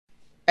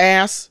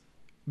ass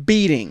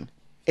beating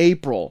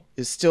April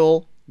is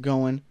still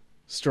going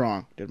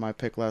strong. Did my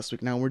pick last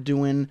week. Now we're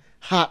doing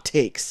hot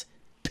takes.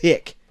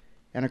 Pick.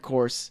 And of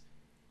course,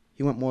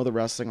 he went more the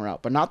wrestling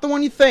route, but not the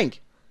one you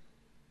think.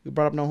 We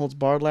brought up No Holds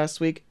Barred last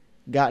week.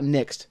 Got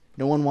nixed.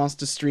 No one wants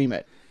to stream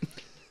it.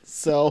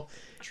 So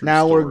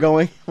now we're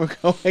going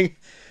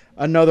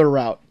another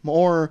route. A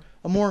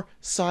more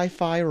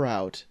sci-fi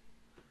route.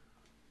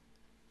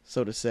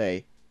 So to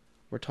say.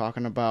 We're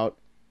talking about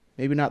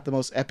maybe not the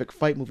most epic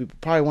fight movie, but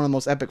probably one of the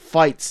most epic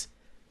fights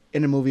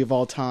in a movie of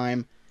all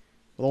time.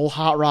 With old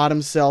Hot Rod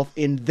himself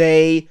in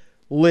They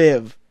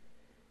Live.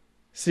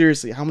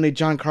 Seriously, how many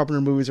John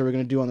Carpenter movies are we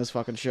going to do on this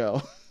fucking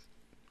show?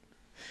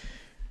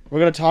 We're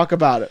going to talk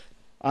about it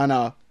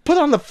on Put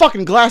On the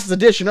Fucking Glasses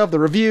edition of the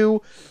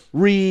Review.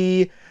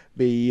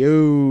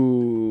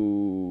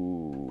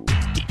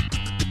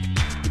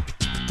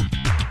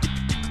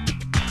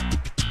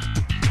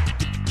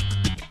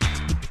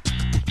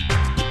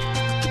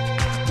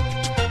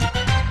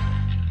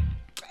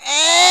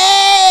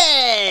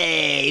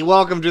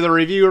 Welcome to the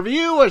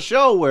Review, a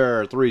show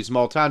where three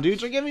small-town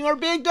dudes are giving our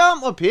big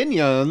dumb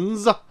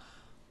opinions.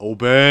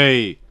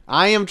 Obey.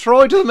 I am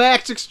Troy to the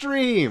max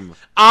extreme.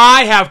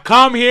 I have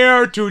come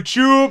here to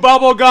chew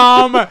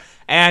bubblegum,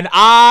 and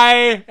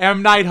I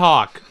am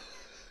Nighthawk.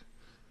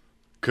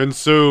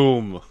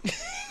 Consume.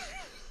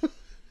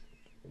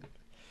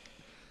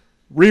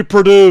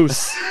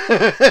 Reproduce.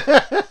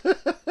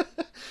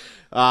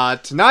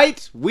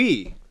 Tonight,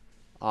 we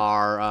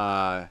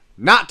are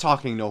not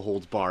talking No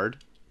Holds Barred.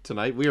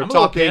 Tonight we are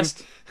talking.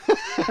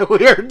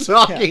 We are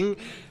talking.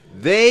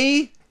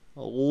 They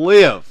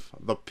Live,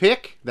 the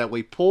pick that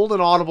we pulled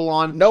an audible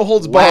on. No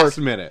Holds Barred. Last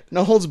minute.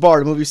 No Holds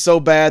Barred. A movie so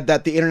bad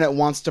that the internet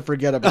wants to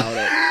forget about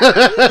it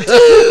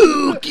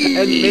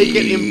and make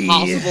it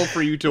impossible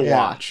for you to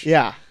watch.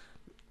 Yeah.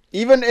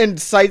 Even in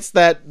sites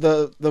that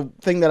the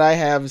thing that I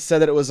have said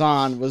that it was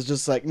on was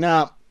just like,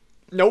 nah.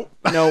 Nope.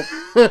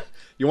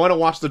 You want to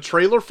watch the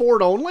trailer for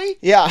it only?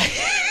 Yeah.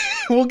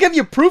 We'll give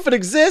you proof it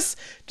exists,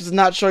 just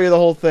not show you the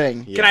whole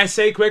thing. Yeah. Can I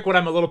say quick what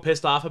I'm a little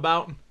pissed off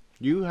about?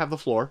 You have the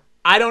floor.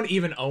 I don't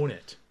even own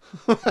it.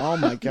 Oh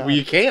my god. Well,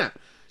 you can't.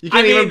 You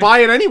can't even buy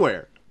it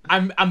anywhere.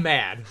 I'm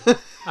mad.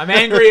 I'm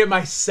angry at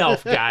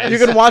myself, guys. You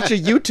can watch a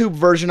YouTube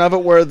version of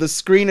it where the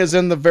screen is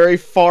in the very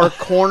far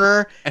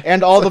corner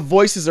and all the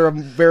voices are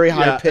very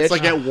high pitched. It's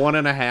like at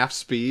 1.5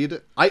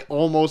 speed. I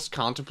almost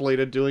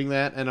contemplated doing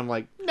that, and I'm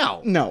like,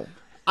 no.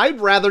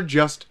 I'd rather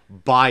just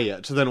buy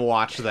it than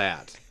watch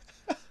that.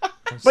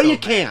 But you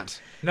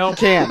can't. No, you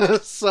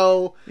can't.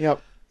 So,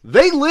 yep.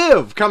 They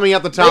Live coming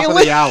at the top of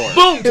the hour.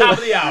 Boom, top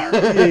of the hour.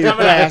 Coming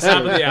at the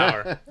top of the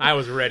hour. I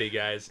was ready,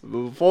 guys.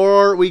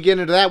 Before we get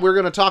into that, we're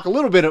going to talk a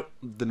little bit of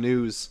the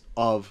news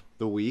of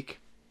the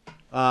week.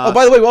 Oh,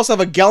 by the way, we also have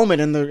a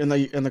Gelman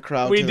in the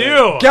crowd. We today.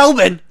 do.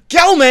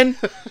 Gelman.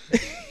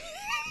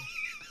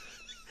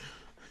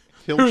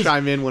 He'll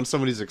chime in when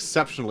somebody's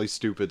exceptionally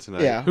stupid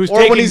tonight. Yeah. Who's or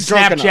taking when he's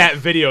Snapchat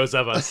videos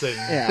of us and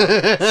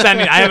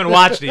sending. I haven't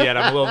watched it yet.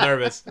 I'm a little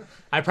nervous.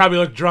 I probably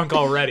look drunk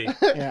already.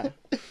 Yeah.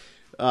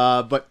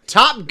 But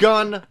Top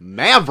Gun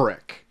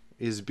Maverick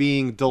is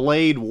being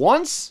delayed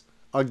once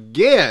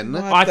again.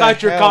 Oh, I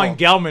thought you were calling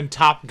Gelman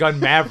Top Gun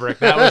Maverick.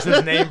 That was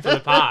his name for the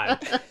pod.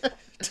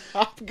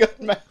 Top Gun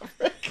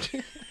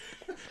Maverick.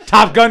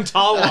 Top Gun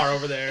Talwar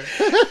over there.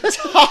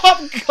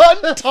 Top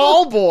Gun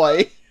Tall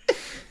Boy.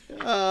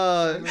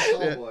 Tall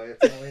boy.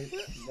 It's only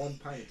 1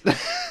 pint.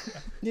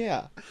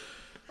 Yeah.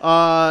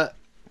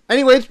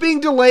 Anyway, it's being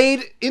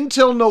delayed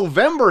until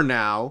November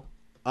now.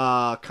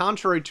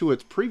 Contrary to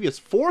its previous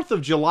 4th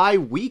of July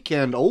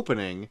weekend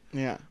opening,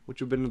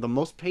 which would have been the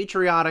most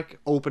patriotic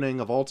opening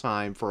of all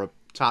time for a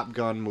Top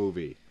Gun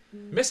movie.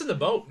 Missing the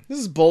boat. This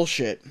is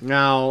bullshit.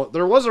 Now,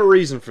 there was a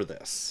reason for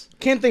this.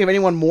 Can't think of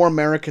anyone more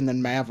American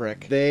than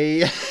Maverick.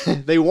 They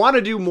want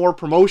to do more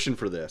promotion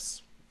for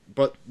this,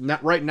 but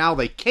right now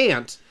they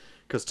can't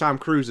because Tom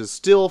Cruise is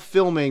still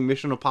filming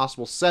Mission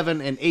Impossible 7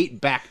 and 8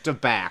 back to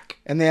back.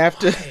 And they have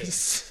to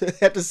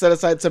set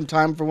aside some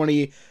time for when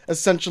he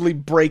essentially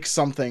breaks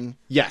something.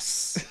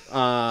 Yes.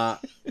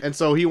 And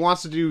so he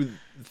wants to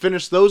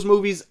finish those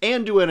movies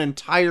and do an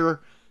entire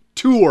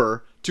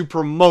tour to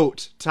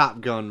promote Top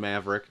Gun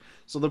Maverick.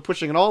 So they're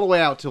pushing it all the way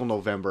out till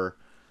November.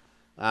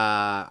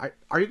 Are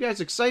you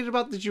guys excited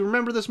about this? Did you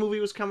remember this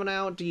movie was coming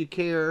out? Do you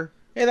care?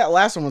 Yeah, that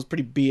last one was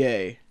pretty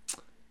BA.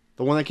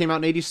 The one that came out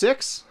in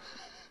 86?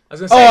 I was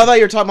gonna say, I thought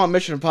you were talking about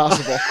Mission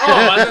Impossible.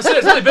 I was going to say,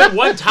 there's only been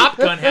one Top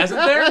Gun, hasn't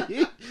there?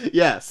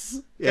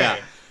 Yes. Yeah.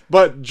 Okay.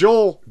 But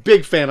Joel,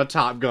 big fan of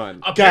Top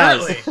Gun.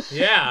 Apparently.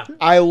 Yeah.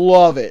 I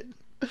love it.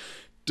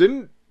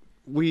 Didn't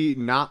we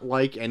not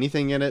like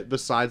anything in it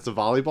besides the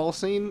volleyball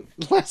scene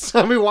last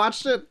time we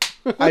watched it?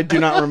 I do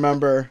not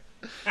remember.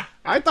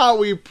 I thought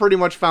we pretty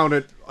much found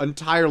it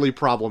entirely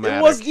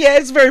problematic.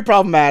 It's very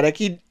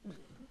problematic.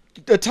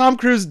 Tom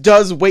Cruise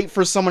does wait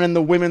for someone in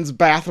the women's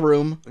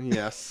bathroom.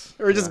 Yes.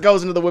 Or he just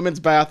goes into the women's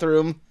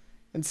bathroom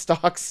and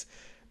stalks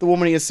the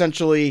woman he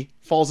essentially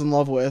falls in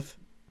love with.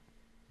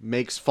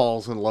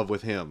 Falls in love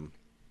with him.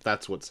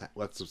 that's what's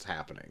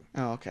happening.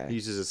 Oh, okay. He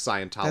uses his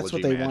Scientology That's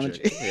what they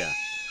magic. wanted. Yeah.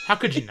 How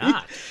could you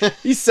not?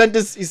 He sent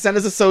his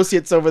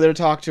associates over there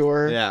to talk to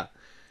her. Yeah.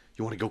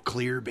 You want to go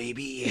clear,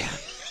 baby?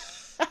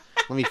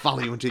 Let me follow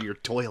you into your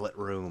toilet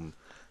room.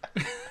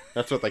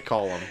 That's what they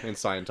call them in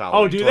Scientology.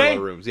 Oh, do toilet they?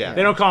 Rooms. Yeah.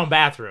 They don't call them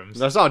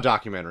bathrooms. I saw a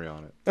documentary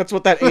on it. That's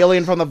what that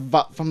alien from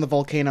the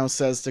volcano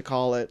says to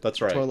call it.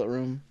 That's right. Toilet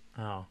room.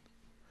 Oh.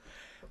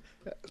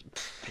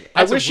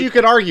 I wish you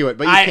could argue it,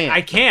 but you can't.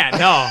 I can't.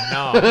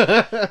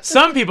 No.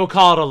 Some people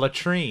call it a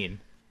latrine.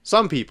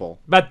 Some people.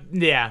 But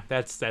yeah,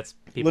 that's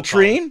people.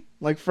 Latrine?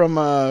 Like from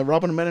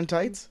Robin Hood Men in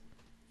Tights?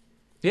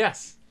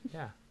 Yes.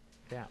 Yeah.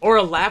 Yeah. Or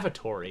a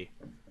lavatory.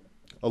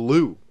 A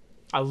loo.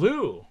 A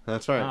loo.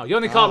 That's right. Oh, you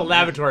only call it a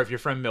lavatory if you're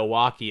from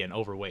Milwaukee and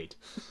overweight.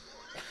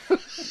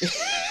 Is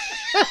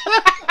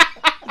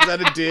that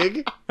a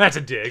dig? That's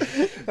a dig.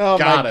 Oh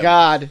Got my him.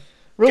 God.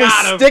 Really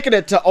Got him. sticking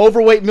it to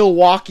overweight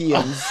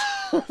Milwaukeeans.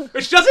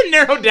 Which doesn't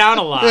narrow down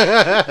a lot.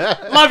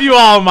 Love you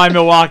all, my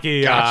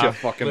Milwaukee. Gotcha,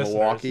 fucking listeners.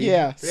 Milwaukee.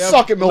 Yeah. We have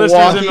Suck it,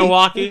 listeners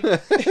Milwaukee. in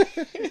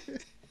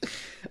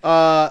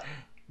Milwaukee.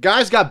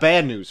 Guys, got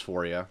bad news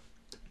for you.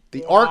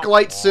 The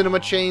ArcLight cinema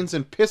chains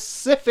and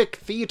Pacific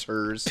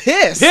theaters.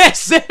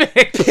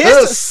 Pacific.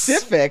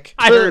 Pacific.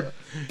 I heard.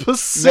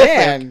 Pacific.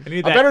 Man. I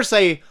need I that. better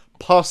say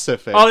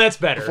Pacific. Oh, that's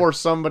better. Before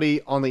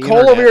somebody on the Cole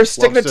internet over here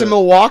sticking it loves to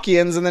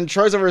Milwaukeeans, and then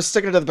Troy's over here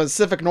sticking it to the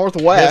Pacific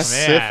Northwest.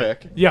 Yes.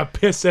 Pacific. Yeah,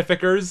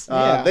 Pacificers.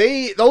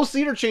 Yeah. Those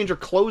theater chains are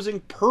closing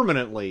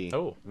permanently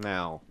Oh.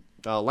 now.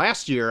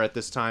 Last year at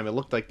this time, it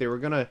looked like they were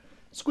gonna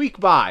squeak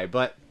by,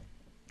 but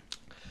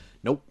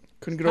nope.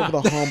 Couldn't get over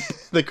the hump.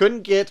 They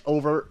couldn't get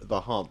over the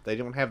hump. They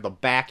don't have the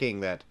backing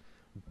that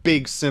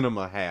big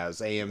cinema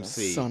has,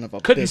 AMC. Son of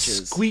a Couldn't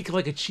bitches. squeak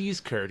like a cheese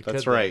curd.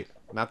 That's could they? right.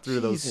 Not through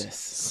those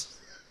Jesus.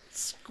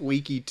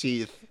 squeaky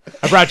teeth.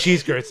 I brought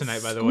cheese curds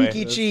tonight, by the way.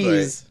 Squeaky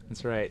cheese.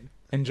 That's right.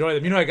 Enjoy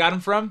them. You know who I got them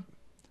from?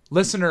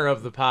 Listener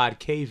of the pod,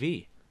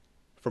 KV.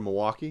 From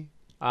Milwaukee?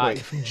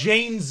 From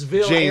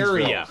Janesville,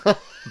 Janesville. area.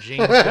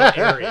 Janesville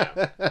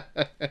area.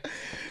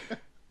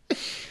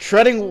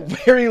 Treading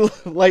very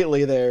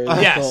lightly there.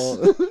 Yes.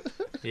 Cole.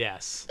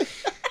 Yes.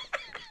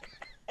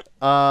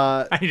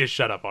 I I need to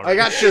shut up already.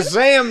 got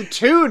Shazam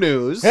 2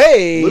 news.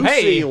 Hey. Lucy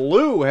Hey.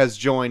 Liu has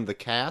joined the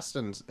cast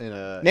in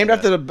a Named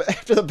after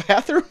the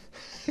bathroom?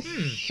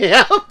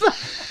 Yep.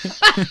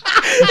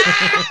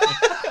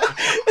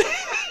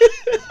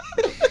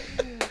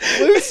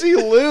 Lucy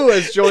Liu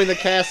has joined the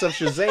cast of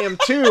Shazam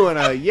 2 in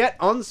a yet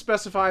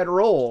unspecified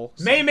role.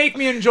 May make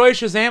me enjoy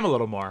Shazam a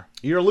little more.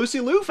 You're a Lucy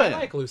Liu fan. I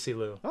like Lucy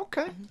Liu.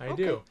 Okay. I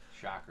do.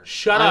 Shocker.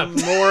 Shut up. I'm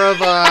more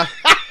of a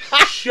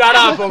Shut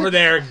up over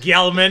there,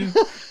 Gelman.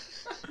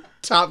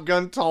 Top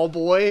Gun tall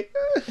boy.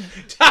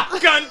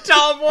 Top Gun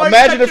tall boy.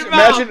 Imagine shut if your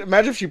mouth.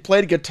 imagine if she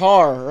played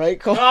guitar, right,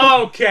 Cole?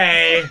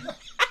 Okay.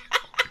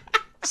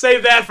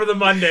 Save that for the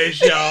Monday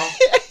show.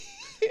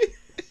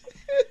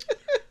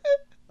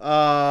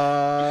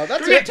 That's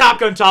Can we get it. Top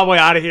Gun Tallboy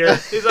out of here?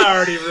 He's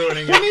already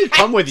ruining it.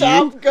 Come with you.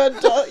 Top Gun,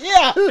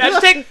 yeah. Yeah,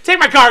 just take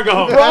my car and go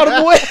home. Brought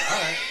him away.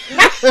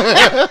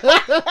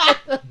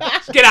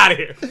 Just get out of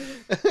here.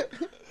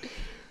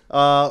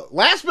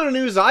 Last bit of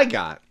news I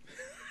got.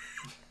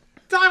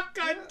 Top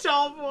Gun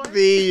Tallboy.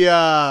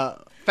 The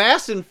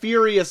Fast and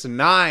Furious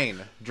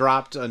 9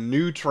 dropped a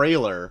new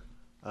trailer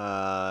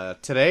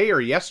today or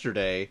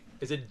yesterday.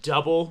 Is it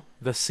double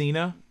the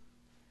Cena?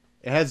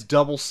 It has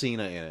double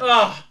Cena in it.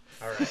 Oh.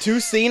 Two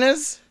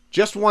Cenas?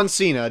 Just one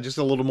Cena, just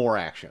a little more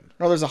action.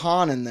 No, there's a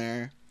Han in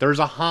there. There's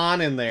a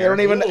Han in there. They don't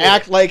even Ooh.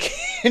 act like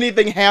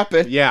anything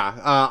happened. Yeah,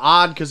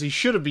 odd because he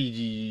should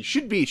be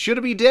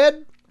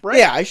dead, right?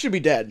 Yeah, I should be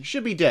dead.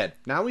 Should be dead.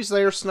 Now he's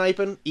there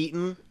sniping,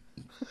 eating.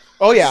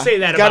 Oh yeah, Say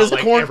that He's got about his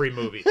like corn. every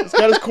movie. He's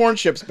got his corn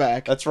chips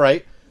back. That's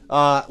right.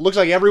 Looks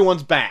like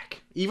everyone's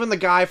back. Even the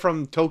guy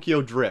from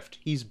Tokyo Drift,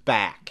 he's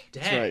back.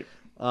 Dang. That's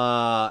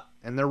right.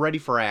 And they're ready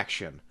for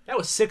action. That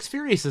was 6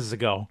 Furiouses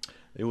ago.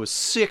 It was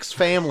 6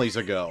 families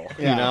ago,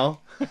 Yeah. you know?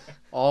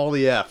 All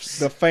the F's.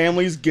 The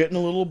family's getting a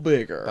little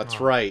bigger. That's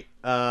right.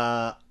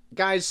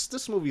 Guys,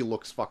 this movie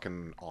looks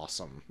fucking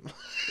awesome.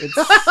 It's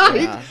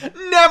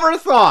Never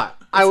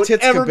thought I would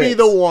tits ever be kabits.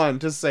 the one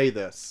to say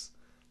this.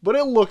 But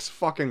it looks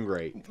fucking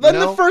great. you Then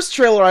know? the first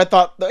trailer, I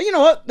thought, you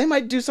know what? They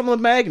might do some of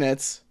the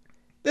magnets.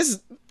 This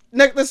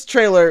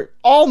trailer,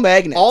 all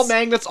magnets. All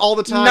magnets all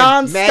the time.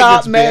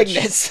 Non-stop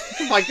magnets. Bitch.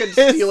 magnets. If I could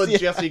steal a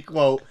Jesse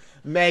quote,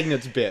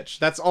 magnets, bitch.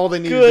 That's all they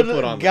needed Good to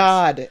put on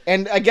God.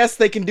 And I guess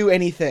they can do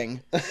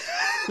anything. this.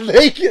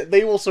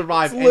 They will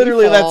survive. any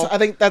Literally, fall. I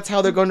think that's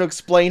how they're going to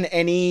explain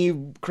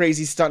any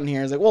crazy stunt in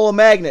here. It's like, well, a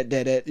magnet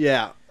did it.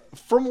 Yeah.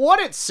 From what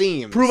it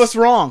seems, Prove us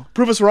wrong.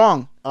 Prove us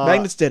wrong.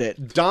 Magnets did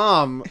it.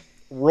 Dom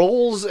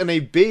rolls in a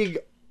big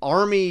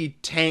army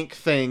tank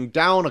thing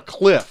down a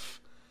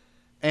cliff,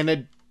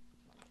 and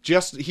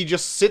he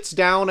just sits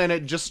down and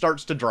it just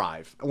starts to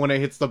drive when it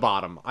hits the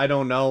bottom. I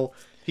don't know.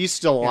 He's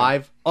still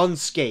alive,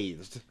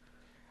 unscathed.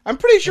 I'm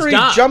pretty sure It's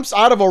he Dom. jumps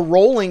out of a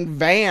rolling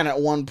van at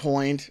one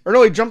point. Or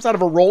no, he jumps out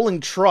of a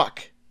rolling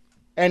truck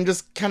and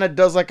just kind of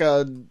does like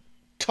a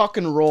tuck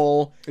and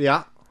roll.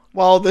 Yeah.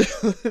 Well,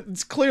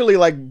 it's clearly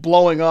like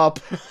blowing up.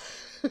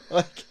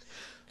 Like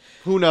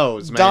Who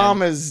knows, man?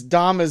 Dom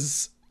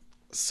is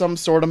some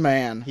sort of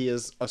man. He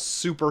is a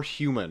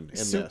superhuman in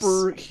this.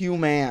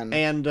 Superhuman.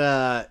 And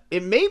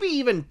it maybe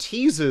even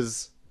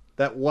teases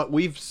that what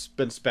we've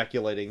been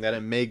speculating, that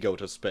it may go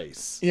to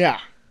space. Yeah.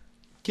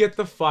 Get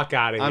the fuck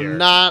out of here. I'm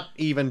not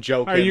even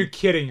joking. Are you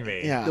kidding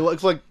me? Yeah. It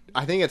looks like,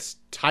 I think it's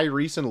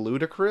Tyrese and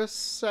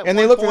Ludacris at And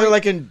they one look like point. they're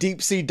like in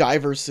deep sea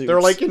diver suits.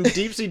 They're like in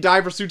deep sea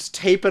diver suits,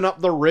 taping up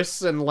the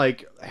wrists and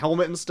like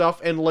helmet and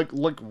stuff, and like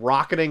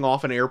rocketing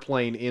off an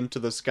airplane into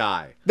the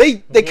sky. They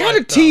kind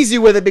of the- tease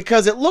you with it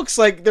because it looks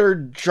like they're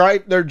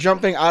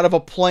jumping out of a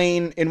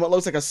plane in what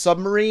looks like a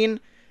submarine,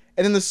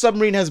 and then the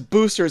submarine has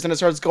boosters and it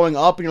starts going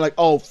up, and you're like,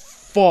 oh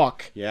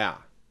fuck, Yeah,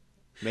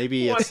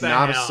 maybe What it's the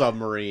not hell? a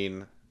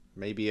submarine.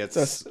 Maybe it's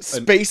it's a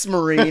space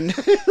marine.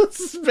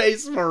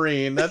 space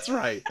marine. That's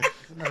right.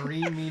 Does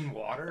marine mean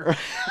water?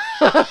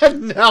 No,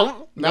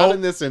 not Nope.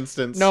 in this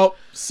instance. Nope,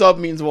 sub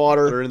means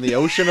water. They're in the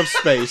ocean of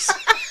space.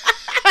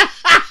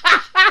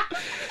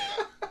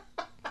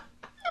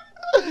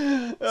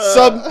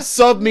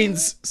 Sub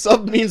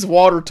means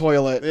water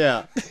toilet.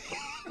 Yeah.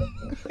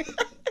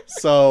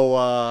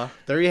 So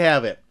there you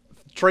have it.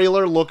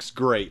 Trailer looks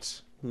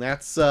great.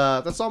 That's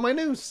all my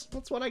news.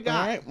 That's what I All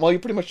got. right. Well, you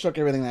pretty much took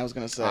everything that I was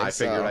gonna say. I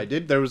so. figured I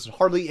did. There was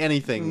hardly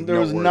anything. There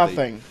was noteworthy.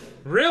 nothing.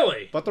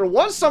 Really? But there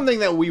was something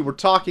that we were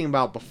talking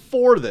about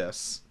before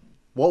this.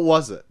 What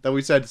was it? That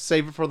we said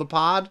save it for the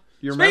pod?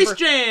 You remember? Space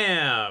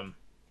Jam!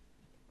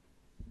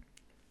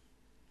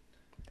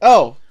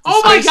 Oh.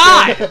 Oh my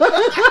god!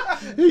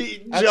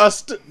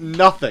 Just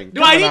nothing.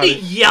 Do I coming need out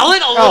to of- yell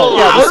it a Oh little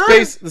yeah,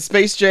 louder? the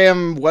Space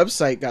Jam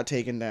website got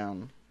taken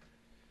down.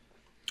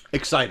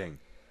 Exciting.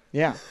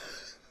 Yeah.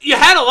 You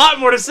had a lot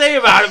more to say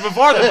about it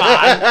before the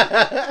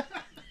pod.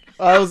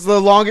 It was the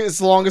longest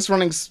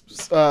running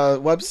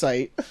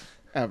website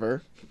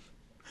ever,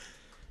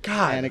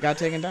 God. and it got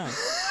taken down.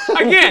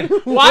 Again,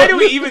 why do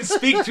we even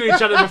speak to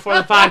each other before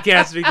the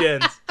podcast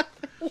begins?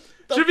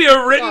 Should be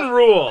a written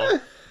rule.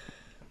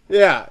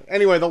 Yeah.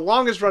 Anyway, the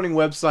longest running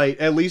website,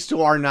 at least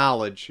to our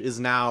knowledge, is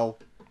now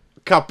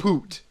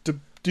kaput.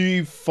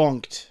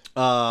 Defunct.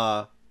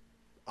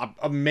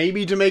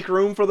 Maybe to make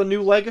room for the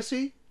new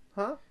legacy,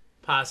 huh?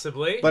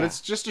 Possibly. But it's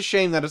just a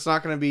shame that it's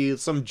not going to be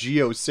some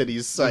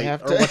GeoCities site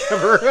have or to-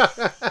 whatever.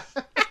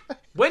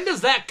 When does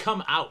that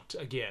come out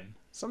again?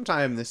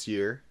 Sometime this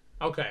year.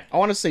 Okay. I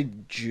want to say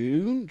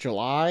June,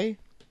 July,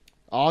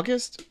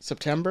 August,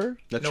 September.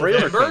 The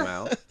trailer November? came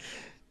out.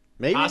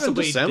 Maybe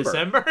Possibly even December.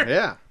 December?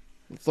 Yeah.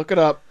 Let's look it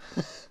up.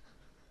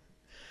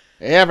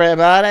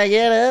 Everybody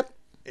get up.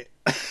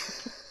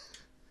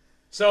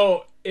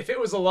 So, if it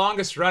was the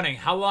longest running,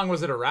 how long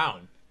was it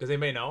around? Does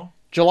anybody know?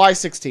 July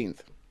 16th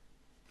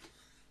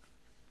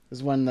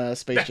is when the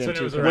Space That's Jam when it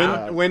 2 was came around?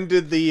 out. When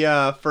did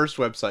the first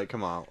website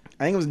come out?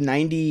 I think it was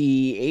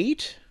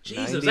 98.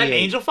 Jesus, is that 98.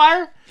 Angel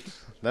Fire?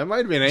 That might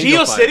have been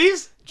Angel Fire.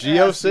 GeoCities?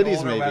 GeoCities,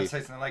 Older maybe.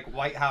 Websites and like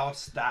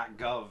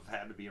whitehouse.gov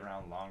had to be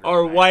around longer.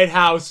 Or than that.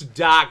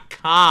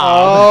 WhiteHouse.com?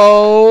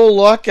 Oh,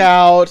 look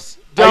out.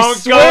 Don't I go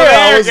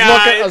swear there,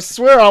 I guys.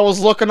 swear I was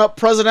looking up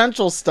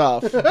presidential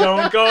stuff.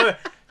 Don't go there.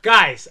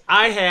 Guys,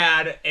 I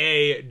had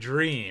a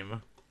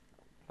dream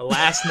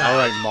last night. All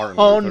right, Martin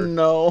Oh Luther.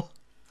 no.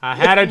 I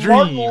had a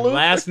Martin dream Luther.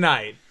 last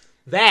night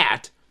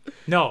that,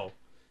 no,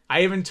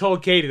 I even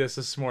told Katie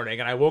this morning,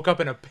 and I woke up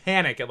in a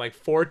panic at like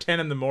 4:10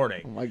 in the Oh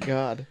morning, my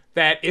god.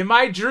 that in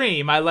my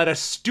dream I let a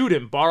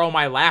student borrow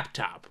my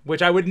laptop,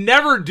 which I would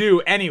never do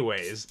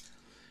anyways.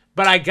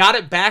 But I got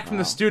it back from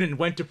the student and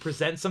went to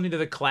present something to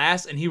the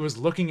class, and he was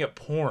looking at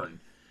porn.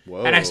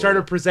 Whoa. And I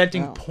started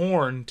presenting Wow.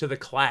 porn to the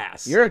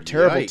class. You're a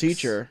terrible Yikes.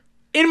 teacher.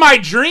 In my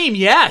dream,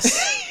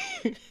 yes.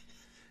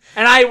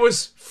 And I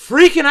was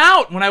freaking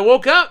out when I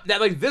woke up that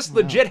like this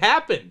legit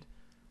happened.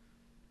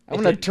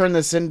 I'm gonna turn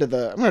this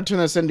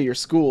into your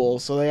school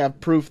so they have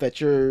proof that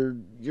you're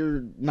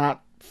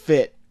not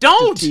fit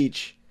Don't! to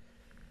teach.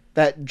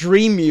 That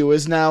Dream You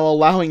is now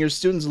allowing your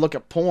students to look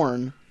at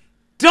porn.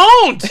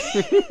 Don't!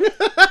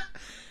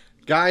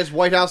 Guys,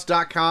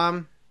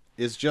 whitehouse.com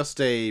is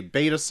just a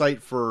beta site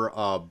for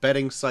a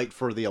betting site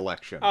for the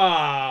election.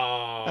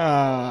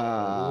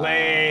 Oh,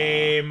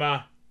 lame.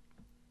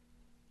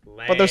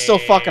 But they're still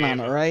fucking on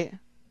it, right?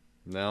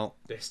 No.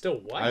 They still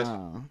what?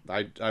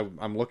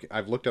 I'm looking.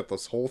 I've looked at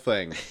this whole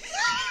thing.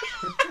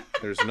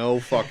 There's no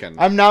fucking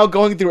I'm now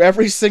going through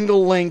every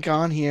single link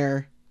on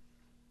here.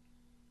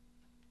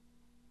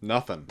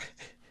 nothing.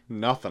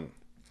 Nothing.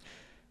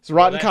 Is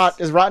that's-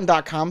 is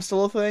Rotten.com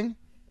still a thing?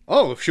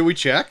 Oh, should we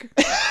check?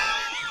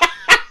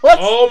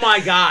 Oh my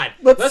god.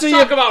 Let's see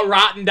talk if- about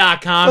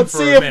Rotten.com Let's for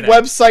see a if minute.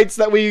 websites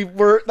that we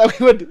would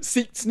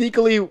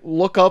sneakily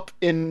look up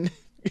in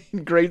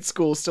grade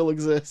school still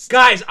exist.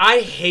 Guys, I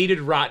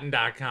hated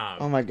Rotten.com.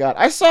 Oh my god!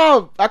 I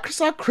saw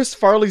Chris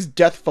Farley's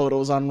death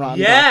photos on Rotten.com.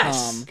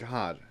 Yes!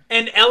 God.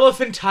 And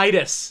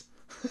elephantitis.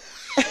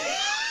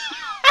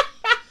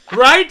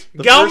 Right?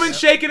 Gelman's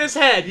first- shaking his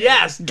head.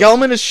 Yes.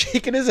 Gelman is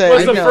shaking his head.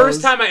 Was He the knows.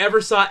 first time I ever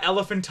saw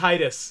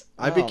elephantitis.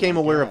 I Oh became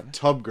my aware God. of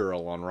Tub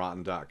Girl on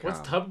Rotten.com.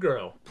 What's Tub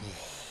Girl?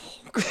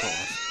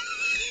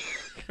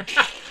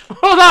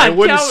 Hold on. I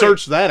wouldn't tell me.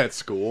 search that at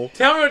school.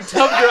 Tell me what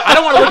Tub Girl. I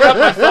don't want to look up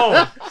my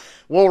phone.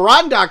 Well,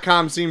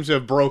 Rotten.com seems to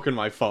have broken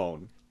my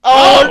phone.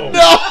 Oh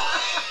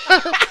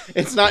no!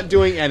 It's not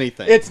doing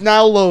anything. It's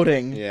now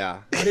loading.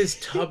 yeah. What is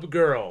Tub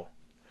Girl?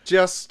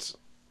 Just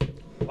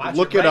Watch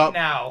Look it it right up.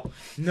 now.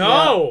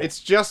 No. it's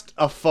just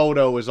a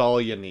photo is all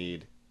you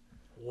need.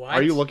 What?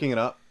 Are you looking it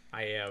up?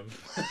 I am.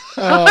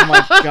 Oh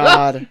my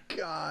god.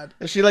 God.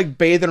 Is she like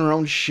bathing her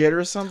own shit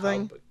or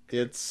something? Tub-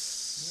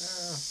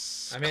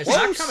 It's I mean, it's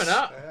not coming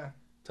up. Yeah.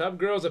 Tub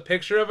Girl is a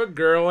picture of a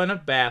girl in a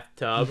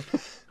bathtub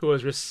who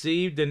has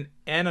received an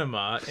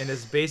enema and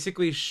is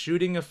basically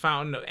shooting a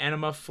fountain of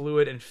enema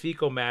fluid and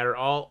fecal matter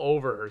all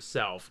over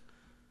herself.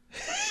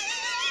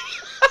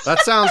 That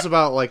sounds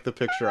about like the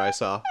picture I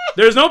saw.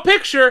 There's no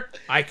picture.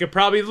 I could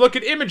probably look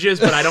at images,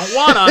 but I don't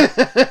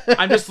wanna.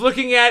 I'm just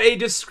looking at a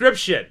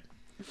description.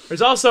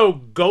 There's also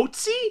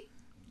Goatsy.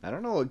 I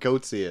don't know what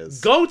Goatsy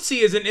is.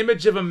 Goatsy is an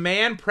image of a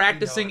man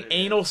practicing what it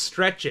anal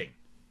stretching.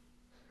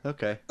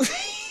 Okay.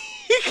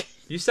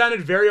 You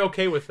sounded very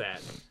okay with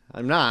that.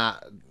 I'm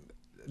not.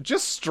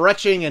 Just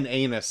stretching an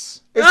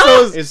anus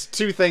So is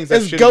two things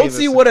that is should be the Goatsy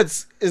same. what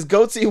it's is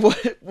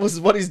Goatsy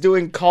what he's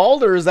doing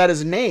called, or is that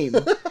his name?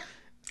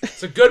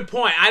 It's a good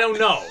point. I don't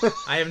know.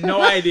 I have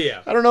no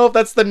idea. I don't know if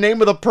that's the name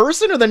of the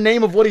person or the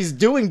name of what he's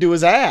doing to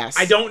his ass.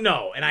 I don't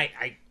know, and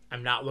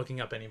I'm not looking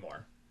up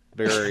anymore.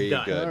 Very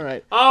Done. good. All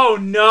right. Oh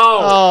no!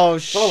 Oh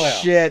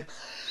shit.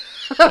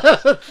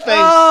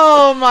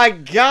 Oh my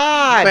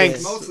god.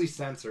 Thanks. Mostly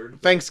censored.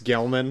 Thanks,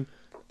 Gelman.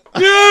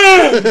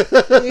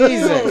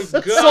 Jesus.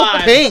 Oh, So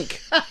God.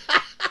 pink.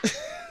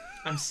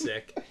 I'm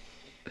sick.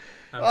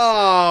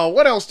 Oh,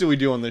 what else do we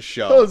do on this That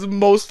show? was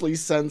mostly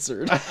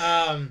censored.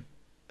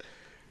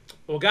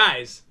 Well,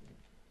 guys,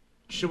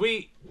 should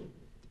we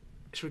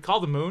call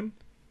the moon?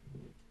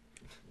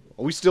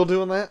 Are we still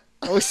doing that?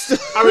 I was still-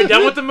 Are we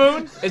done with the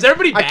moon? Is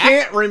everybody I back?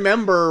 can't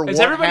remember Is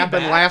what everybody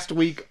happened back? last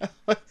week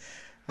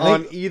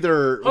on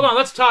either. Hold on,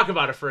 let's talk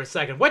about it for a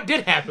second. What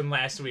did happen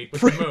last week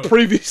with the moon?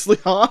 Previously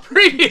on.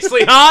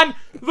 Previously on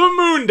the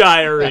Moon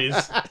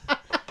Diaries.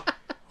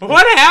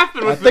 What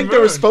happened with I think the there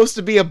moon? was supposed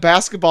to be a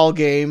basketball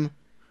game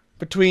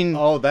between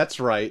Oh, that's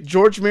right.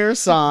 George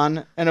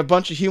Mirasan and a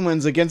bunch of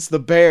humans against the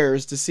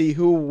Bears to see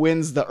who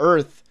wins the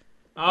Earth.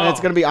 Oh. And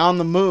it's going to be on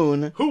the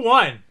moon. Who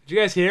won? Did you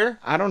guys hear?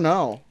 I don't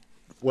know.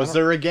 Was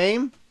there a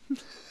game?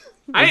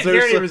 I didn't there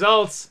hear any some-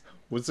 results.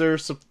 Was there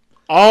some.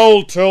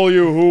 I'll tell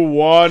you who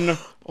won.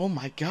 Oh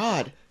my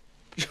god.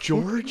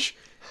 George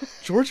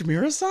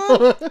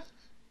Mirasan?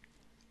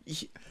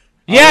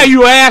 Yeah,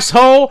 you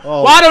asshole.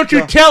 Oh, Why don't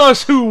you God. tell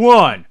us who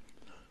won?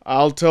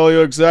 I'll tell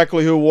you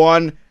exactly who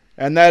won,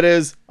 and that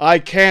is I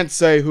can't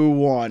say who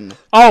won.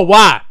 Oh,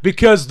 why?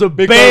 Because the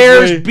Because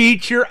Bears they-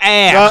 beat your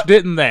ass, Uh,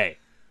 didn't they?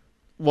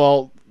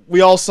 Well,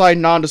 we all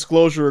signed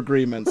non-disclosure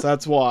agreements.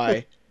 That's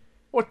why.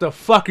 What the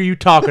fuck are you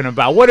talking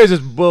about? What is this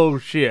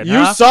bullshit, You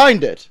huh?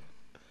 signed it.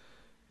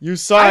 You I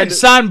signed didn't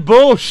sign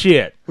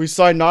bullshit. We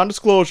signed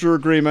non-disclosure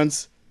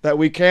agreements that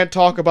we can't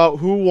talk about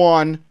who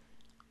won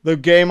the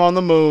game on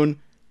the moon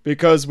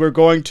because we're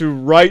going to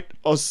write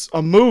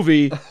a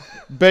movie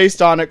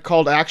based on it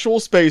called Actual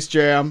Space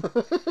Jam.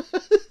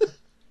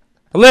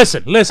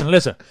 Listen.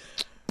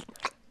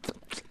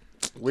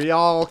 We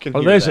all can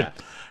hear Listen.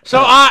 that. So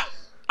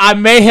I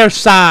may have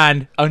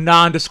signed a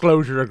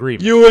non-disclosure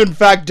agreement. You, in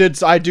fact,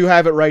 did. I do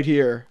have it right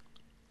here.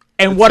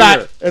 And what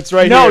here. It's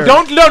right No, here.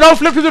 don't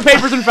flip through the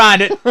papers and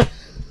find it.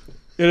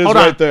 It is Hold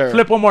right on. there.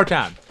 Flip one more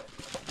time.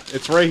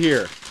 It's right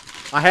here.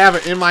 I have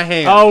it in my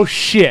hand. Oh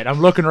shit!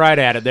 I'm looking right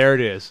at it. There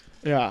it is.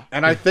 Yeah.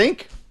 And I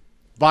think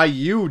by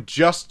you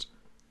just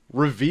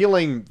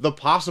revealing the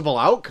possible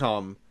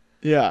outcome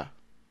Yeah.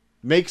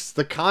 makes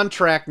the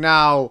contract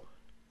now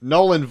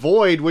null and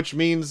void, which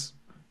means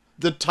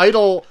the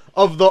title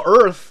of the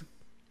Earth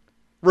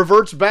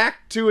reverts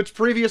back to its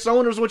previous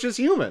owners, which is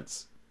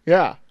humans.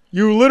 Yeah.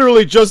 You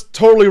literally just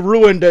totally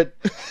ruined it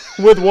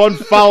with one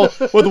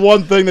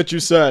one thing that you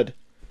said.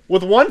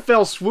 With one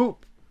fell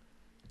swoop,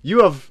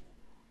 you have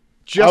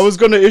just I was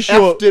going to issue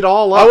effed it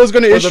all up. I was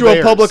going to for the issue a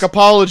Bears. public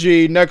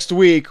apology next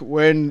week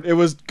when it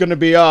was going to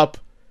be up,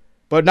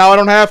 but now I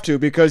don't have to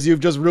because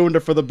you've just ruined it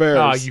for the Bears.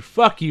 Oh,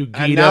 you, Gita.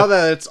 And now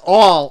that it's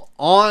all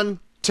on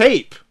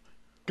tape,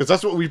 because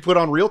that's what we put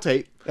on real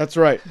tape, That's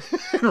right.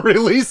 and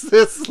release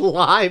this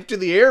live to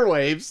the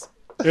airwaves,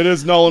 It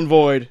is null and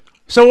void.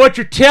 So what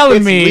you're telling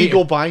it's me?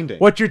 legal binding.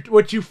 What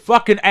you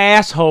fucking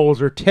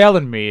assholes are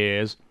telling me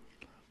is,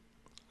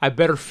 I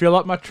better fill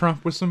up my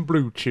trunk with some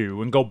Blue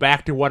Chew and go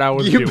back to what I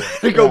was You doing.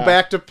 better go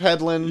back to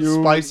peddling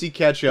spicy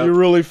ketchup You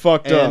really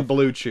fucked and up.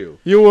 Blue Chew.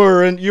 You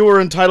were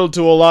entitled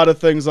to a lot of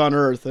things on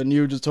Earth, and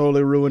you just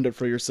totally ruined it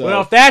for yourself.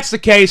 Well, if that's the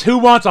case, who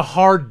wants a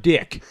hard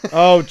dick?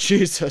 Oh,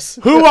 Jesus.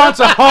 Who wants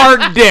a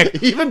hard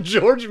dick? Even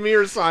George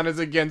Mearson is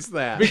against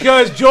that.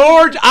 Because,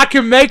 George, I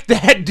can make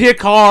that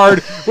dick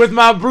hard with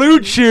my Blue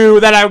Chew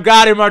that I've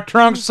got in my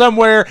trunk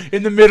somewhere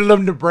in the middle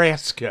of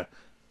Nebraska.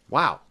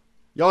 Wow.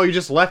 Y'all, you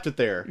just left it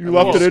there. You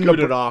left it in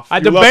scooted the- off. The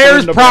left it in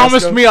Bears Nebraska?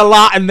 promised me a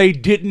lot, and they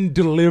didn't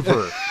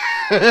deliver.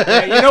 You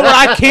know what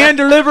I can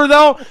deliver,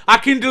 though? I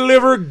can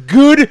deliver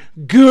good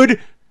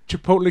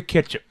Chipotle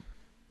ketchup.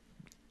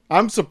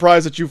 I'm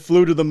surprised that you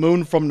flew to the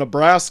moon from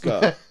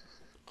Nebraska.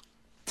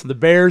 The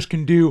Bears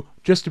can do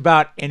just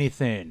about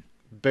anything.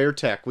 Bear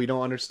Tech, we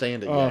don't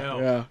understand it Oh,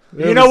 yet.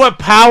 yeah. You know what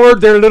powered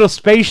their little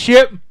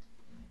spaceship?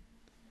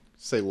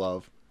 Say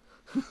love.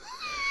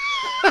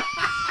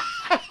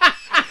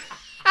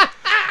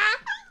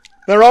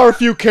 There are a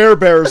few Care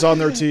Bears on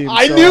their team.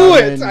 I so, knew I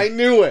it! mean, I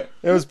knew it!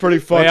 It was pretty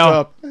fucked Well,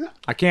 up.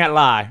 I can't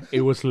lie.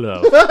 It was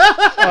love.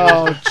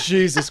 Oh,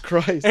 Jesus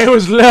Christ. It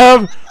was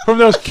love from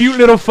those cute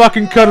little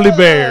fucking cuddly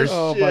bears.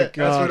 Oh, my shit.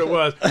 That's what God. it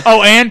was.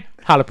 Oh, and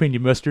jalapeno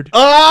mustard.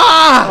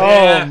 Ah!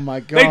 Yeah. Oh, my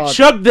They God.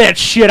 chugged that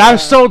shit.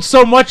 I've sold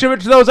so much of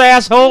it to those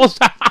assholes.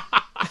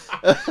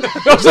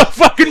 Those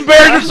fucking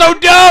bears are so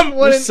dumb.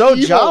 What You're an so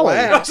evil jolly.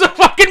 ass. Those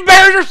fucking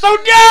bears are so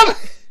dumb.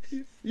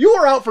 You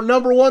were out for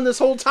 #1 this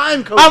whole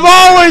time, Coach. I'm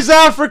always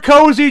out for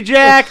Cozy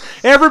Jack.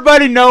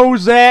 Everybody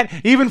knows that.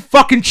 Even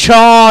fucking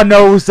Chaw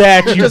knows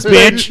that, you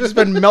bitch. Just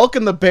been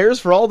milking the Bears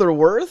for all they're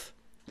worth?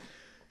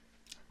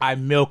 I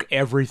milk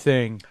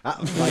everything.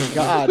 My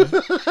God.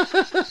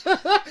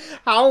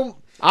 How?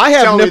 I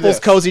have Tell me nipples, this.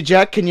 Cozy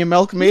Jack. Can you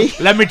milk me?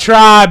 Let me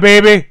try,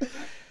 baby.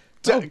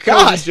 God.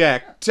 Cozy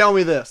Jack, tell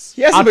me this.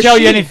 He has a I'll tell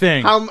you machine.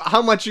 anything.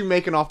 How much you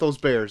making off those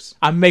bears?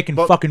 I'm making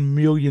But- fucking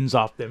millions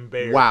off them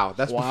bears. Wow,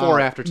 that's Wow. before or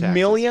after taxes.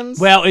 Millions?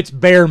 Well, it's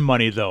bear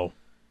money, though.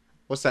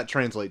 What's that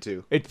translate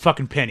to? It's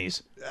fucking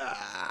pennies.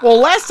 Well,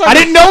 last time I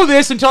didn't know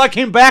this until I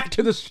came back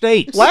to the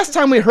States. Last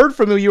time we heard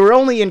from you, you were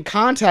only in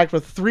contact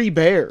with 3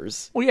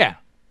 bears. Well, yeah.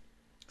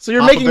 So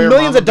you're Papa making bear,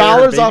 millions mama of bear,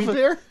 dollars baby off of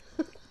bear?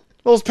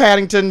 those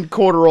Paddington,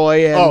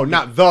 Corduroy, and Oh,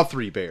 not the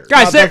 3 bears.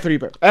 Guys, not they're- the 3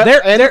 bears.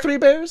 they're- And they're- 3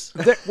 bears?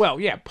 Well,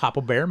 yeah,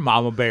 Papa Bear,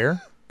 Mama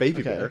Bear,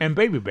 Baby Okay. bear. and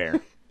Baby Bear.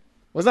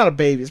 Well, it's not a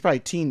baby. It's probably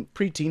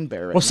preteen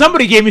bear. Right Well,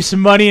 somebody gave me some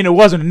money and it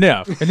wasn't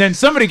enough. And then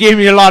somebody gave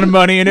me a lot of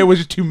money and it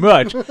was too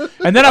much.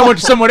 And then I went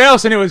to someone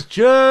else and it was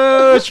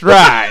just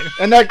right.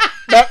 now. And that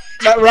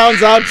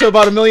rounds out to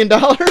about $1 million.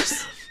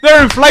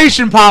 Their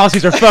inflation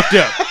policies are fucked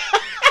up.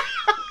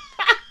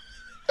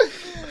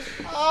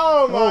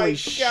 Oh my Holy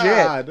shit.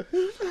 God.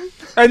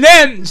 And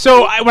then,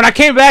 so when I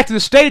came back to the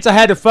States, I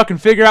had to fucking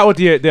figure out what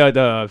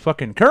the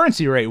fucking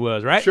currency rate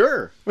was, right?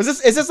 Sure. Is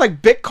this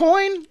like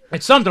Bitcoin?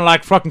 It's something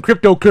like fucking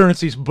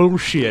cryptocurrency's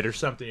bullshit or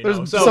something, you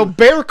know? So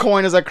Bear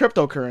Coin is like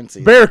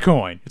cryptocurrency. Bear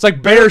coin. It's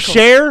like Bear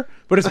share,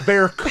 but it's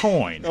Bear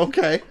coin.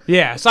 Okay.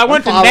 Yeah, so I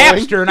went to following.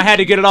 Napster and I had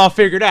to get it all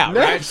figured out,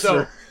 right?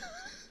 So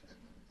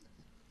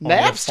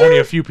Napster? only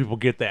a few people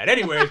get that.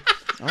 Anyway,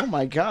 Oh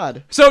my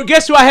God. so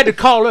guess who I had to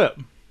call up?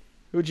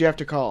 Who'd you have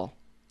to call?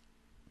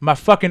 My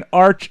fucking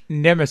arch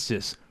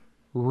nemesis,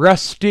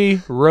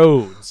 Rusty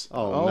Rhodes.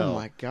 Oh, Oh no.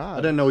 my God.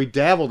 I didn't know he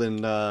dabbled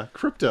in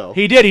crypto.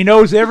 He did. He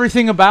knows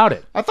everything about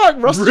it. I thought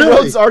Rusty Really?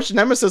 Rhodes' arch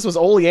nemesis was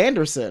Ole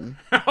Anderson.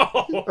 Or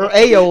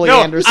Aole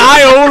No, Anderson.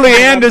 Iole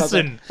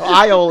Anderson. Oh,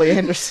 Iole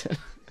Anderson.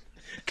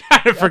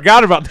 Kind of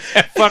forgot about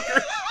that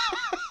fucker.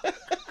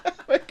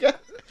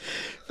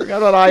 Forgot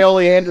about Iole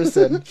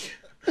Anderson.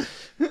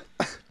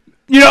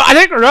 You know, I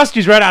think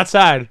Rusty's right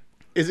outside.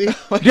 Is he? Do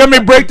you want me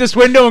to break this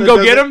window and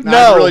go get him? No,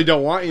 No. I really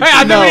don't want you Hey,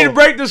 I to. think we need No. to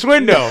break this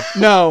window.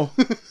 No.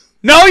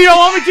 No, you don't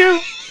want me to?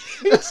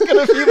 It's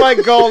gonna be my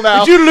goal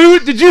now. Did you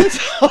lose? Did you?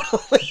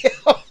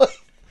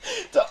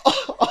 to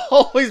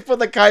always put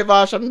the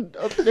kibosh on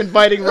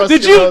inviting Rusty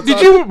Did you? Rhodes Did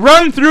on. you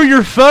run through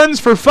your funds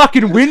for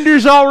fucking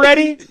winders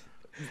already?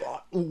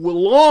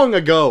 Long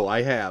ago,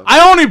 I have.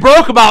 I only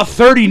broke about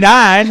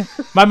 39.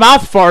 My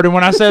mouth farted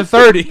when I said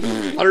 30.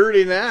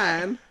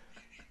 39.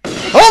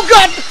 Oh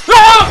God!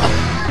 Ah!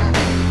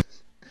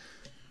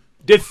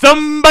 Did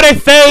somebody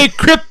say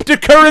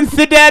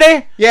cryptocurrency,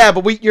 daddy? Yeah,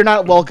 but you're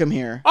not welcome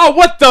here. Oh,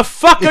 what the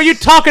fuck are you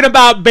talking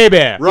about, baby?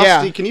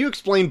 Rusty, Yeah. can you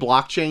explain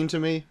blockchain to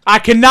me? I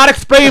cannot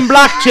explain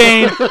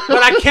blockchain,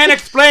 but I can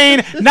explain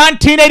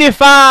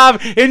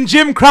 1985 in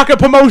Jim Crockett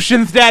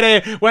Promotions,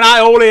 daddy, when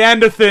Ole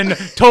Anderson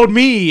told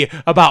me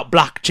about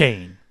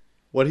blockchain.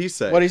 What'd he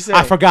say? What'd he say?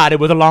 I forgot. It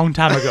was a long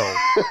time ago.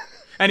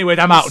 Anyways,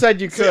 I'm out.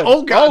 Said you could.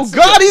 Oh, God. Oh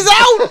God! He's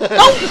out!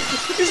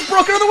 Oh! He's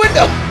broken through the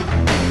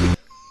window.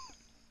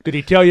 Did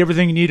he tell you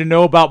everything you need to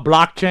know about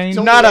blockchain?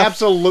 Told Not me a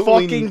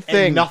absolutely fucking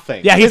thing.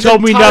 Nothing. Yeah, he His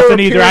told me entire nothing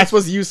either. appearance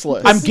was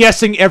useless. I'm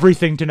guessing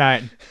everything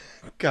tonight.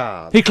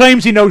 God. He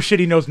claims he knows shit.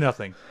 He knows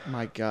nothing.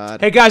 My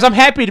God. Hey, guys, I'm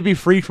happy to be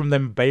free from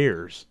them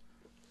bears.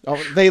 Oh,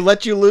 they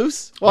let you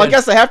loose? Well, I Yes.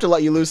 guess they have to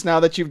let you loose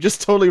now that you've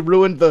just totally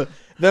ruined the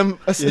them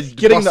You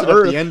getting the busted up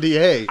Earth. the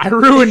NDA. I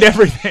ruined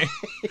everything.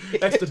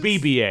 That's the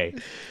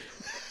BBA.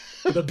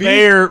 The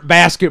Bear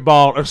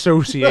Basketball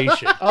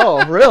Association.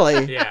 Oh,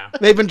 really? Yeah.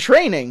 They've been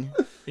training.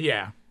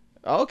 Yeah.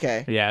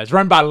 Okay. Yeah. It's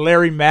run by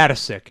Larry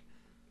Matisick.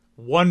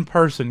 One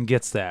person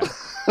gets that.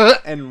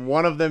 And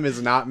one of them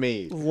is not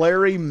me.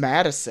 Larry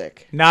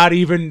Matisick. Not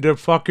even the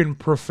fucking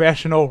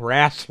professional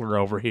wrestler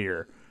over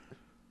here.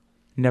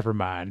 Never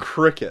mind.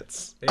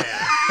 Crickets.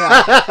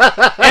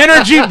 Yeah.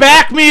 Energy,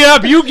 back me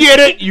up. You get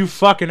it, you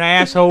fucking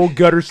asshole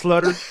gutter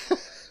slutter.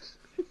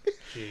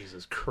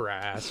 Jesus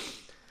Christ.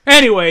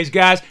 Anyways,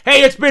 guys.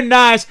 Hey, it's been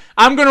nice.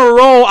 I'm going to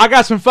roll. I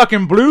got some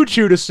fucking Blue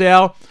Chew to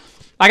sell.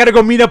 I got to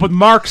go meet up with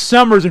Mark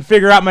Summers and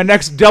figure out my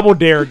next Double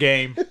Dare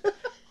game.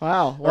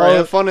 Wow. All right,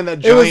 have fun in that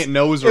giant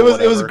nose or it was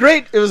whatever.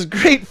 great. It was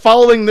great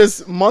following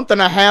this month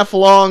and a half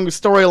long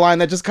storyline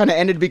that just kind of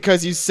ended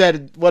because you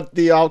said what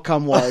the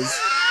outcome was.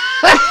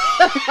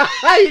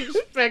 I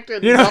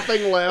expected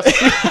nothing less.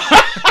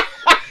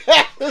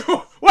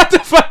 What the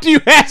fuck do you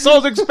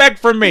assholes expect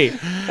from me?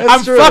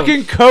 I'm true.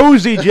 fucking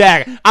Cozy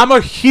Jack. I'm a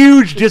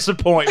huge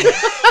disappointment.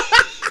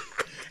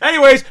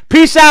 Anyways,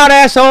 peace out,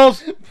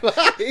 assholes.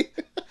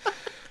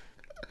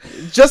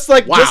 Just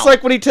like Wow.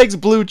 when he takes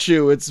Blue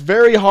Chew, it's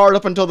very hard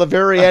up until the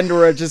very end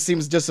where it just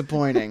seems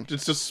disappointing. It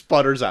just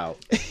sputters out.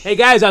 Hey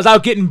guys, I was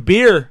out getting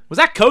beer. Was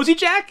that Cozy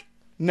Jack?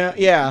 No,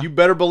 yeah. You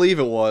better believe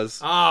it was.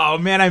 Oh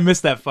man, I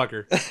missed that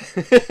fucker.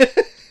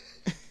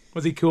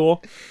 Was he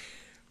cool?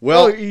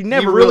 Well, Well, you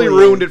never he really really-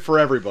 ruined it for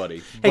everybody.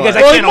 Hey, But- guys,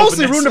 I Well, he can't open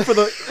mostly this. ruined it for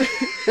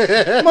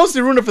the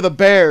mostly ruined it for the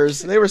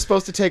Bears. They were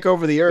supposed to take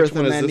over the Earth,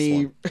 one and is then this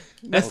he. one?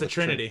 That's the that's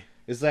Trinity.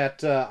 Is that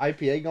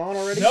IPA gone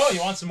already? No,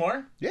 you want some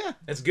more? Yeah,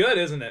 It's good,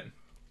 isn't it?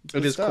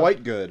 it is stuff.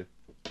 quite good.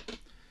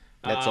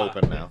 It's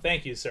open now.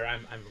 Thank you, sir.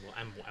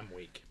 I'm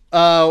weak.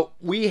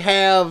 We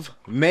have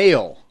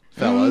mail,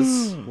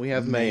 fellas. we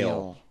have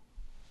mail.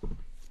 We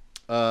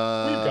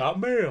got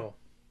mail.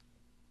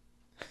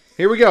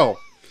 Here we go.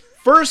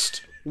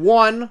 First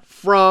one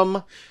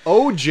from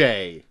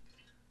OJ.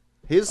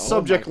 His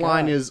subject my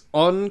line God. is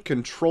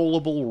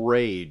uncontrollable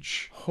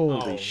rage.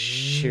 Holy Oh,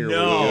 shit!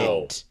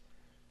 no.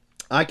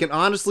 I can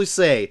honestly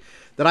say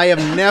that I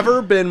have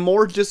never been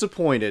more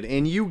disappointed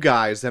in you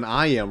guys than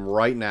I am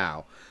right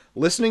now.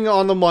 Listening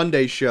on the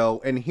Monday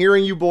show and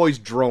hearing you boys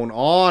drone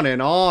on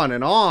and on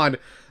and on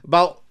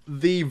about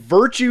the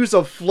virtues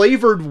of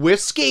flavored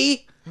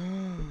whiskey.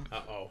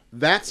 Uh-oh.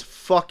 That's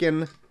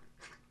fucking...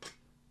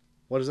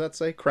 What does that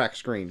say? Crack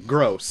screen.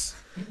 Gross.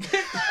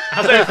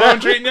 How's that phone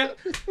treating you?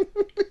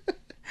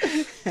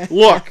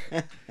 Look,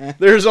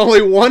 there's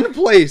only one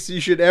place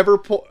you should ever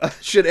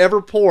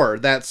pour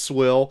that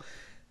swill,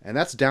 and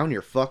that's down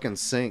your fucking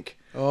sink.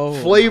 Oh,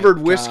 Flavored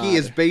my whiskey God.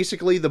 is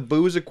basically the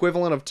booze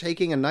equivalent of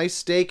taking a nice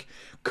steak,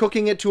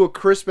 cooking it to a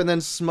crisp, and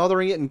then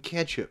smothering it in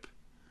ketchup.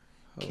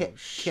 Ketchup.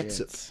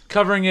 Shit.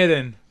 Covering it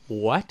in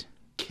what?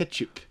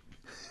 Ketchup.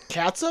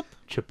 Catsup?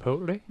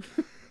 Chipotle?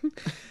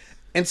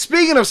 And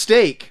speaking of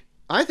steak,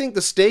 I think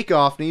the steak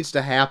off needs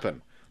to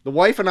happen. The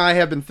wife and I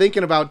have been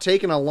thinking about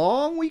taking a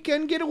long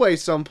weekend getaway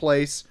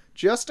someplace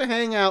just to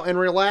hang out and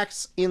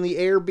relax in the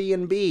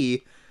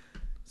Airbnb.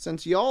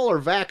 Since y'all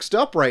are vaxxed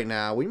up right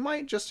now, we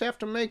might just have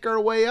to make our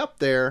way up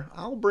there.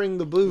 I'll bring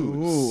the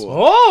booze.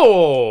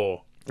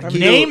 Oh! Keep-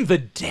 Name the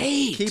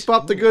date. Keep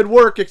up the good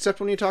work, except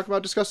when you talk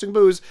about discussing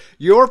booze.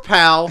 Your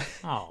pal,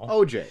 Oh.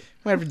 OJ.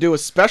 Might have to do a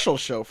special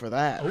show for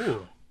that.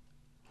 Ooh.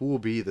 Who will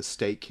be the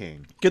steak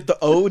king? Get the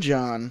O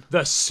John.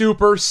 The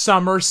Super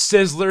Summer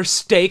Sizzler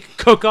Steak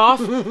Cook-Off.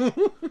 I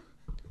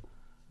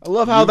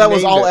love how You that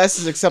was named all it.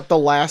 S's except the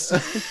last.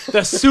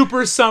 The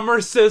Super Summer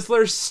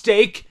Sizzler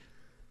Steak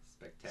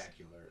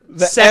Spectacular.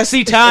 The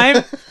Sexy Time.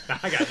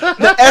 I got that.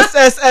 the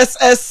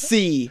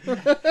SSSSC.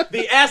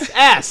 The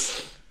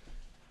SS.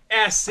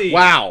 SC.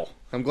 Wow.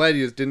 I'm glad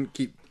you didn't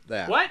keep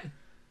that. What?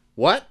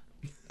 What?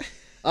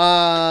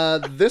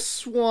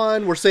 This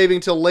one we're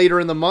saving till later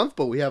in the month,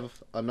 but we have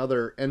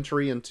another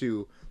entry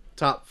into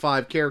top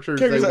 5 characters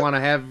Characters they that want to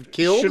have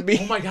killed Should be.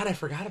 Oh my god, I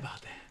forgot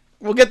about that.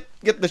 We'll get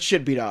the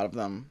shit beat out of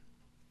them.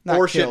 Not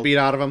or killed. shit beat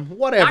out of them,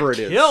 whatever Not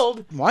it is.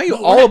 killed. Why are you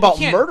But we're all not- we about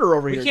can't- murder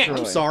over we here, can't-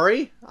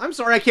 Troy? I'm I'm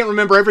sorry, I can't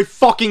remember every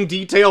fucking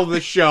detail of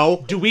the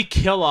show. Do we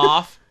kill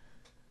off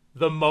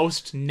the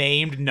most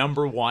named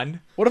number 1?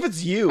 What if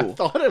it's you?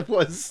 Thought it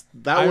was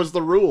that was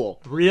the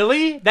rule.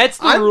 Really? That's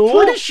the I'm rule?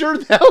 pretty sure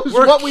that was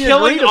We're what we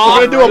killing agreed off-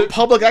 We're upon. gonna do a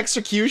public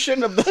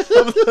execution of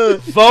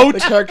the Vote. the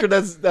character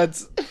that's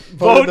Vote.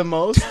 voted the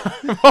most.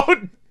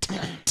 Vote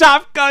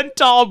Top Gun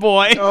Tall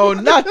Boy. Oh,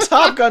 not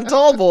Top Gun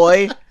Tall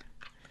Boy.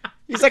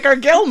 He's like our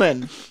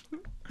Gelman.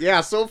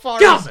 Yeah, so far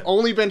Damn it's it.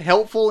 only been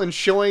helpful in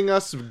showing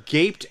us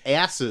gaped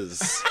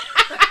asses.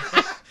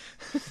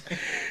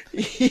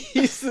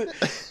 He's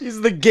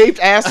the gaped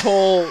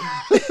asshole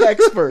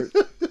expert.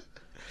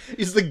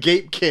 He's the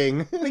gape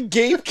king. The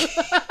gape.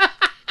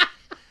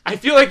 I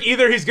feel like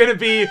either he's going to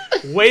be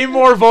way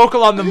more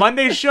vocal on the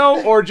Monday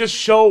show or just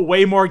show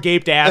way more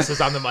gaped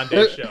asses on the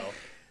Monday show.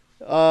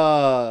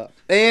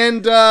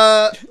 And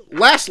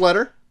last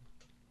letter.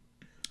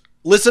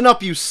 Listen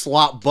up, you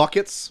slop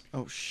buckets.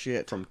 Oh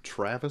shit. From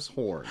Travis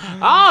Horn.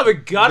 Ah, the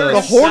gutter. The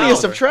and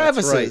horniest cellar. of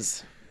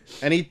Travises.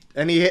 And he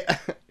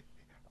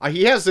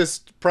he has this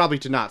probably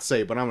to not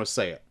say, but I'm going to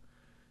say it.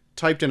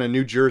 Typed in a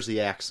New Jersey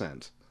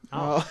accent.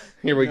 Oh,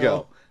 Here we no.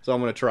 go. So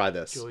I'm going to try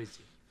this. Joyzy.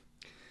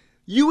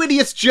 You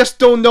idiots just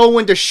don't know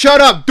when to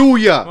shut up, do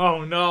ya?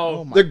 Oh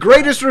no. my The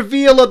greatest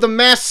reveal of the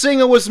Masked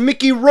Singer was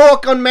Mickey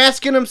Rourke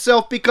unmasking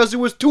himself because it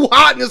was too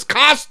hot in his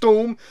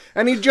costume,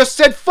 and he just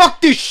said, "Fuck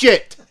this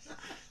shit."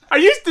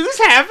 Did this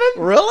happen?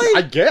 Really?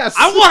 I guess.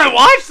 I want to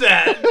watch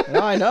that.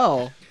 Now I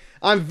know.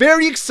 I'm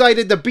very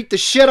excited to beat the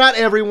shit out of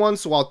everyone,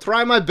 so I'll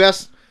try my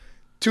best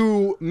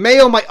to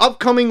mail my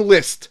upcoming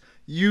list.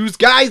 You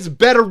guys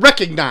better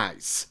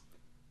recognize.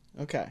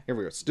 Okay. Here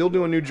we go. Still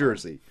doing New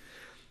Jersey.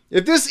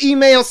 If this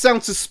email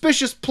sounds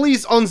suspicious,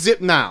 please unzip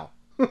now.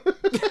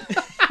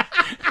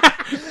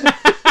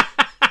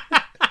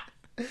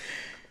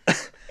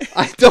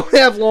 I don't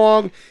have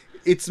long.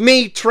 It's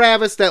me,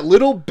 Travis. That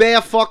little bear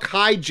fuck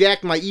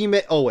hijacked my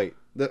email. Oh, wait.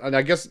 And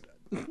I guess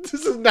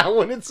this is not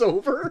when it's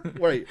over.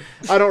 Wait.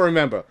 I don't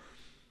remember.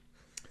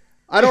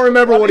 I don't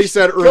remember what he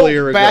said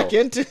earlier ago. Back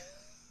into.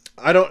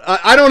 I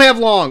don't have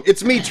long.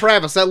 It's me,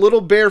 Travis. That little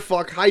bear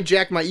fuck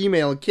hijacked my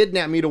email and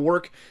kidnapped me to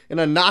work in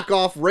a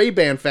knockoff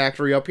Ray-Ban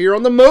factory up here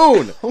on the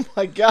moon. Oh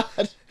my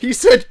god. He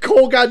said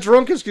Cole got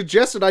drunk and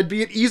suggested I'd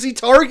be an easy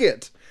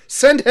target.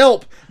 Send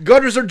help.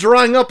 Gutters are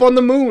drying up on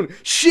the moon.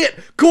 Shit.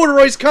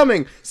 Corduroy's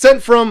coming.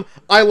 Sent from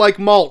I Like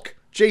Malk.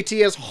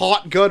 JT has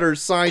hot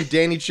gutters. Signed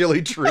Danny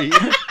Chili Tree.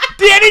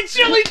 Danny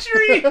Chili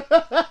Tree.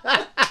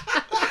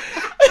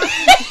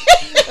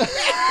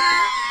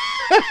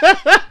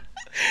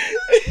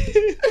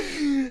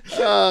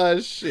 Oh,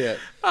 shit.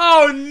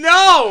 Oh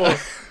no.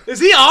 Is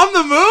he on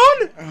the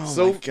moon? Oh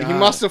So my god. he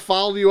must have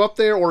followed you up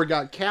there or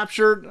got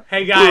captured.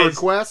 Hey, through guys.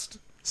 request.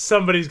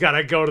 Somebody's got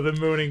to go to the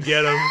moon and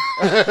get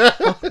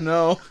him.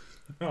 No.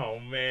 Oh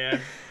man.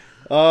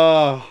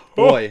 Oh,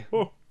 boy.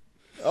 Oh.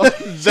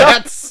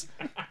 That's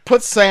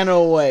Put Santa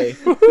away.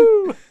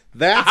 Pillsbury.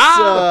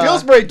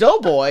 Pillsbury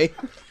Doughboy.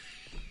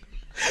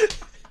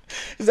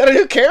 Is that a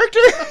new character?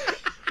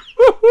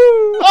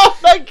 Oh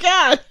my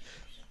god.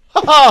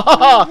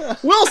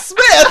 Will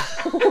Smith.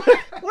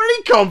 Where'd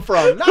he come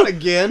from? Not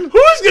again.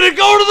 Who's gonna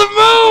go to the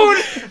moon?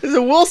 Is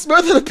it Will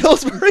Smith or the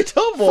Pillsbury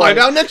Doughboy? Find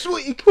out next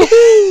week.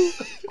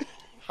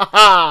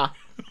 Ha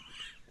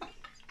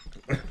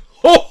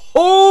Ho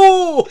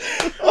ho!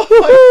 Oh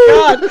my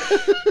god!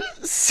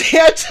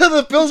 Santa,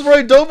 the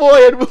Pillsbury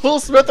Doughboy, and Will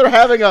Smith are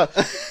having a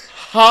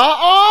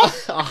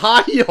ha-off? A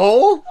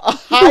hi-yo? A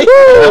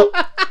hi-ho!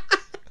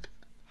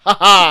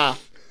 Ha-ha!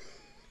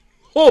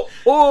 Ho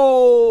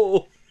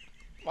ho!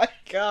 My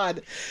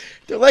god.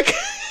 They're like...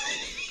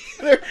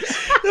 they're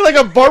like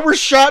a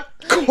barbershop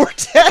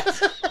quartet.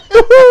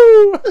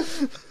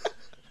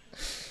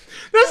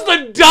 This is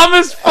the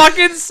dumbest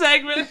fucking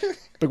segment.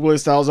 Big Willie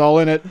Styles all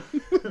in it.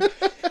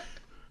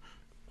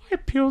 My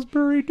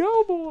Pillsbury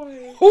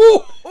Doughboy.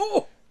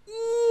 Oh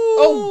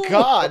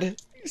god. You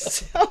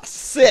sound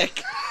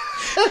sick.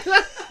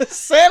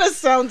 Santa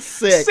sounds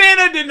sick.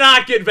 Santa did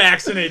not get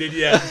vaccinated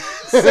yet.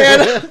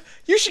 Santa,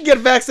 you should get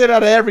vaccinated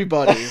out of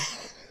everybody.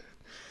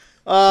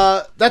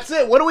 That's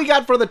it. What do we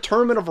got for the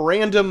tournament of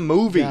random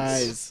movies?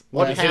 Guys,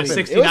 what Is it a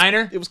happened?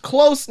 69er? It was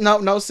close. No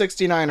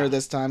 69er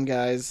this time,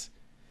 guys.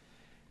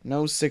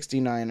 No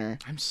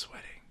 69er. I'm sweating.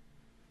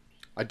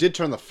 I did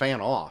turn the fan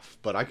off,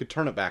 but I could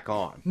turn it back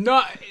on.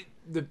 No,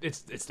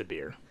 it's the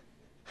beer.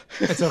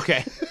 It's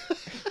okay.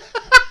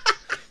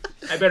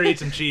 I better eat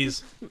some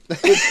cheese.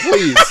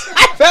 Please.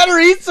 I better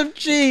eat some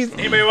cheese.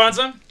 Anybody want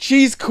some?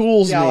 Cheese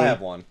cools Yeah, me. I'll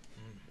have one.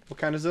 What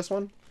kind is this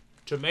one?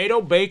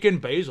 Tomato, bacon,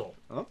 basil.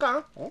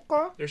 Okay.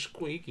 They're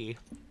squeaky.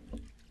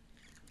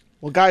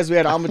 Well, guys, we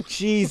had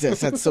Jesus,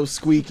 that's so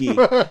squeaky.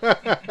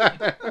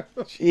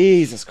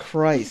 Jesus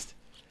Christ.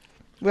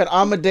 We had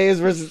Amadeus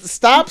versus...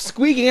 Stop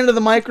squeaking into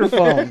the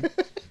microphone.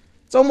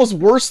 It's almost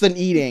worse than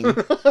eating.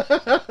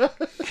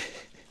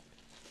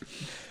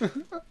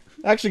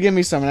 Actually, give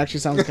me some. It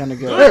actually sounds kind of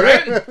good. All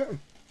right. All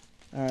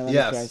right, let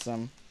Yes. me try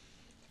some.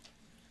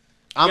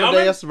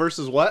 Amadeus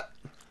versus what?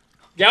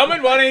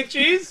 Gelman, want any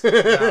cheese? No,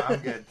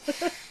 I'm good.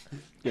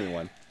 Give me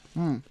one.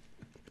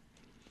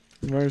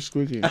 Very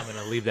squeaky. I'm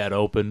gonna leave that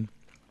open.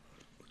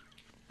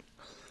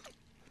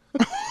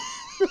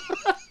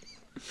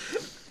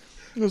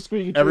 No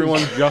squeaky. Everyone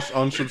just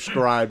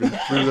unsubscribed and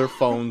threw their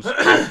phones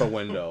out the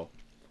window.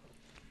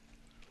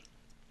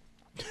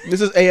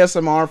 This is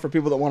ASMR for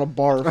people that want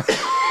to barf.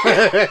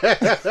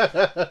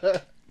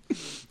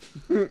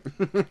 You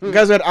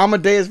guys had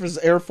Amadeus versus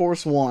Air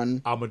Force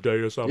One.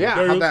 Amadeus.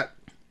 Yeah, how'd that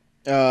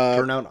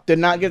turn out? Did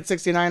not get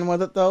 69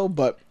 with it though,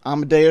 but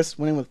Amadeus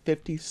winning with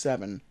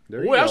 57%.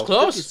 There Ooh, that was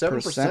close.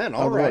 57%.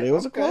 All of the vote. right. It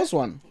was okay. a close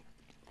one.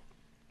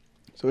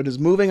 So it is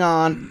moving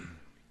on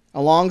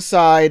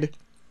alongside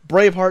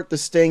Braveheart, The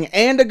Sting,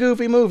 and a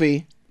Goofy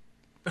movie.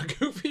 A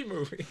goofy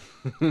movie.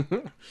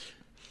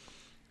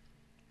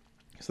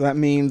 So that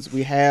means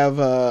we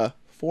have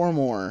 4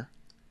 more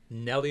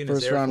Nelly and his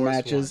first Air round Force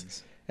matches.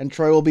 Ones. And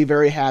Troy will be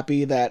very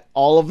happy that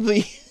all of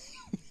the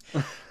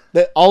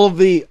that all of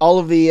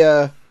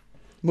the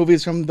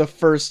movies from the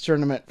first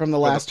tournament, from the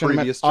last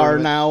tournament, previous are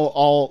tournament.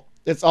 now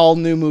it's all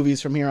new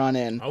movies from here on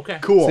in. Okay.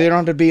 Cool. So you don't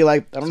have to be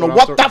like, I don't So know now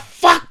what sort- the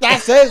fuck that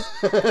says.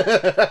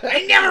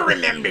 I never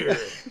remember.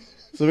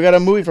 So we got a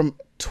movie from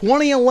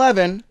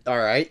 2011, All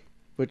right.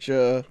 which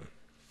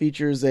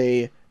features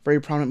a very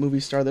prominent movie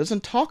star that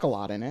doesn't talk a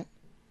lot in it.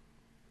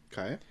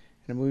 Okay.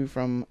 And a movie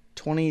from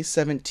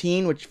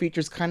 2017, which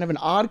features kind of an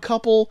odd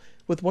couple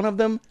with one of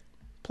them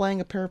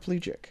playing a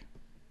paraplegic.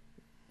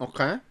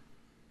 Okay.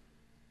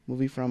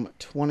 Movie from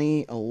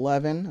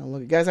 2011.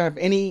 Look, you guys have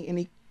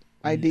any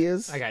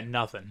ideas I got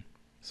nothing.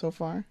 so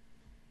far?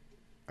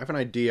 I have an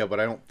idea, but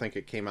I don't think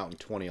it came out in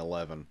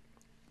 2011.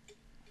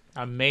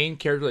 A main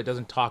character that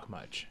doesn't talk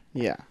much.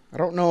 Yeah, I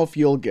don't know if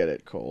you'll get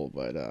it, Cole,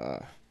 but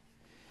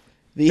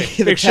the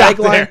Big shot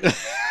tagline there.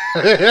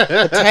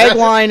 the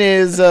tagline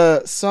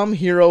is "Some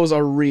heroes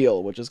are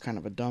real," which is kind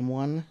of a dumb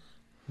one.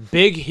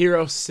 Big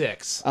Hero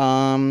 6. It's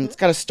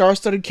got a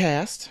star-studded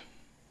cast.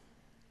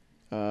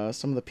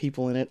 Some of the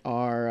people in it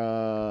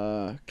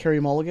are Carey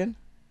Mulligan,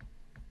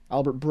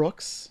 Albert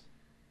Brooks,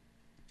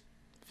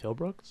 Phil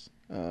Brooks?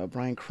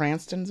 Bryan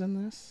Cranston's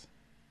in this.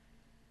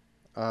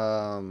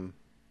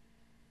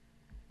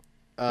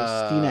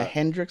 Christina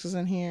Hendricks is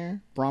in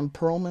here. Braun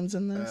Perlman's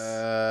in this.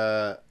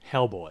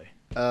 Hellboy.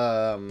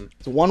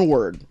 It's one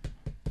word.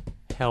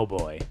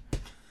 Hellboy.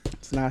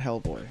 It's not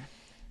Hellboy.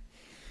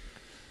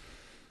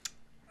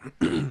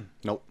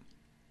 Nope.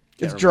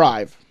 It's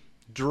Drive.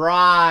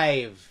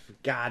 Drive.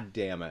 God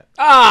damn it.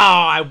 Oh,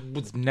 I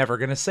was never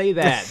going to say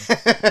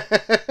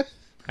that.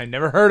 I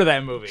never heard of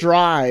that movie.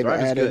 Drive Drive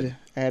is added good.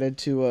 added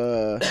to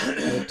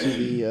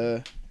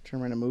the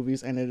tournament of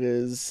movies, and it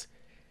is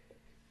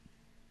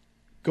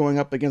going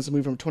up against a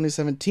movie from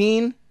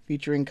 2017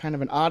 featuring kind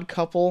of an odd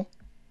couple,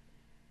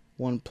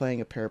 one playing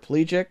a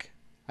paraplegic.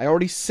 I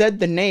already said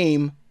the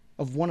name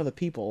of one of the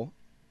people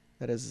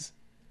that is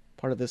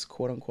part of this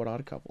quote-unquote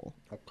odd couple.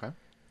 Okay.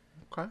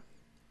 Okay.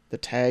 The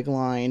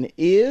tagline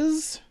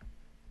is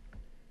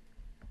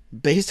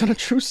based on a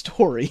true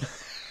story.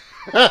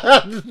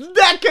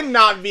 That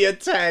cannot be a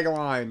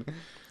tagline.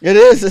 It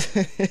is.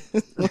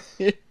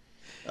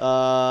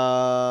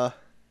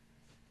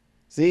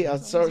 See,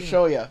 I'll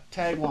show you.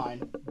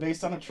 Tagline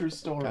based on a true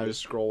story. Can I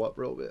just scroll up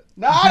real bit?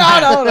 No. I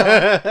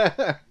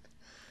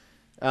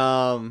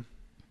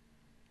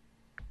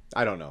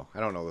don't know. I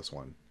don't know this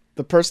one.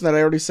 The person that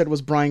I already said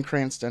was Bryan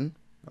Cranston.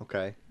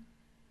 Okay.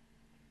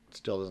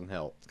 Still doesn't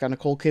help. It's got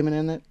Nicole Kidman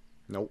in it.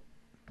 Nope.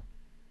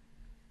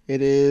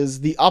 It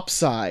is The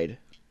Upside.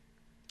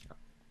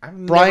 I've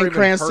never Bryan even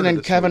Cranston heard of and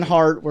this Kevin movie.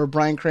 Hart, where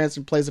Bryan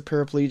Cranston plays a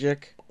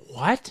paraplegic.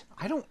 What?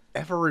 I don't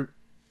ever.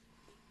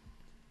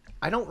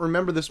 I don't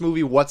remember this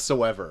movie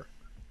whatsoever.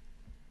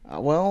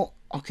 Well,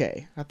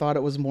 okay. I thought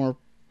it was more.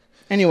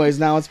 Anyways,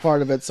 now it's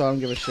part of it, so I don't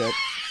give a shit.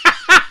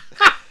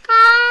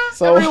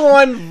 So,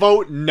 Everyone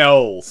vote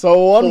no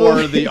so one for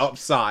movie, The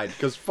Upside,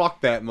 because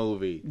fuck that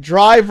movie.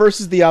 Drive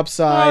versus The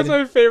Upside. That's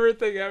my favorite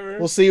thing ever.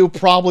 We'll see who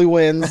probably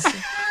wins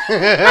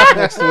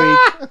next week.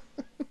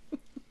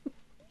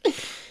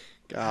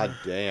 God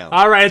damn.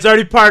 All right, it's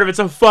already part of it,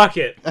 so fuck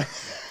it. I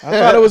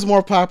thought it was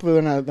more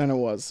popular than it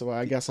was, so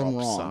I guess I'm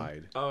wrong.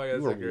 Upside. Oh, my God, You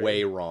that's were great.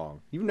 way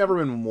wrong. You've never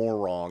been more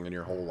wrong in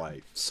your whole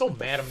life. So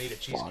mad I'm gonna eat a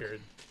cheese curd.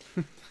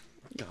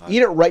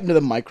 Eat it right into the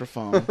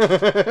microphone.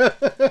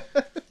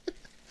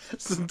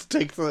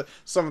 Take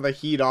some of the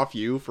heat off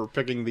you for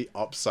picking The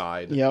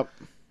Upside. Yep.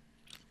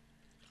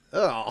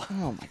 Ugh.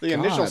 Oh my The god.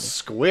 initial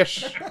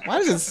squish. Why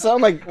does it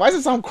sound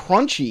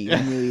crunchy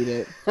when you eat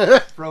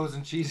it?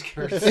 Frozen cheese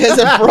curds. Is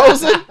it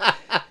frozen?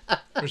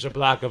 There's a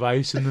block of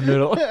ice in the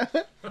middle.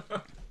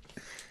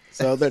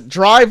 So the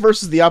Drive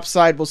versus The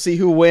Upside. We'll see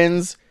who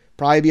wins.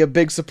 Probably be a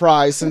big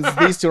surprise since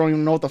these two don't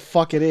even know what the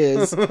fuck it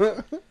is.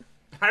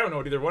 I don't know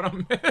what either one of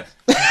them is.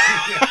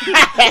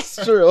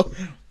 That's true.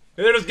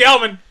 There's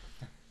Gelman.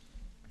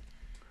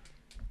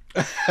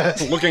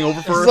 Looking over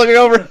Just for looking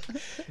over.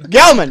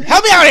 Gelman,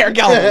 help me out here,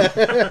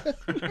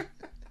 Gelman.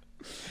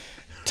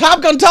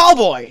 Top Gun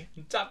Tallboy.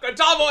 Top Gun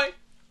Tall Boy.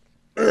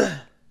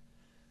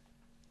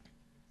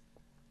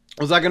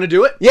 Was that going to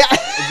do it? Yeah.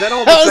 Is that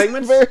all That the was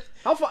segments? very-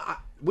 How far?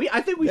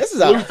 I think we This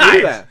is flew a-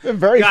 through that.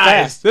 Very Guys,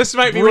 fast. this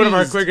might be one of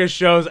our Breezed. quickest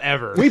shows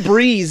ever. We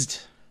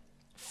breezed.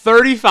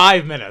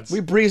 35 minutes. We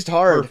breezed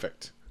hard.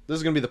 Perfect. This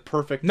is going to be the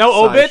perfect No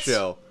size obits?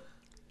 show.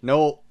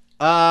 No.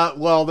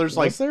 Well, there's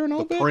like there an the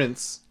obit?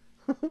 Prince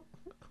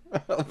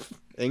of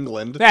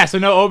England. Yeah, so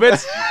no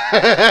obits.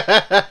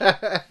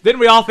 Didn't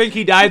we all think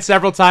he died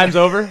several times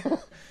over?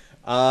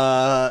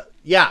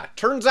 Yeah.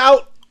 Turns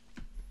out,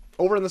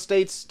 over in the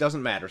States,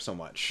 doesn't matter so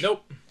much.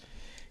 Nope.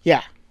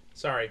 Yeah.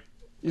 Sorry.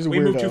 He's a We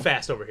moved weirdo. too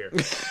fast over here.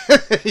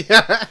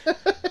 Yeah.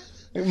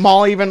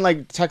 Maul even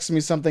texted me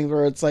something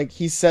where it's like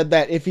he said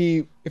that if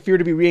he were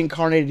to be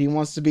reincarnated, he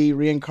wants to be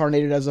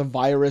reincarnated as a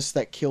virus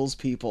that kills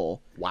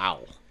people.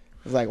 Wow.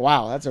 It's like,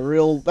 wow, that's a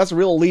real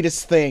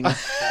elitist thing.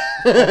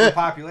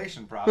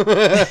 Overpopulation problem.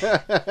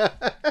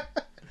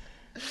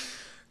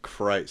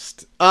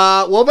 Christ.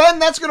 Well, then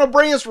that's going to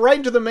bring us right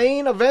into the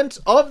main event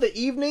of the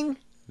evening.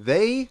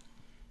 They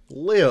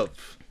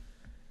Live.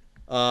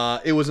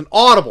 It was an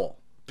audible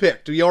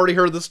pick. We already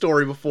heard the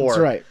story before. That's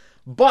right.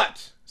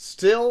 But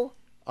still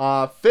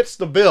fits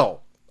the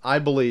bill, I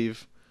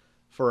believe,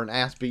 for an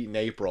ass-beating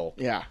April.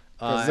 Yeah.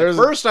 At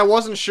first, I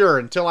wasn't sure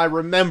until I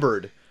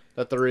remembered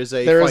that there is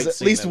a There fight is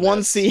scene at least in one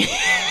this. scene.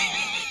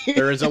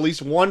 There is at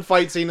least one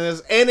fight scene in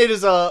this, and it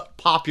is a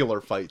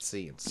popular fight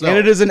scene. So And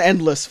it is an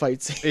endless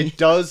fight scene. it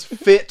does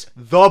fit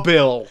the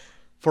bill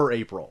for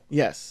April.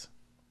 Yes.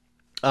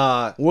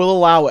 Uh, We'll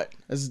allow it,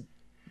 as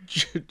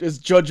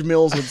Judge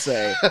Mills would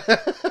say.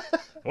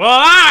 Well, all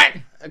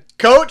right.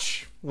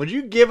 Coach, would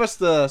you give us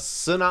the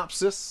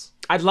synopsis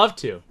I'd love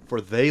to. for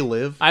They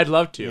Live? I'd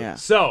love to. Yeah.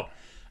 So,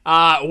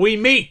 we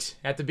meet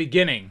at the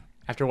beginning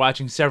after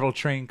watching several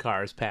train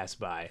cars pass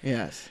by.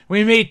 Yes.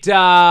 We meet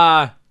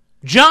John.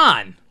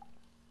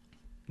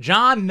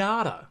 John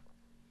Nada.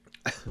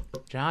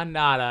 John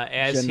Nada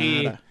as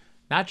he... Janata.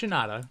 Not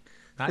Janata.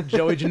 Not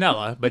Joey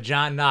Janela, but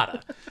John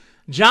Nada.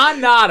 John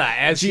Nada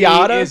as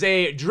Giada? he is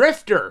a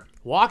drifter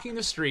walking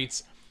the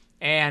streets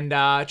and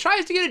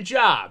tries to get a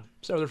job.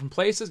 So different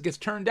places, gets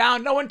turned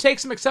down. No one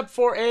takes him except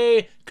for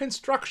a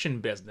construction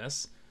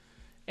business.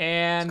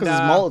 And Because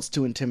his mullet's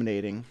too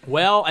intimidating.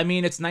 well, I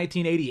mean, it's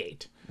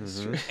 1988.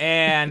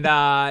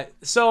 And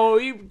so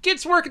he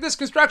gets work at this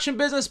construction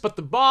business, but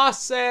the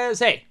boss says,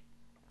 hey,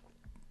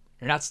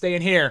 you're not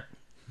staying here.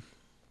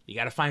 You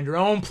got to find your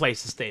own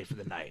place to stay for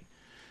the night.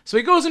 So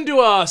he goes into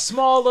a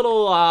small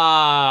little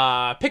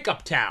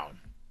pickup town,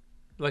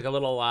 like a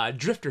little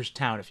drifter's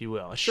town, if you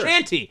will. A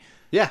shanty.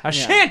 Yeah. A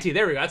shanty.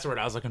 There we go. That's the word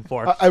I was looking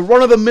for. A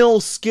run-of-the-mill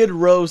Skid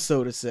Row,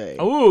 so to say.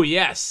 Oh,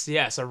 yes,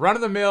 yes. A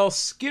run-of-the-mill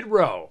Skid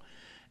Row.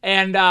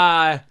 And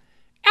at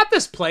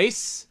this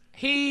place,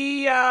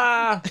 he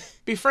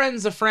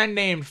befriends a friend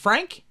named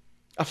Frank.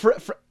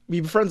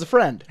 He befriends a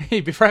friend.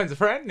 He befriends a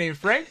friend named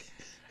Frank.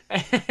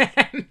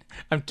 And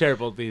I'm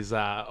terrible at these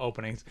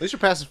openings. At least you're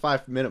past the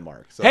 5-minute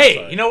mark. So Hey,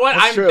 sorry. you know what?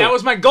 That's true. That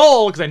was my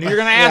goal because I knew you were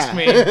going to ask Yeah.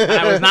 me. And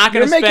I was not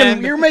going to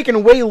spend... You're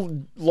making way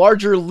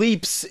larger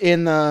leaps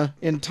in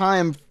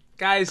time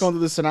Guys, going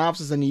through the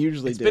synopsis than you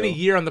usually do. it's been a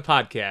year on the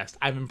podcast.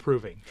 I'm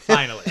improving.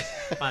 Finally.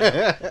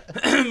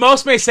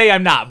 Most may say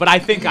I'm not, but I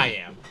think I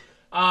am.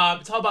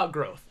 It's all about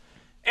growth.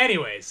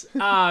 Anyways,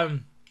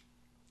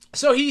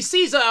 so he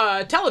sees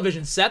a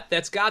television set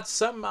that's got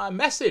some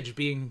message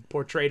being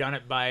portrayed on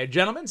it by a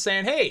gentleman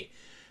saying, "Hey,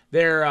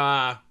 they're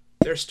Oh,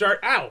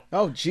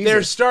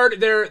 Jesus.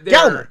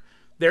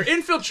 They're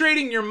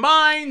infiltrating your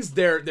minds.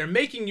 They're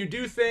making you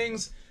do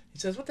things." He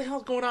says, "What the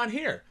hell's going on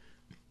here?"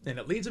 And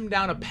it leads him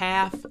down a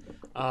path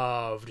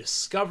of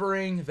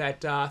discovering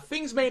that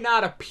things may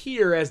not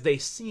appear as they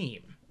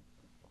seem.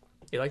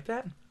 You like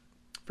that?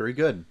 Very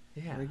good.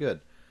 Yeah. Very good.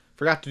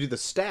 Forgot to do the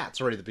stats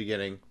right at the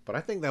beginning, but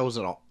I think that was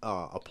an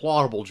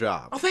applaudable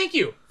job. Oh, thank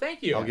you.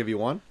 Thank you. I'll give you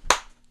one.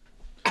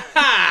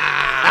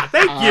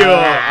 Thank you.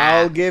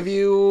 I'll give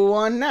you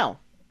one now.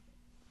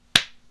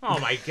 Oh,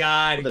 my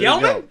God. There you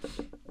Gelman? go.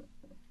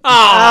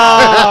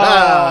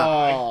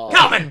 Oh,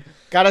 Gelman.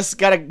 Gotta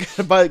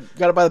buy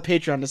the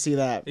Patreon to see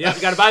that. Yeah,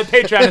 you got to buy the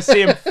Patreon to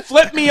see him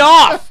flip me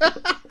off.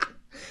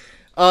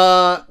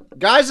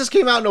 Guys, this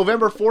came out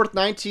November 4th,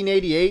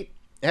 1988.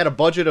 It had a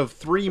budget of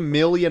 $3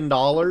 million.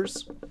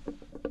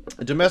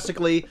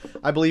 Domestically,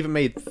 I believe it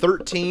made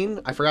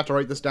 13. I forgot to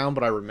write this down,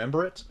 but I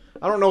remember it.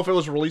 I don't know if it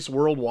was released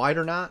worldwide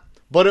or not,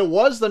 but it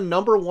was the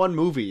 #1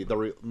 movie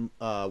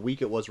the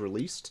week it was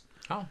released.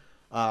 Oh.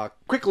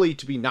 Quickly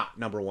to be not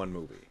 #1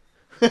 movie.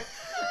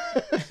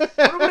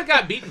 What would it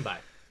got beaten by?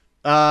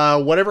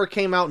 Whatever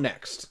came out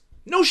next.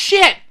 No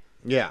shit.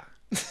 Yeah.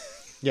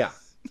 Yeah.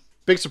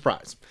 Big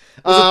surprise.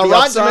 it the Rotten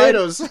upside?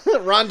 Tomatoes.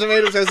 Rotten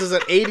Tomatoes has this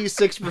at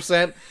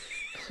 86%.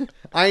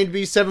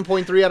 IMDb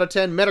 7.3 out of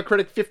 10.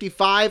 Metacritic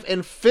 55.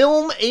 And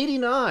Film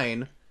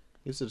 89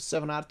 gives it a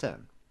 7 out of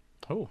 10.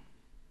 Oh.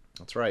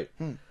 That's right.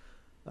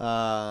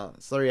 So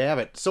there you have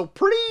it. So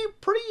pretty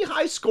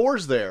high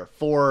scores there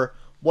for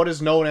what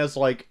is known as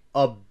like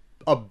a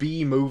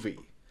B movie.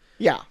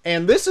 Yeah.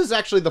 And this is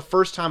actually the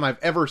first time I've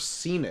ever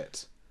seen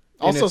it.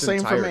 in Also its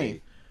same for entirety.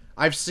 me.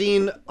 I've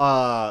seen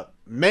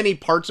many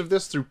parts of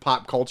this through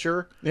pop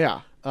culture.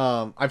 Yeah.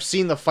 I've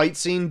seen the fight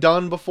scene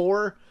done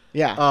before.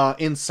 Yeah.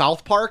 In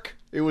South Park,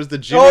 it was the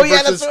Jimmy Oh,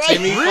 yeah, versus that's right.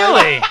 Timmy fight.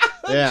 Really?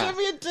 Yeah,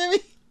 Jimmy and Timmy.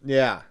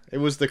 yeah. It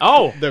was the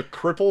Oh.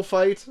 cripple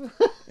fight.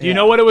 Do you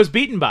know what it was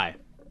beaten by?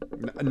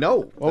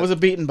 No. What was it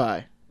beaten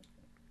by?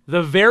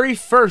 The very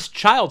first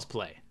Child's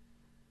Play.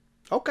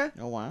 Okay.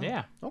 Oh, wow.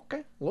 Yeah.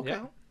 Okay. Look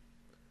Yeah. out.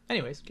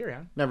 Anyways, carry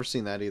on. Never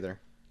seen that either.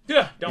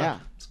 Yeah, don't. Yeah.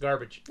 It's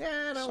garbage.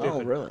 Yeah, no.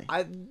 Oh, really?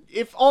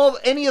 If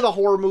any of the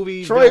horror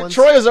movie Troy villains,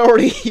 has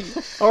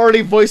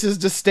already voices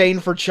disdain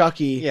for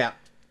Chucky. yeah.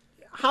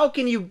 How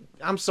can you?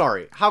 I'm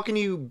sorry. How can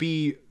you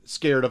be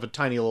scared of a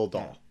tiny little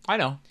doll? I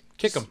know.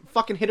 Kick him.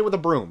 Fucking hit it with a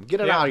broom.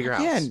 Get it Yeah. out of your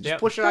house. Again, Just Yep.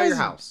 push it out of your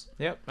guys- house.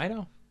 Yep, I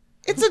know.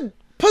 It's a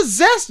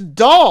possessed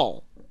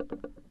doll.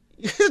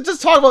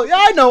 Just talk about, yeah,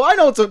 I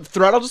know it's a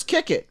threat. I'll just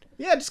kick it.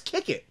 Yeah, just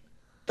kick it.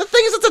 The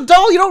thing is, it's a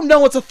doll. You don't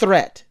know it's a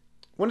threat.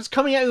 When it's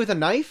coming at you with a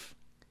knife,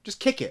 just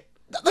kick it.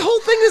 The whole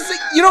thing is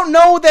that you don't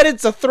know that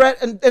it's a threat,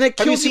 and it Have you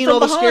kills seen from all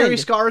the behind. scary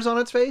scars on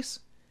its face?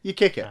 You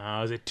kick it.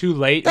 Is it too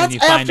late when That's you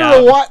find after out?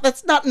 a while.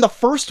 That's not in the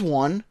first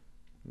one.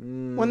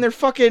 When they're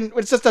fucking,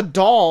 it's just a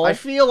doll. I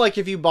feel like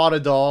if you bought a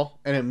doll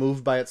and it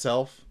moved by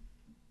itself,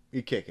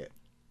 you kick it.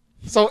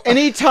 So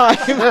anytime.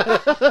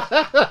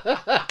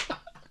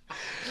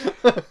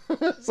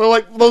 So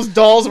like those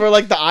dolls where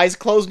like the eyes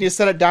closed and you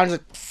set it down, you're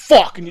like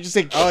fuck, and you just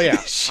say, Oh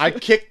yeah, I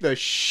kicked the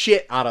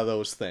shit out of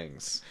those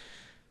things.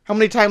 How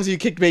many times have you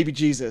kicked baby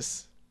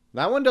Jesus?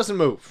 That one doesn't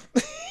move.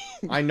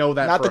 I know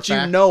that. Not for that a you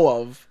fact. know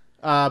of.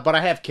 But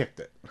I have kicked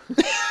it.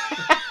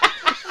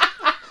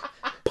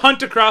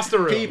 Punt across the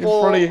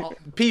room.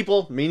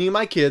 People, meaning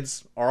my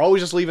kids, are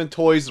always just leaving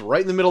toys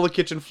right in the middle of the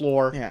kitchen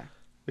floor. Yeah.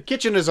 The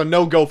kitchen is a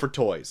no-go for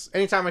toys.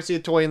 Anytime I see a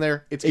toy in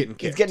there, it's getting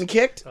kicked. It's getting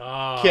kicked.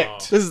 Oh.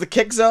 kicked. This is the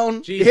kick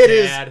zone. Jeez, It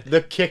is Dad.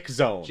 the kick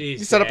zone. Jeez,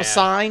 You set up a Dad.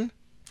 sign.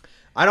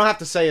 I don't have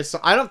to say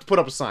I don't have to put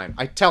up a sign.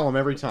 I tell them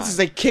every time. This is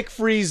a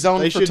kick-free zone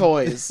They for should-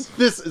 toys.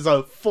 This is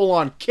a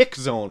full-on kick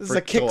zone This for is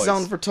a kick toys.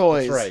 zone for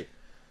toys. That's right.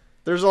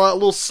 There's a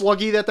little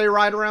sluggy that they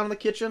ride around in the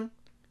kitchen.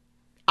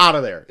 Out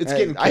of there. It's Hey,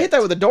 getting kicked. I hit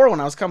that with the door when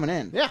I was coming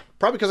in. Yeah,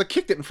 probably because I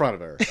kicked it in front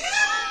of her.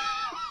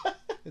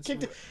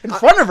 Kicked it in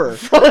front of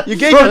her. You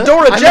gave your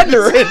door a I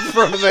gender. didn't say in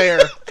front of there.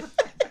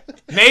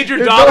 Made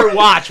your daughter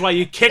watch while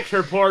you kicked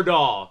her poor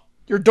doll.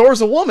 Your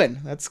door's a woman.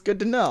 That's good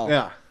to know.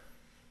 Yeah.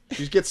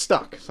 She gets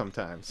stuck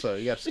sometimes, so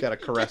you just gotta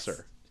caress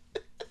her.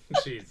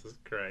 Jesus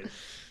Christ.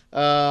 What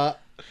are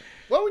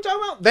we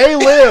talking about? They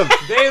Live!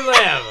 They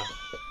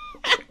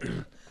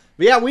live.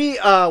 But yeah, we,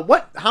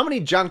 how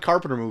many John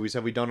Carpenter movies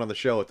have we done on the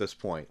show at this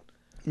point?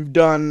 We've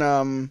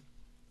done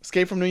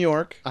Escape from New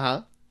York.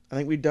 Uh-huh. I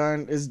think we've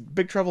done is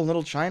Big Trouble in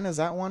Little China. Is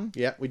that one?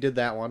 Yeah, we did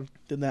that one.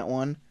 Did that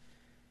one?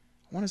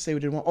 I want to say we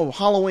did one. Oh,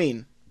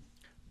 Halloween.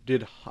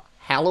 Did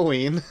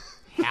Halloween.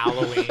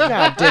 Halloween.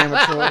 God damn it,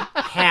 Troy.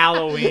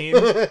 Halloween.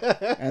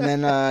 And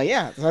then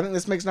yeah, so I think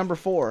this makes number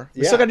 4.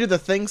 We Yeah. still gotta do The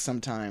Thing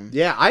sometime.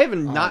 Yeah, I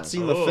haven't not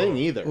seen The Oh. Thing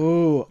either.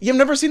 Ooh, you've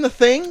never seen The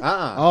Thing?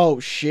 Uh-uh. Oh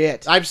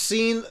shit! I've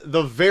seen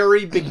the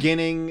very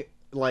beginning,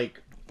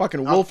 like,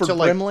 Fucking up Wilford to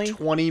like Brimley.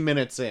 20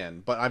 minutes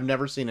in, but I've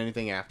never seen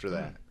anything after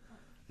that.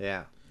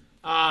 Yeah.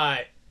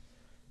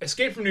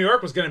 Escape from New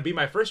York was going to be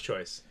my first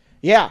choice.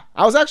 Yeah,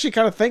 I was actually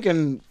kind of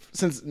thinking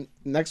since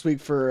next week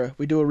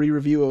we do a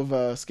re-review of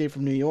Escape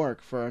from New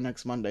York for our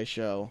next Monday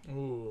show.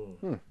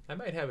 Ooh. I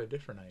might have a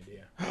different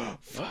idea.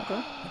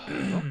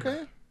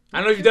 Okay. I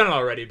don't know if you've done it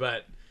already,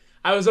 but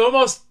I was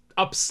almost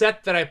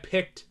upset that I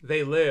picked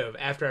They Live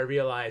after I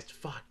realized,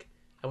 fuck,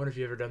 I wonder if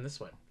you've ever done this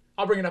one.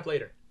 I'll bring it up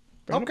later.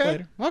 Bring it up Okay.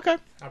 later. Okay.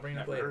 I'll bring it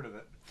up Never later. heard of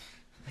it.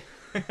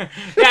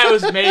 Yeah, it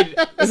was made.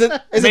 Is it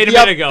Made a the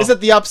minute ago. Is it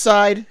the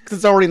Upside? Because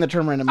it's already in the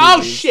term random Oh,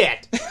 movies.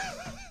 shit!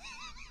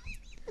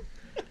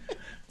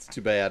 It's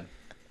too bad.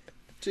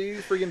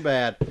 Too freaking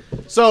bad.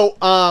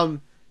 So,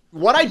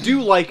 what I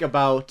do like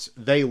about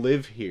They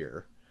Live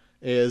Here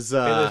is They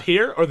live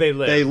here or they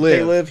live? They Live.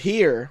 They live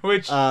here.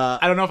 Which, I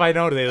don't know if I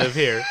know They Live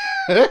Here.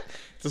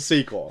 It's a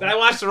sequel. Did I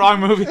watch the wrong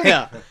movie?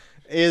 Yeah.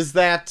 Is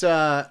that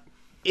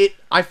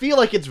I feel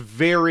like it's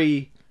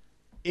very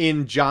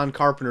in John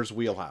Carpenter's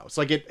wheelhouse.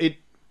 Like it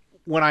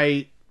when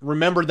I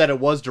remembered that it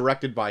was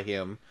directed by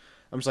him,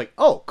 I'm just like,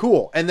 "Oh,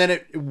 cool." And then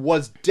it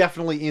was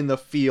definitely in the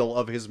feel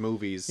of his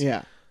movies.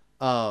 Yeah.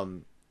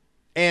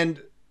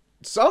 And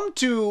some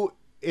to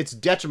its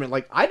detriment,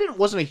 like I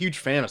wasn't a huge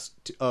fan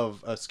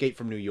of Escape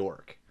from New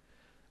York.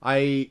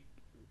 I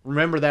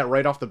remember that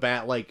right off the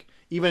bat, like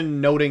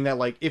even noting that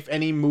like if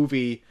any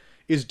movie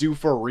is due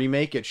for a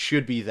remake, it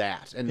should be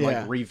that and Yeah.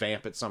 like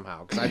revamp it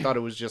somehow, because I thought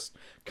it was just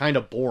kind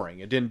of boring.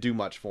 It didn't do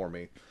much for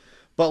me.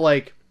 But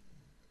like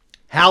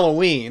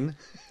Halloween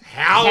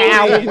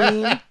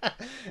Halloween.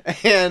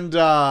 and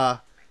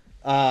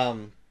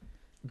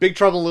Big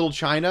Trouble in Little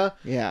China,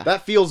 Yeah.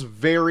 that feels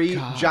very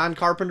John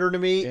Carpenter to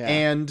me. Yeah.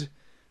 And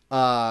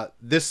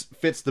this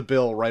fits the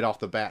bill right off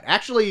the bat.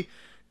 Actually,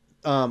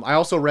 I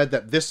also read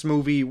that this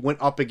movie went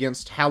up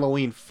against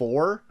Halloween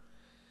 4,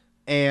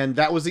 and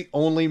that was the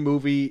only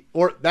movie,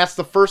 or that's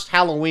the first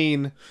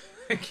Halloween,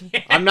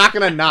 I'm not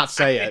going to not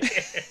say it,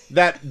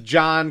 that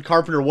John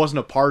Carpenter wasn't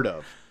a part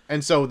of.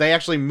 And so they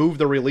actually moved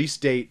the release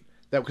date,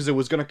 that because it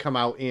was going to come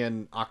out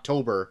in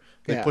October.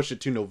 They Yeah. pushed it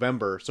to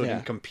November so it Yeah.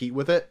 didn't compete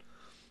with it.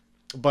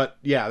 But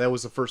yeah, that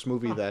was the first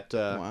movie that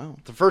Wow.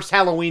 the first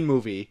Halloween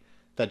movie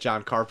that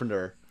John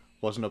Carpenter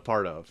wasn't a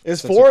part of.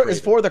 Is since he four created is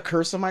 4 the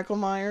Curse of Michael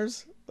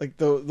Myers? Like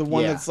the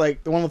one Yeah. that's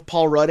like the one with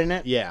Paul Rudd in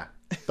it? Yeah.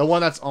 The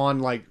one that's on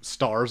like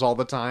Stars all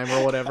the time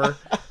or whatever.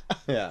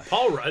 Yeah.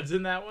 Paul Rudd's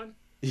in that one?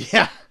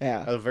 Yeah.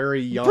 Yeah. A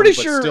very young Pretty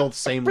but sure still the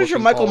same Pretty sure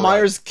looking Michael Paul Rudd.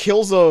 Myers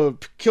kills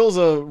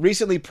a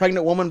recently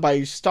pregnant woman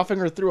by stuffing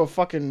her through a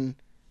fucking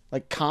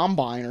like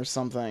combine or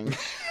something.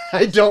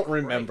 I don't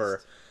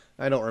remember.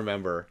 I don't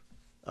remember.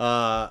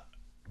 But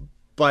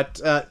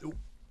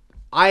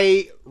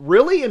I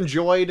really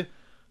enjoyed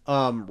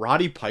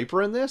Roddy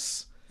Piper in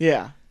this.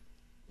 Yeah.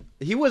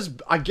 He was,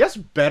 I guess,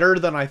 better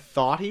than I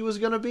thought he was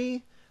gonna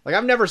be. Like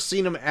I've never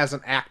seen him as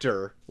an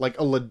actor, like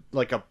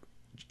a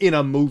in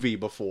a movie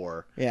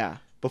before. Yeah.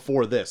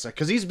 before this,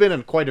 because he's been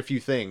in quite a few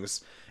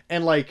things,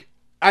 and like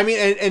I mean,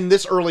 and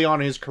this early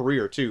on in his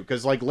career too,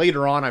 because like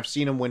later on I've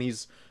seen him when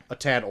he's a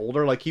tad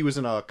older. Like he was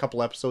in a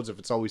couple episodes of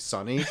It's Always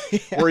Sunny,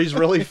 where he's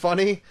really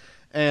funny,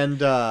 and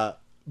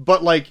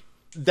but like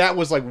that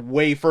was like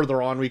way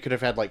further on. We could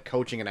have had like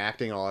coaching and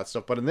acting and all that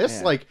stuff, but in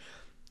this like.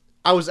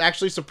 I was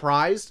actually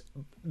surprised.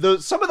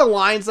 Some of the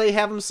lines they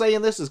have him say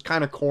in this is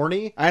kind of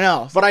corny. I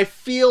know. But I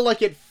feel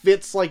like it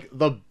fits like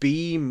the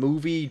B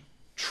movie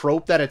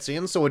trope that it's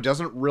in, so it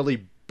doesn't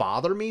really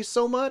bother me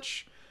so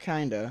much.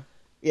 Kinda.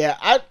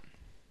 Yeah,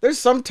 there's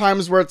some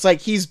times where it's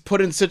like he's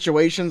put in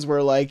situations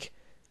where like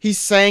he's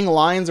saying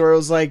lines where it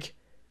was like,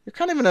 you're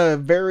kind of in a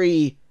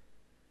very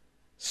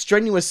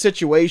strenuous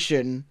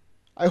situation.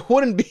 I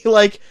wouldn't be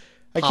like...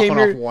 Popping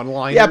off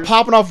one-liners? Yeah,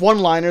 popping off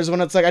one-liners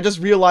when it's like, I just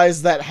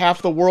realized that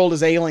half the world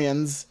is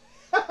aliens.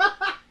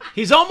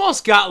 He's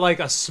almost got like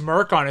a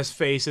smirk on his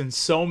face in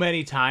so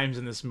many times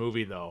in this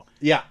movie, though.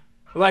 Yeah.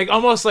 Like,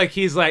 almost like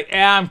he's like,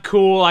 I'm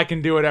cool, I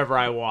can do whatever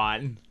I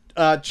want.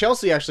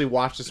 Chelsea actually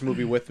watched this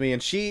movie with me,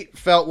 and she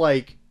felt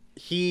like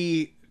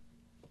he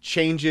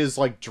changes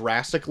like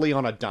drastically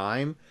on a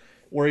dime,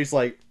 where he's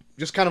like,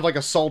 just kind of like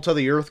a salt of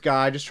the earth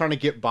guy, just trying to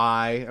get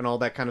by and all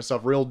that kind of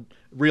stuff, real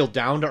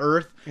down to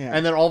earth,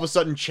 and then all of a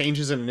sudden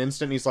changes in an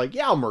instant. And he's like,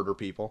 "Yeah, I'll murder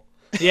people."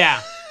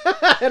 Yeah,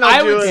 and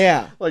I do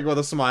it like with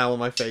a smile on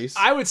my face.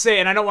 I would say,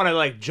 and I don't want to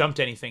like jump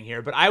to anything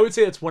here, but I would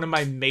say that's one of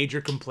my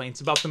major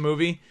complaints about the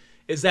movie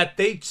is that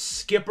they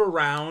skip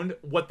around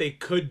what they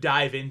could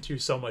dive into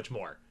so much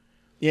more.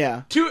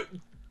 Yeah.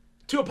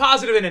 To a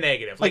positive and a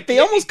negative. Like they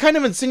almost kind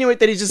of insinuate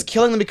that he's just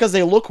killing them because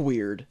they look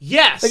weird.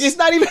 Yes. Like he's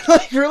not even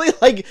like really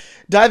like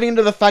diving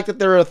into the fact that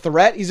they're a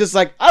threat. He's just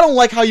like, I don't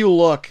like how you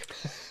look.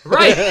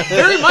 Right.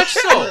 Very much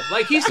so.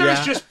 Like he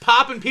starts just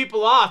popping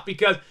people off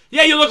because,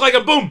 yeah, you look like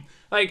a boom.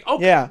 Like,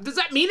 okay, does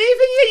that mean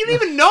anything? Yeah, you don't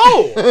even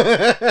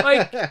know.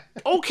 Like,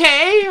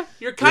 okay,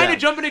 you're kind of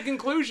jumping to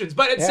conclusions,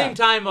 but at the same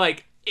time,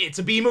 like, it's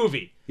a B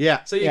movie.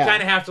 Yeah. So you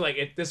kind of have to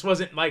like, this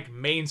wasn't like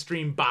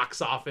mainstream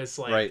box office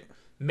like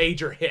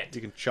major hit.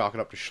 You can chalk it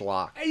up to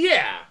schlock.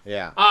 Yeah.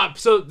 Yeah.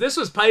 So this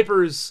was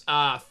Piper's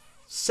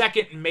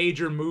second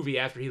major movie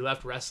after he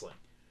left wrestling.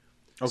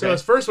 Okay. So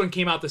his first one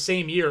came out the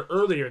same year,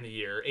 earlier in the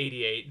year,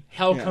 88.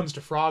 Hell Comes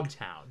to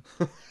Frogtown.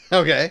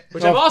 Okay.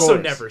 Which I've also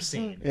never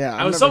seen. Yeah,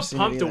 I was so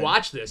pumped to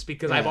watch this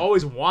because I've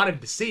always wanted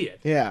to see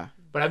it. Yeah.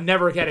 But I've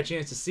never had a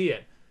chance to see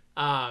it.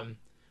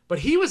 But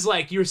he was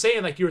like, you were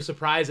saying like you were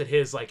surprised at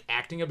his like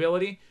acting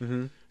ability.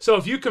 Mm-hmm. So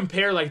if you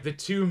compare like the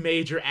two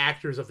major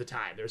actors of the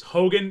time, there's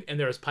Hogan and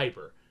there's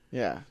Piper.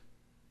 Yeah.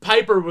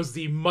 Piper was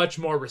the much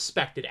more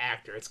respected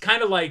actor. It's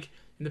kind of like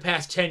in the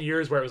past 10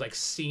 years where it was like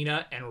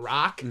Cena and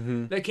Rock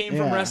that came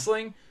from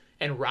wrestling,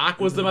 and Rock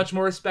was the much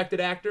more respected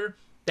actor.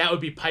 That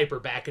would be Piper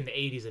back in the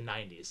 80s and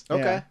 90s.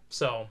 Okay. Yeah.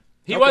 So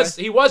he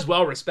was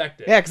well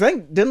respected. Yeah, because I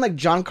think didn't like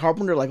John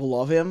Carpenter like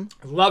love him?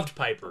 Loved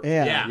Piper.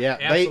 Yeah,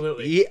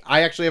 absolutely.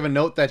 I actually have a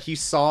note that he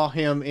saw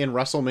him in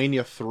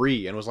WrestleMania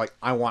 3 and was like,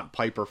 I want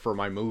Piper for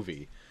my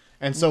movie.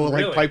 And so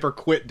like Piper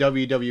quit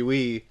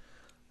WWE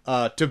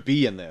to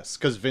be in this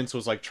because Vince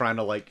was like trying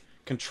to like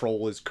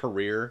control his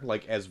career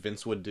like as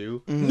Vince would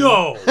do.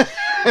 No.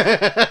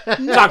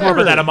 Talk more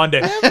about that on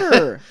Monday.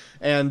 Never.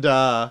 And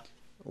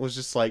was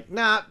just like,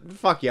 nah,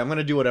 fuck yeah, I'm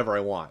gonna do whatever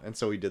I want. And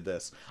so he did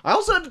this. I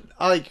also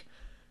like,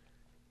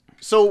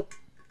 so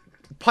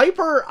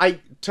Piper,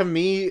 to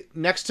me,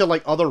 next to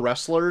like other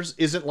wrestlers,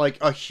 isn't like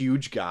a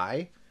huge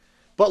guy,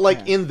 but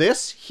like in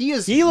this, he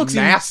looks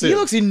massive. He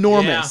looks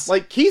enormous.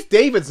 Like Keith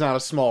David's not a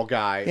small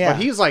guy, but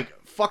he's like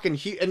fucking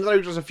huge. And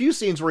there's a few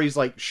scenes where he's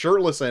like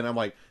shirtless, and I'm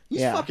like,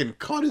 he's fucking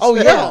cut as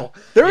hell.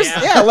 There was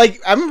like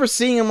I remember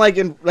seeing him like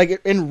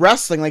in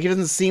wrestling, like he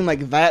doesn't seem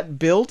like that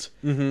built.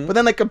 Mm-hmm. But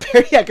then like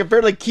compared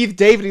to like Keith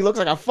David, he looks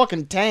like a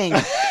fucking tank.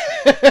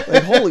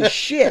 Like holy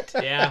shit.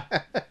 Yeah.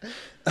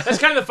 That's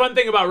kind of the fun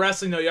thing about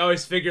wrestling though. You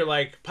always figure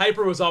like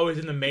Piper was always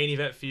in the main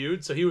event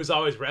feud, so he was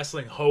always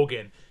wrestling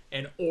Hogan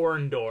and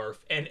Orndorff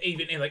and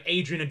even like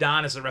Adrian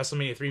Adonis at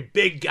WrestleMania 3,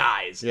 big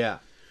guys. Yeah.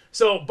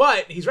 So,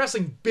 but he's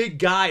wrestling big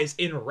guys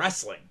in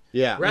wrestling.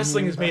 Yeah.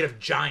 Wrestling is made of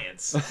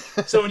giants.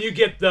 So when you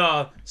get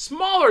the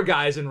smaller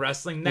guys in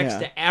wrestling next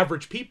to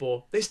average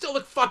people, they still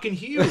look fucking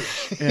huge.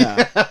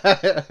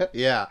 Yeah.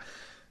 Yeah.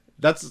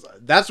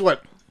 That's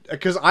what,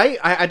 because I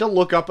had to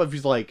look up if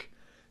he's like,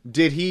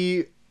 did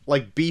he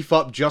like beef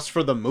up just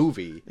for the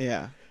movie?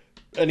 Yeah.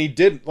 And he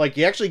didn't. Like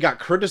he actually got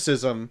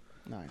criticism.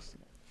 Nice.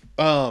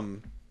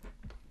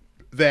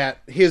 That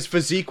his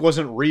physique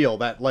wasn't real,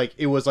 that like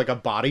it was like a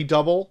body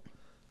double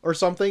or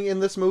something in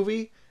this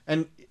movie.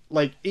 And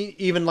like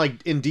even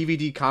like in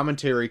DVD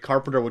commentary,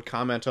 Carpenter would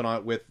comment on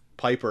it with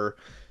Piper,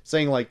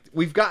 saying like,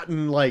 we've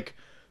gotten like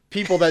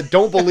people that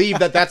don't believe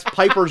that that's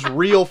Piper's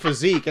real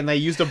physique, and they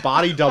used a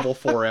body double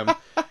for him.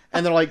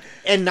 And they're like,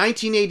 in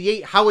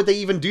 1988, how would they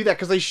even do that?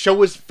 Because they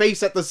show his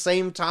face at the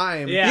same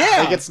time. Yeah.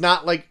 Like it's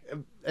not like,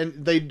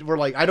 and they were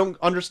like, I don't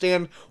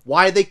understand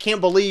why they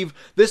can't believe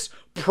this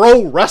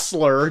pro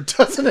wrestler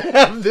doesn't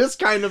have this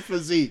kind of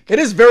physique. It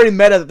is very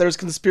meta that there's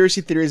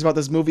conspiracy theories about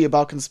this movie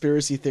about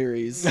conspiracy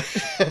theories.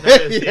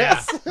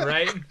 Yeah,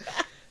 right?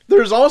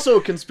 There's also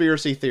a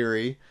conspiracy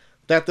theory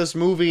that this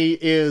movie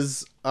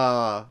is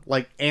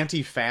like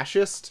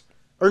anti-fascist,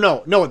 or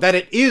no, that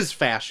it is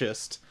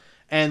fascist,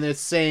 and it's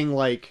saying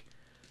like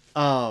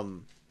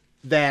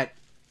that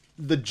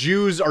the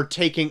Jews are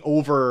taking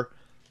over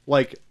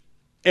like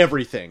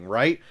everything,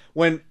 right?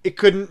 When it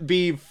couldn't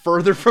be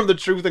further from the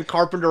truth, and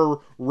Carpenter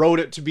wrote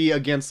it to be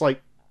against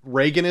like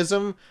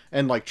Reaganism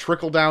and like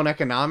trickle down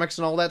economics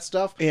and all that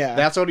stuff. Yeah.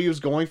 That's what he was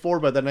going for,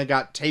 but then it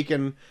got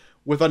taken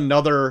with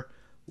another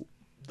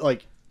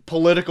like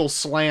political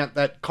slant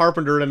that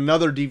Carpenter in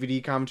another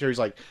DVD commentary is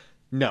like,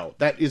 no,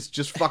 that is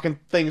just fucking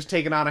things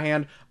taken out of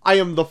hand. I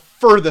am the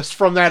furthest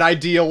from that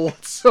ideal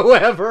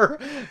whatsoever.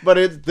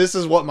 But this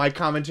is what my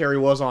commentary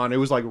was on. It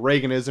was like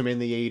Reaganism in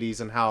the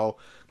 80s and how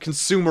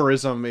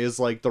consumerism is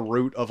like the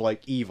root of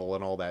like evil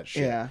and all that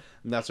shit. Yeah.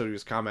 And that's what he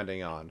was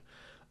commenting on.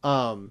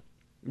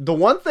 The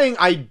one thing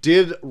I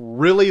did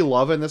really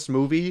love in this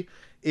movie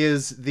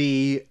is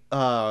the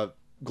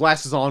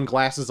glasses on,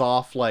 glasses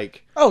off,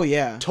 like Oh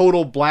yeah.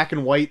 total black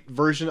and white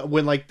version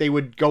when like they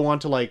would go on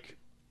to like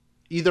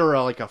either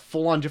like a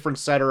full-on different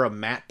set or a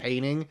matte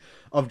painting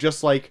of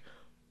just like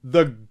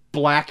the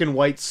black and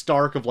white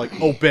Stark of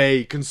like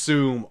obey,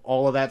 consume,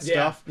 all of that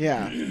stuff.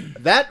 Yeah.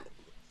 That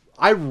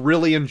I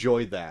really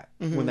enjoyed that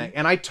when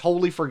and I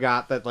totally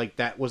forgot that like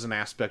that was an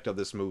aspect of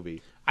this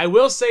movie. I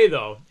will say,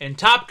 though, and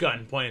Top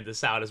Gun pointed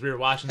this out as we were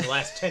watching the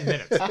last 10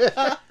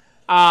 minutes.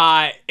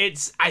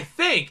 It's, I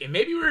think, and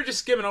maybe we were just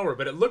skimming over,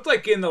 but it looked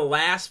like in the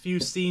last few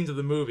scenes of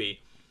the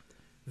movie,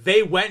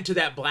 they went to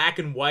that black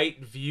and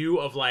white view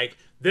of like,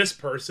 this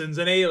person's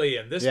an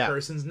alien, this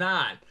person's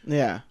not.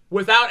 Yeah.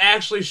 Without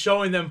actually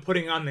showing them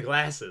putting on the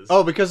glasses.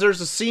 Oh, because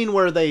there's a scene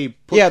where they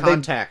put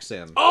contacts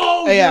in.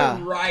 Oh, Yeah.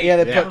 you're right. Yeah,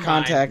 they Never put mind.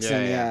 contacts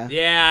in, yeah.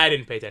 Yeah, I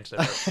didn't pay attention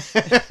to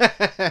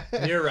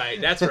that. You're right.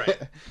 That's right.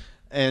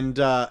 And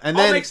All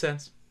then makes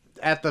sense.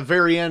 at the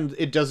very end,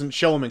 it doesn't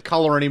show them in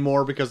color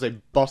anymore because they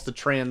bust the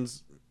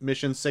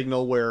transmission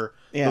signal where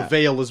the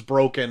veil is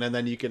broken, and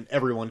then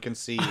everyone can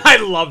see I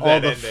love all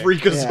that the ending.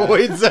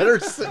 freakazoids that are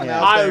sitting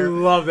out I there.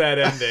 love that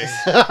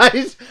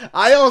ending.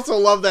 I also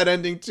love that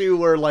ending too,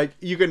 where like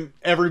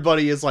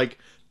everybody is like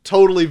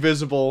totally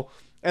visible,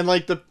 and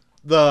like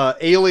the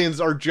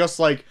aliens are just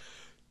like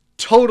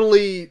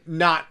totally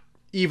not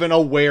even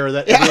aware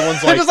that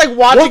everyone's They're like, just like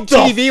watching "What the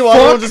TV while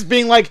fuck?" everyone's just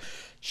being like,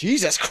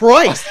 Jesus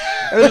Christ.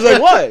 And they're just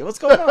like, what? What's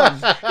going on?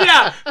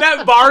 Yeah,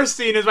 that bar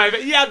scene is my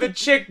favorite. Yeah, the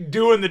chick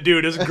doing the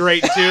dude is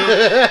great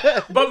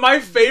too. But my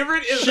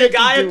favorite is the Chick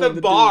guy at doing the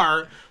the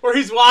bar where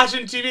he's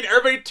watching TV and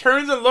everybody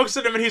turns and looks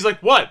at him and he's like,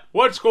 what?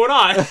 What's going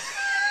on?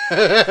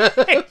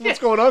 What's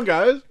going on,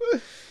 guys?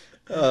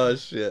 Oh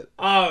shit.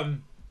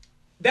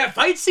 That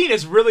fight scene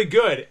is really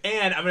good,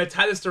 and I'm going to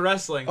tie this to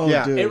wrestling. Oh,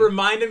 Yeah. dude. It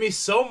reminded me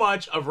so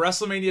much of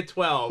WrestleMania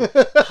 12,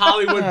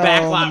 Hollywood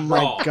Backlot Oh,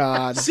 Brawl. my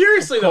God.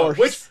 Seriously, though,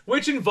 course.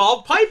 which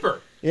involved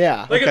Piper.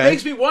 Yeah. Like, Okay. it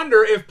makes me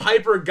wonder if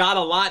Piper got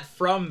a lot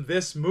from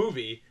this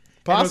movie.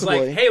 Possibly.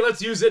 And was like, hey,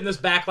 let's use it in this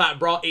Backlot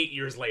Brawl 8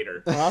 years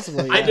later.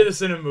 Possibly, I yeah. did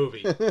this in a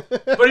movie.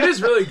 But it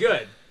is really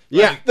good.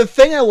 Yeah. Like, The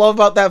thing I love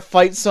about that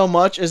fight so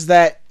much is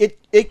that it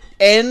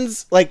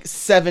ends like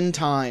 7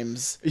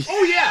 times.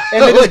 oh, yeah.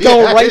 And they just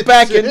go Yeah, right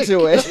back it's-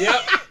 into it.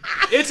 Yep.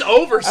 It's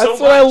over so That's much.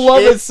 what I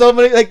love. It's so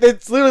many, like,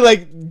 it's literally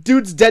like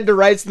dude's dead to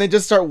rights, and they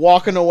just start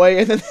walking away,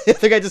 and then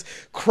the guy just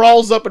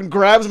crawls up and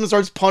grabs him and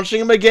starts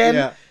punching him again.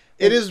 Yeah.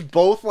 It is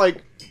both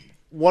like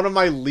one of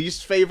my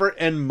least favorite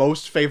and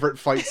most favorite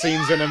fight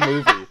scenes in a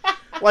movie.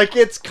 Like,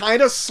 it's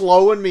kind of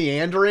slow and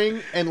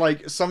meandering, and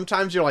like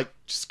sometimes you're like,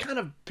 just kind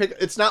of pick.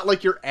 It's not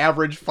like your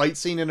average fight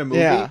scene in a movie.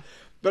 Yeah.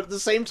 But at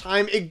the same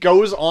time, it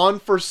goes on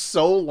for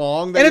so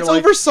long that And you're it's like,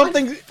 over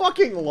something- I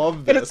fucking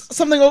love this. And it's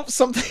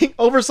something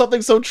over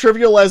something so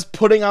trivial as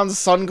putting on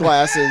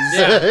sunglasses.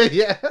 Yeah.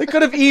 yeah. They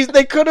could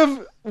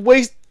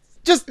have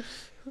just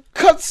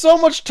cut so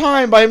much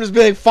time by him just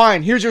being like,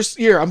 fine, here,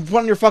 I'm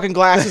putting your fucking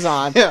glasses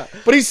on. Yeah.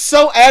 But he's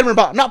so adamant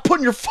about, I'm not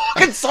putting your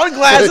fucking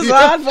sunglasses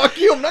Yeah, on. fuck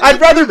you. I'm not I'd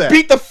gonna do rather that.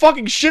 beat the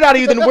fucking shit out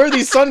of you than wear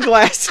these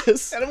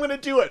sunglasses. And I'm gonna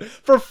do it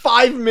for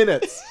 5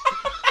 minutes.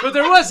 But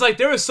there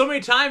was so many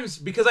times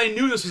because I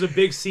knew this was a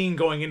big scene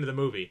going into the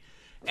movie.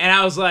 And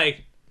I was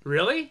like,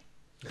 really?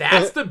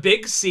 That's the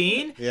big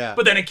scene? Yeah.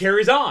 But then it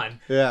carries on.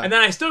 Yeah. And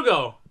then I still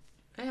go,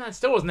 it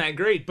still wasn't that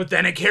great. But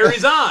then it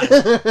carries on.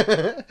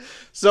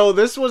 So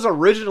this was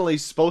originally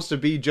supposed to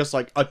be just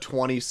like a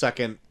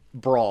 20-second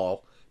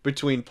brawl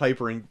between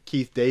Piper and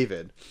Keith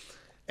David.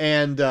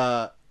 And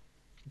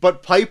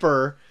but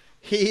Piper,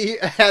 he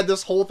had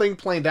this whole thing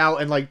planned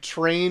out and like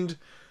trained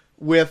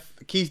with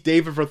Keith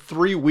David for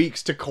 3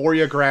 weeks to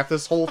choreograph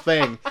this whole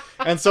thing.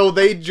 And so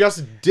they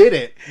just did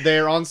it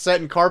there on set,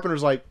 and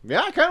Carpenter's like,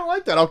 yeah, I kind of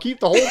like that. I'll keep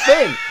the whole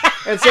thing.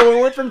 And so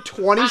it went from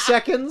 20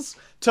 seconds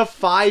to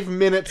 5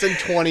 minutes and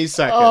 20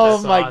 seconds. Oh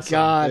That's my awesome.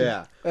 god.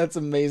 Yeah. That's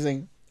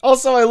amazing.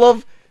 Also, I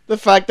love the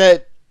fact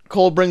that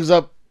Cole brings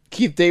up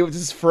Keith David's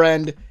his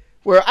friend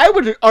where I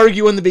would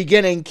argue in the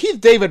beginning,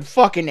 Keith David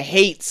fucking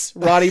hates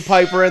Roddy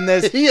Piper in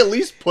this. He at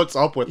least puts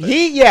up with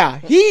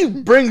it. He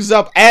brings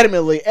up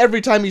adamantly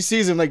every time he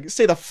sees him, like,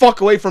 stay the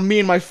fuck away from me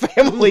and my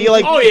family,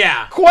 like, Oh,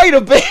 yeah. quite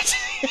a bit.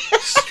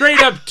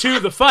 Straight up to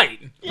the fight,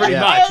 pretty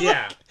Yeah. much,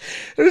 yeah.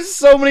 There's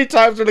so many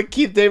times when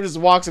Keith David just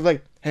walks in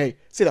like, hey,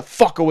 stay the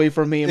fuck away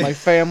from me and my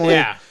family.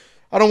 Yeah.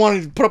 I don't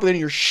want to put up with any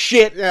of your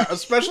shit. Yeah,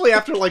 especially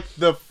after like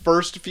the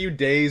first few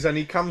days, and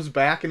he comes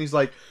back and he's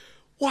like,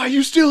 "Why are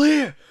you still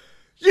here?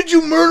 Did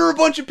you murder a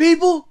bunch of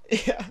people?"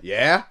 Yeah.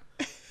 Yeah.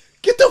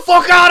 Get the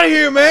fuck out of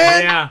here,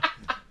 man!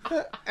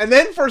 Yeah. And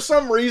then for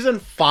some reason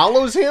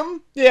follows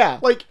him. Yeah.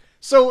 Like,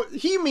 so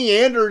he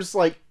meanders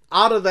like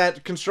out of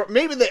that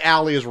maybe the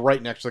alley is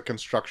right next to the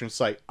construction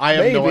site. I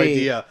have no Maybe.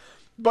 idea.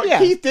 But Yeah.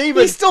 Keith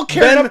David He still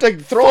carried then up to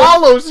throw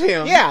follows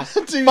him. Yeah. to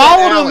that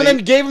Followed him alley. and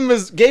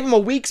then gave him a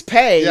week's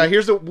pay. Yeah,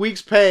 here's a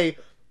week's pay.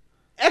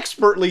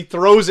 Expertly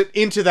throws it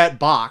into that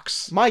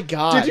box. My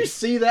God. Did you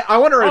see that? I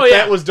wonder if Oh, yeah.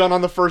 that was done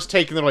on the first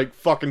take and they're like,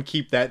 fucking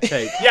keep that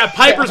take. Yeah,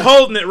 Piper's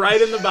holding it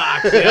right in the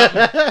box.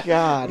 Yeah.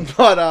 God.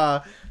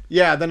 But,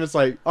 yeah, then it's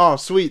like, oh,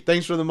 sweet,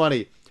 thanks for the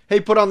money. Hey,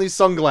 put on these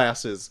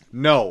sunglasses.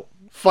 No.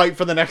 Fight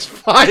for the next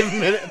 5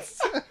 minutes.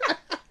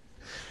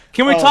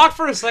 Can we talk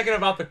for a second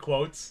about the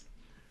quotes?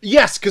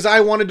 Yes, because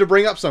I wanted to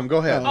bring up some. Go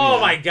ahead. Oh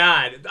my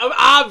God.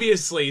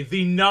 Obviously,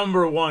 the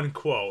number one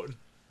quote,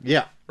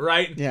 Yeah.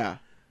 right? Yeah.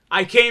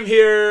 I came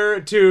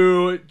here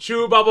to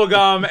chew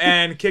bubblegum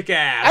and kick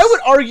ass. I would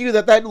argue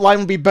that line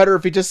would be better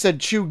if he just said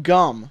chew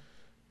gum.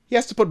 He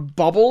has to put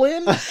bubble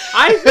in?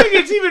 I think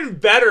it's even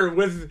better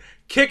with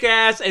kick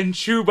ass and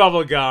chew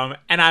bubblegum,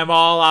 and I'm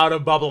all out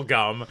of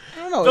bubblegum. I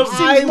don't know. The It seems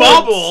I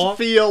bubble. would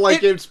feel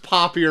like it's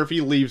poppier if he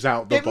leaves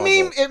out the It bubble.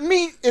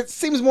 it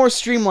seems more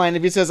streamlined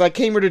if he says I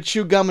came here to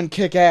chew gum and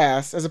kick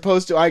ass, as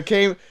opposed to I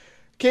came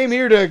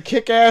here to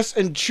kick ass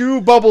and chew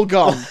bubble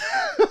gum.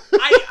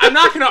 I'm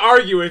not going to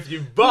argue with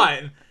you,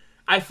 but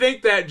I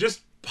think that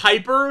just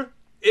Piper,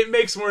 it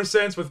makes more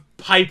sense with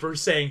Piper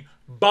saying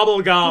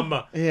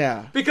bubblegum.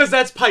 Yeah, Because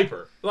that's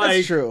Piper. Like,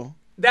 that's true.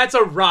 That's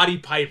a Roddy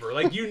Piper.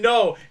 Like, you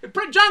know.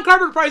 John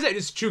Carpenter probably said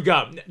it's chew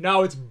gum.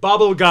 No, it's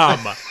bubble gum.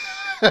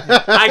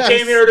 I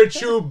came here to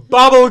chew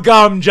bubble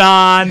gum,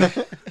 John.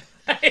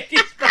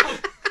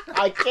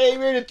 I came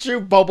here to chew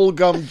bubble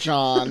gum,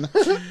 John.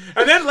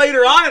 And then later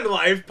on in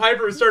life,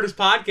 Piper would start his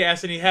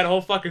podcast and he had a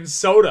whole fucking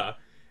soda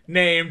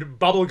named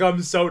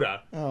Bubblegum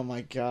Soda. Oh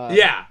my God.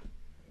 Yeah.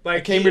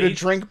 Like, Came here to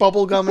drink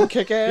bubble gum and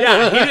kick ass.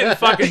 Yeah, he didn't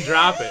fucking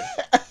drop it.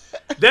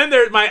 Then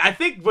I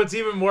think what's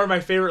even more my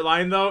favorite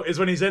line though is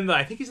when he's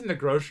I think he's in the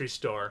grocery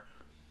store.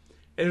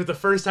 And it's the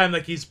first time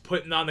like he's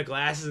putting on the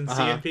glasses and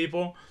seeing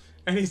people.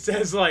 And he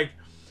says like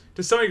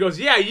to somebody, he goes,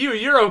 "Yeah,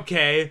 you're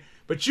okay,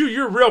 but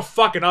you're real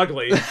fucking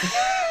ugly."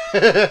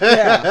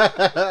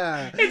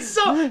 Yeah.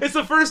 It's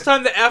the first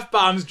time the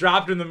F-bomb's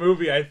dropped in the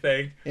movie, I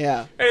think.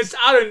 Yeah. And it's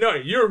out of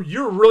nowhere.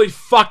 You're really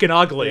fucking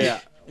ugly. Yeah.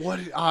 What?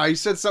 He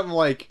said something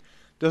like,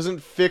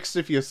 "Doesn't fix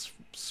if you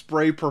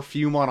spray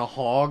perfume on a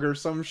hog or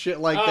some shit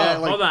like Oh,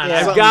 that." Like, hold on. I've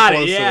something got it,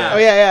 close to yeah. that. Oh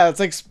yeah. It's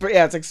like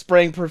it's like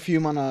spraying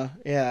perfume on a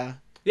Yeah,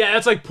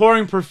 that's like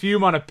pouring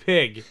perfume on a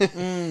pig.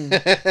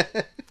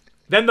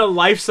 Then the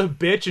life's a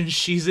bitch and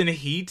she's in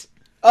heat.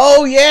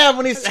 Oh yeah,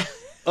 when he's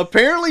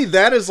Apparently,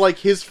 that is like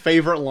his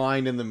favorite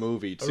line in the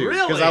movie too.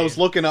 Because Really? I was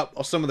looking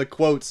up some of the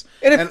quotes.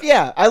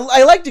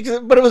 I liked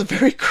it, but it was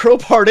very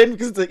crowbarred in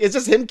because it's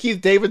just him,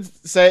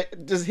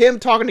 just him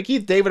talking to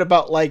Keith David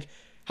about like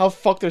how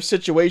fucked their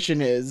situation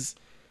is,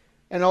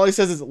 and all he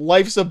says is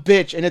 "life's a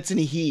bitch" and it's in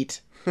heat.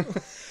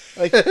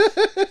 Like,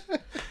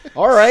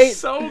 all right,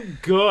 So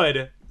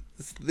good.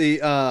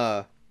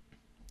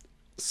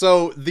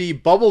 So the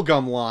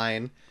bubblegum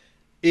line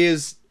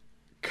is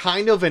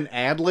kind of an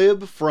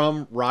ad-lib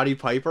from Roddy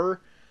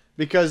Piper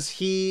because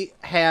he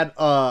had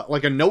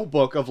like a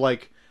notebook of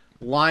like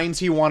lines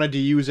he wanted to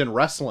use in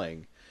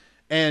wrestling,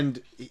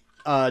 and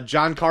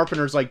John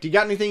Carpenter's like, "Do you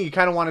got anything you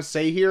kind of want to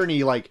say here?" And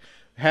he like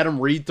had him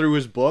read through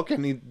his book,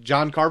 and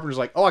John Carpenter's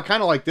like, "Oh, I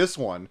kind of like this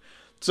one."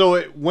 So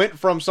it went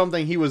from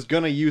something he was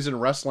gonna use in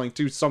wrestling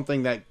to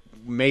something that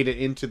made it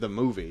into the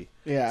movie.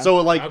 Yeah. So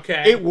like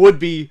Okay. it would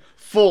be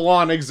full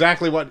on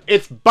exactly what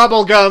it's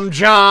bubblegum,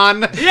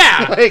 John.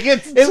 Yeah. Like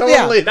it's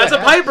totally That's a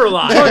that. Piper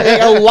line.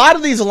 a lot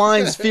of these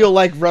lines feel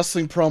like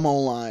wrestling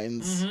promo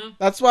lines.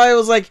 That's why I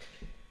was like,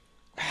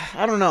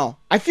 I don't know.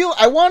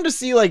 I wanted to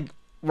see like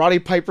Roddy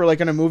Piper like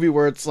in a movie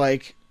where it's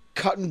like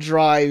cut and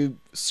dry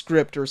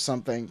script or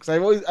something.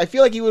 Because I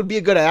feel like he would be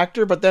a good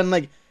actor, but then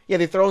like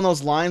they throw in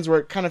those lines where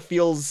it kind of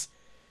feels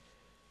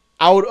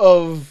out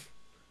of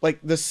like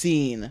the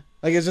scene.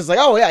 Like it's just like,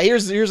 oh yeah,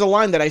 here's a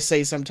line that I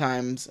say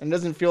sometimes, and it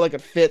doesn't feel like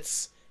it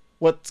fits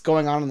what's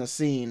going on in the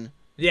scene.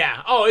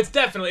 Yeah. Oh, it's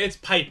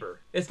Piper.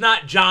 It's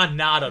not John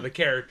Nada, the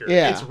character.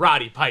 Yeah. It's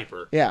Roddy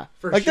Piper. Yeah,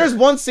 For like sure. there's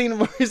one scene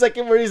where he's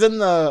in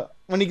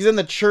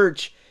the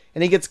church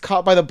and he gets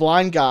caught by the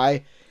blind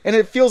guy, and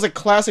it feels like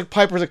classic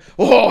Piper's like,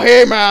 oh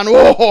hey man,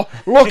 oh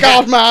look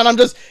out man,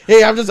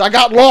 I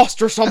got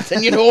lost or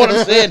something, you know what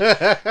I'm saying?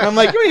 And I'm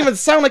like, you don't even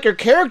sound like your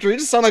character, you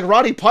just sound like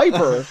Roddy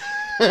Piper.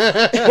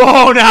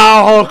 Whoa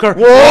now, Hulker.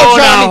 Whoa, Whoa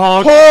Johnny! now,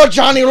 Hulk. Oh,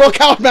 Johnny, look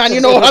out, man!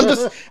 You know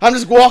what? I'm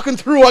just walking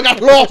through. I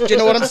got lost. You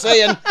know what I'm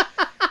saying?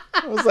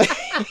 I was like,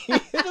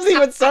 it doesn't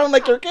even sound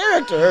like your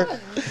character.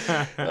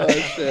 Oh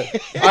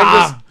shit!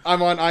 Ah.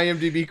 I'm on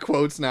IMDb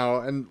quotes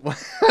now, and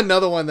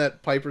another one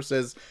that Piper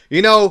says,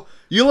 "You know,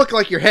 you look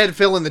like your head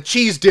fell in the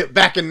cheese dip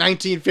back in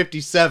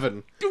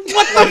 1957."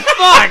 What the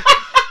fuck?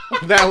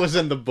 That was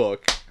in the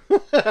book.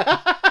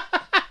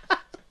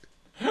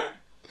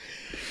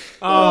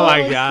 Oh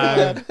my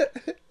god.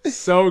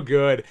 So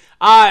good.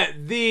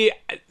 Maybe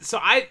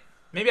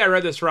I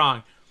read this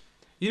wrong.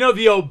 You know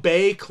the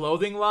Obey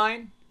clothing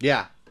line?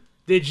 Yeah,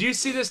 Did you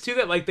see this too?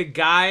 That like the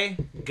guy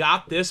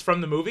got this from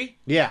the movie?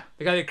 yeah,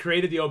 The guy that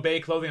created the Obey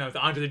clothing with the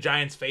Andre the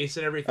Giant's face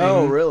and everything.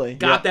 Oh, really?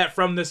 Got that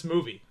from this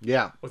movie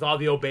yeah. with all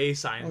the Obey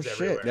signs Oh, shit.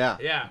 everywhere. Yeah.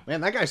 Yeah.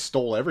 Man, that guy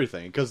stole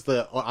everything because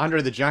the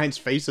Andre the Giant's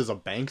face is a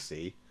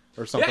Banksy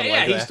or something Yeah,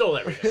 like that. he stole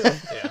everything.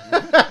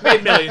 Yeah.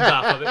 Made millions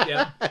off of it,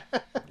 yeah.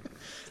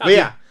 But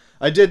yeah,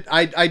 I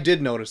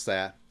did notice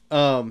that.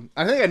 I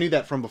think I knew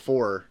that from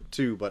before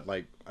too, but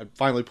like I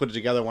finally put it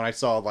together when I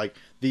saw like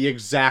the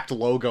exact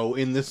logo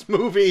in this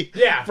movie.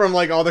 Yeah. From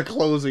like all the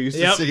clothes I used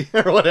Yep. to see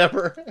or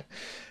whatever.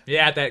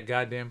 Yeah, at that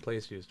goddamn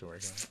place you used to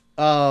work at.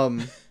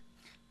 I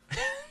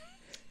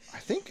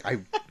think I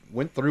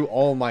went through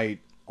all my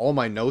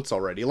notes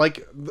already.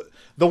 Like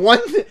the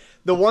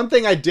one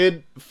thing I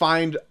did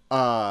find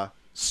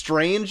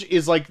strange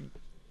is like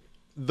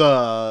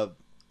the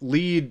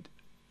lead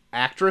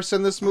actress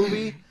in this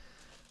movie.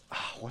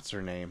 What's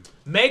her name?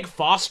 Meg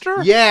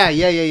Foster?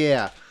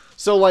 Yeah.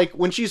 So like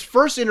when she's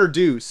first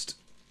introduced,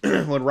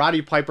 when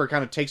Roddy Piper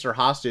kind of takes her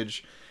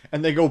hostage,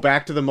 and they go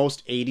back to the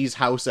most 80s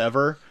house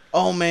ever.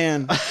 Oh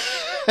man.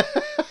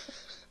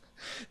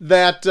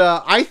 That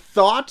I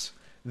thought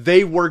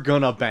they were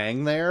gonna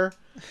bang there,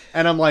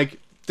 and I'm like,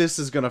 this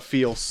is gonna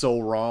feel so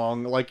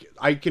wrong. Like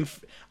I can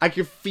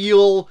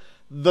feel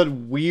the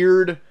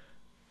weird,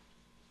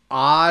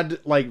 odd,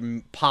 like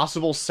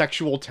possible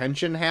sexual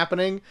tension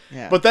happening.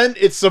 Yeah. But then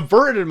it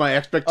subverted my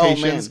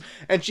expectations, man.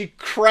 and she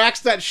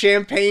cracks that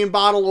champagne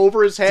bottle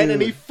over his head, and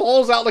Dude. he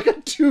falls out like a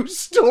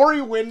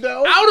 2-story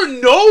window. Out of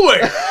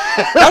nowhere!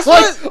 That's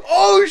Like, what.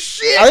 oh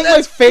shit! I think my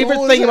that's favorite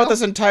cool as thing about hell.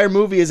 this entire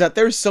movie is that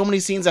there's so many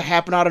scenes that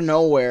happen out of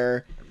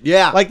nowhere.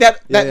 Yeah, Like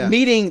that Yeah.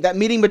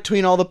 meeting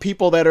between all the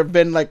people that have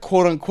been like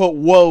quote unquote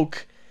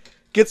woke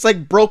gets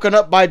like broken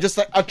up by just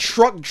like a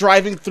truck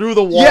driving through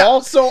the wall. Yeah,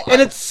 so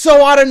and it's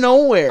so out of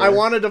nowhere. I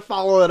wanted to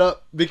follow it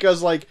up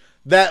because like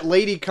that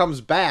lady comes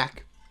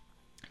back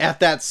at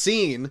that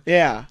scene,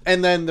 Yeah.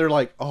 and then they're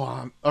like,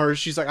 or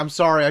she's like, I'm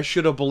sorry, I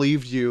should have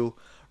believed you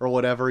or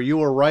whatever. You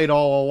were right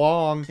all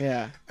along.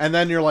 Yeah. And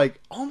then you're like,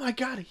 oh my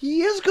god,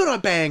 he is gonna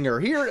bang her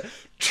here.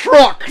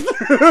 Truck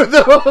through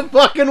the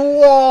fucking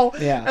wall.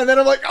 Yeah. And then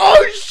I'm like,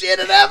 oh shit,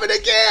 it happened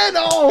again.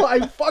 Oh,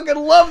 I fucking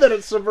love that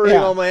it's subverting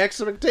Yeah. all my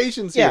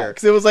expectations Yeah, here.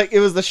 because it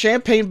was the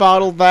champagne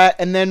bottle that,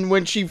 and then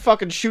when she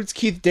fucking shoots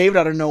Keith David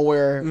out of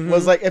nowhere,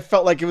 was like it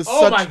felt like it was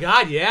Oh such. my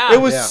god, yeah. It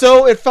was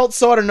Yeah. it felt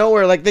so out of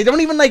nowhere. Like they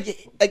don't even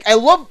like I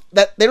love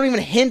that they don't even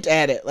hint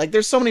at it. Like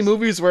there's so many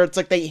movies where it's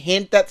like they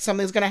hint that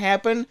something's gonna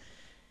happen.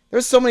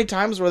 There's so many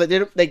times where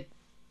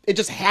it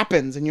just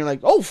happens and you're like,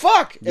 oh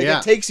fuck, and Yeah.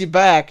 it takes you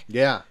back.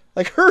 Yeah.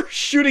 Like her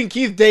shooting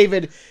Keith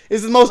David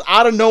is the most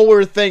out of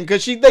nowhere thing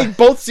because they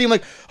both seem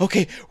like,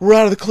 okay, we're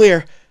out of the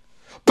clear.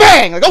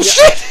 Bang! Like, oh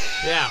shit!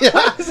 Yeah.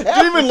 It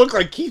didn't even look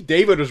like Keith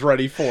David was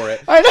ready for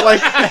it. I know.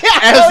 Like,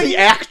 as the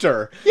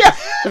actor. Yeah.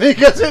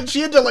 Because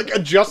she had to, like,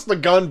 adjust the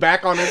gun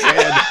back on his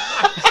head.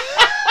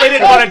 They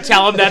didn't want to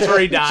tell him that's where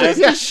he died.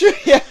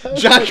 Yeah.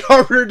 John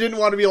Carpenter didn't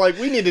want to be like,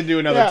 we need to do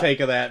another Yeah. take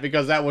of that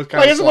because that was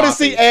kind I of just want to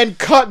see and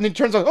cut, and it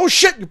turns out, oh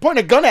shit, you're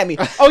pointing a gun at me.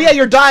 Oh yeah,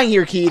 you're dying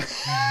here,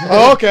 Keith.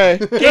 Oh, okay.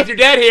 Keith, you're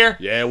dead here.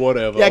 Yeah,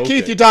 whatever. Yeah, okay.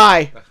 Keith, you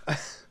die.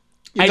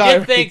 You I die did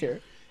right think here.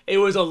 it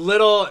was a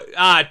little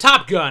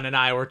Top Gun and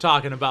I were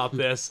talking about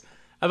this,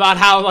 about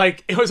how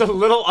like it was a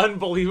little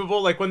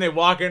unbelievable, like when they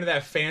walk into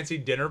that fancy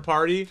dinner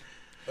party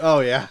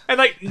Oh, yeah. and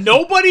like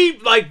nobody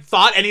like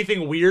thought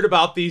anything weird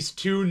about these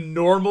two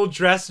normal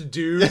dressed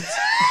dudes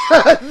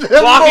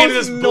walking into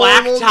this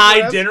black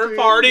tie dinner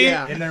party.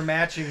 Yeah. In their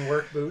matching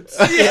work boots.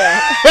 Yeah.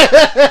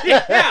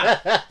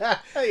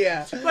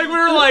 Yeah. Like we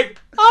were like,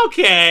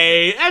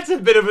 okay, that's a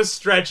bit of a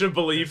stretch of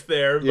belief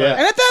there. But Yeah.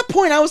 And at that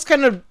point, I was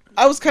kind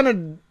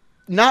of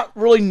not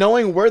really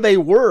knowing where they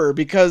were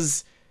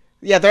because,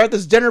 yeah, they're at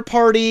this dinner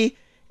party,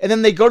 and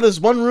then they go to this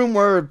one room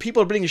where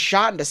people are being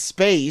shot into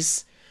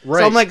space.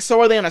 Right. So I'm like,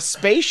 so are they on a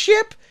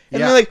spaceship? And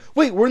Yeah. they're like,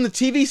 wait, we're in the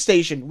TV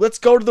station. Let's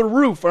go to the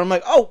roof. And I'm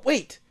like, oh,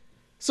 wait.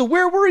 So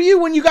where were you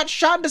when you got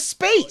shot into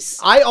space?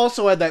 I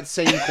also had that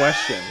same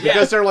question Yeah.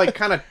 because they're like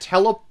kind of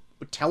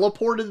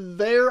teleported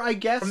there, I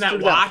guess, From that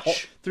through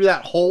watch? through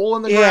that hole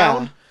in the Yeah.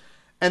 ground,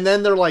 and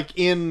then they're like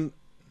in,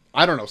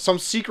 I don't know, some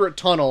secret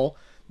tunnel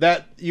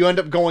that you end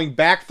up going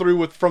back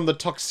through from the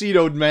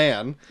tuxedoed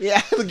man,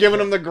 Yeah. giving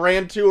him the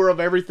grand tour of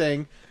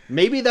everything.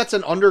 Maybe that's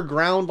an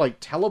underground like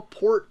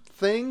teleport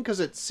thing because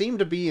it seemed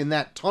to be in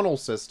that tunnel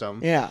system.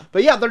 Yeah.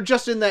 But yeah, they're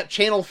just in that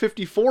Channel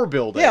 54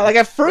 building. Yeah, like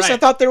at first I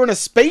Right. thought they were in a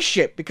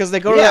spaceship because they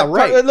go to Yeah, that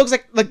right. It looks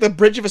like the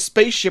bridge of a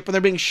spaceship when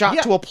they're being shot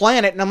Yeah. to a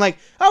planet, and I'm like,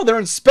 oh, they're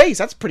in space.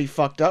 That's pretty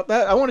fucked up.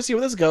 I want to see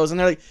where this goes. And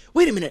they're like,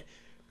 wait a minute,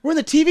 we're in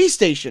the TV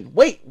station.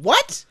 Wait,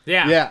 what?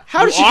 Yeah. Yeah.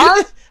 How did you? are?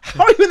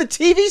 How are you in the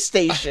TV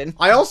station?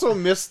 I also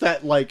missed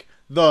that, like,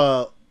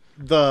 the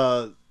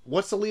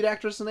what's the lead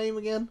actress' name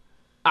again?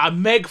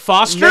 Meg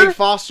Foster? Meg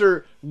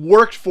Foster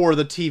worked for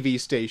the TV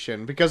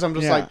station because I'm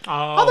just Yeah. like,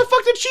 Oh. how the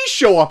fuck did she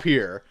show up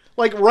here?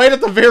 Like right at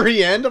the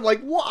very end, I'm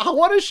like,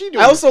 what is she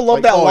doing? I also love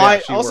Like, that oh, yeah,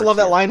 line. she I also works love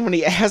that here. line when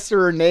he asked her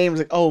her name. He's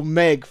like, "Oh,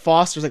 Meg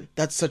Foster's like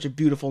that's such a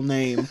beautiful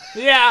name."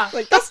 Yeah.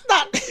 Like that's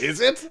not. Is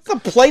it? It's the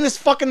plainest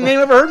fucking name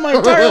I've ever heard in my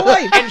entire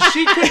life. And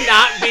she could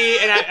not be,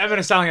 and I'm going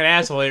to sound like an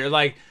asshole here,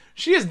 like,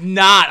 she is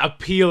not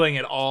appealing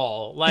at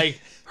all. Like,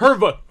 her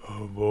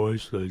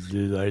voice like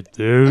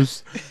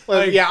this.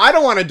 Like, yeah, I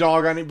don't want to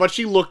dog on it, but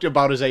she looked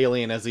about as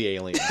alien as the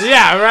aliens.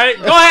 Yeah, right?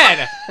 Go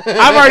ahead.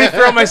 I've already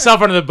thrown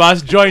myself under the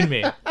bus. Join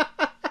me.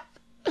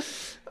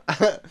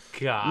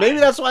 God. Maybe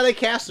that's why they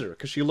cast her,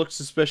 because she looked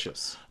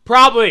suspicious.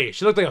 Probably.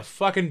 She looked like a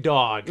fucking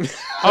dog.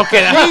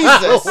 Okay.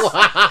 Jesus,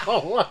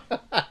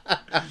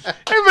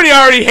 Everybody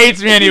already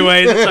hates me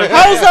anyways. It's okay.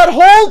 how's that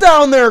hole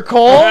down there,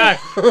 Cole? Yeah.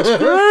 It's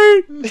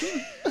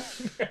great.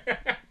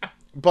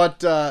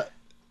 But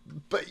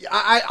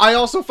I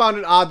also found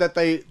it odd that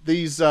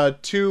these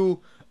two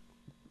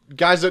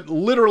guys that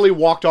literally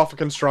walked off a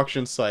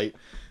construction site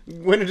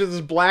went into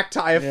this black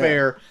tie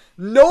affair.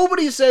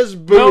 Nobody says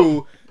boo.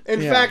 Nope. In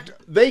Yeah. fact,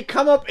 they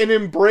come up and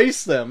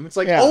embrace them. It's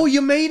like, Yeah. oh,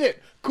 you made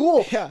it.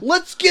 Cool. Yeah.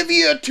 Let's give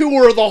you a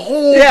tour of the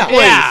whole Yeah.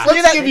 place. Yeah.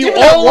 Let's give you Give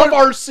me that all of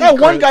our secrets. That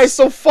one guy's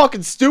so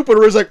fucking stupid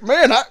where he's like,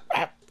 man,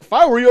 if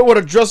I were you, I would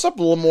have dressed up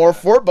a little more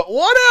for it, but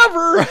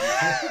whatever.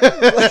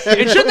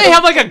 And shouldn't they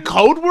have like a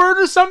code word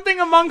or something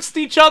amongst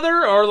each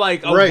other? Or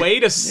like a Right. way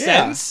to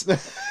sense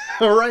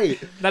Right.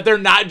 that they're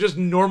not just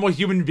normal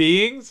human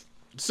beings?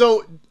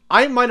 So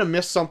I might have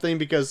missed something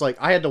because like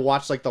I had to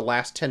watch like the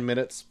last 10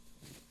 minutes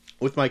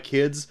with my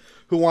kids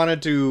who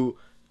wanted to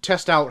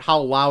test out how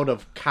loud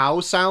of cow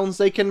sounds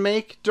they can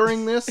make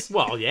during this.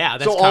 Well, yeah.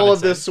 That's So all common of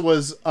sense. this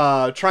was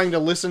trying to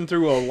listen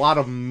through a lot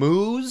of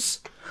moos.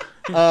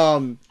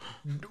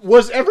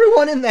 Was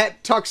everyone in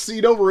that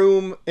tuxedo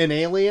room an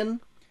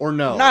alien or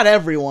no? Not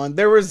everyone.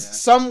 There was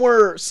some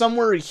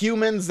were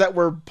humans that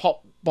were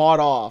bought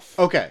off.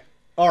 Okay.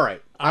 All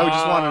right. I would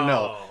just want to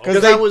know Oh.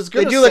 because I was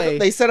they gonna do say like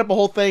they set up a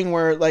whole thing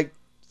where like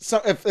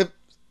if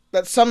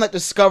that some that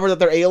discover that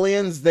they're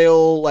aliens,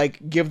 they'll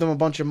like give them a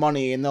bunch of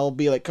money and they'll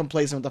be like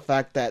complacent with the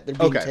fact that they're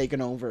being Okay.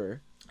 taken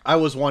over. I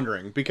was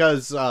wondering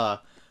because I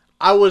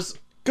was.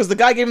 Because the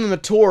guy giving them the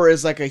tour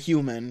is like a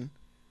human.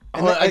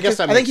 And I guess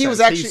that I think makes he was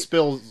sense. actually. He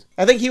spills.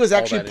 I think he was all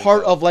actually that part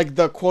info. of like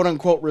the quote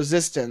unquote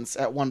resistance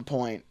at one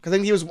point. 'Cause I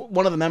think he was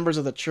one of the members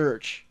of the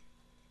church.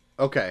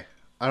 Okay,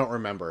 I don't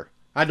remember.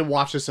 I had to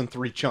watch this in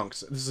 3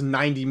 chunks. This is a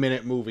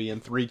 90-minute movie in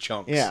 3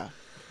 chunks. Yeah.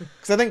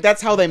 Because I think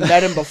that's how they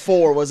met him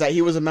before, was that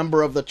he was a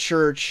member of the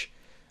church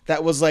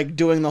that was like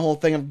doing the whole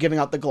thing of giving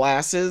out the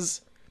glasses.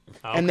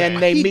 And then Okay.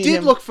 they He meet did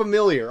him. look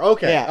familiar.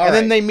 Okay, Yeah, all and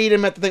then right. they meet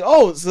him at the thing.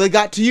 Oh, so they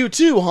got to you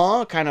too,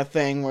 huh? Kind of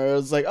thing, where it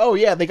was like, oh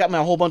yeah, they got me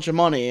a whole bunch of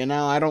money, and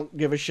now I don't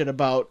give a shit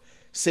about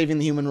saving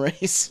the human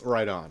race.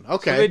 Right on. So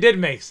they Okay. did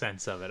make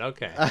sense of it.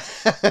 Okay.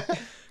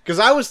 Because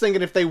I was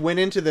thinking if they went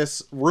into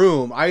this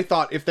room, I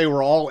thought if they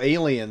were all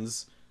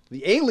aliens,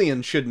 the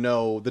aliens should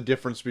know the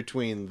difference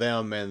between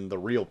them and the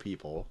real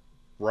people,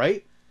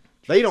 right?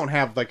 They don't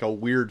have like a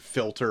weird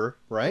filter,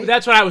 right?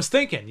 That's what I was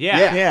thinking. Yeah.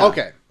 Yeah. Yeah.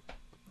 Okay.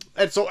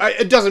 And so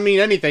it doesn't mean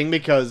anything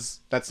because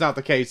that's not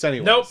the case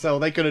anyway. Nope. So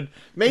they could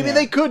maybe Yeah.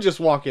 they could just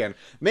walk in.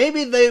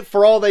 Maybe they,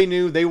 for all they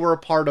knew, they were a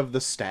part of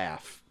the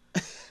staff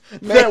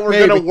that were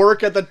Maybe. going to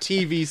work at the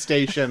TV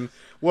station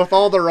with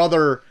all their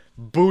other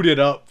booted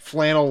up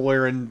flannel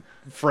wearing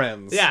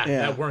friends. Yeah,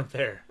 Yeah. that weren't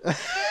there.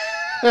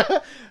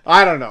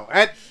 I don't know.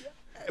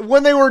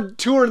 When they were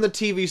touring the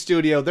TV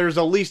studio, there's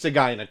at least a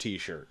guy in a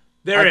t-shirt.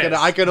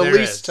 I could at There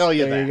least is. tell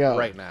you There you that go.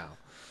 right now.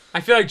 I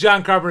feel like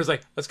John Carpenter's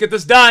like, let's get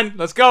this done.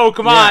 Let's go.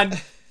 Come Yeah.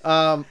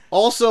 on.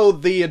 Also,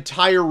 the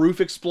entire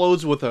roof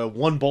explodes with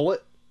one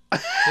bullet,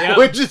 Yeah.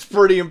 which is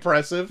pretty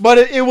impressive. But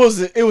it was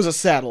a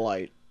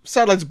satellite.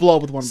 Satellites blow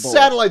up with one bullet.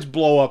 Satellites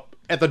blow up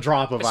at the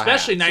drop of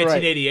Especially a hat.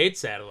 1988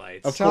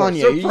 satellites. Of telling course.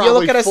 you, They're you probably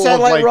look at a full of,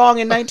 satellite like- wrong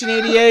in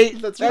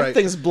 1988. That's that right.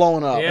 thing's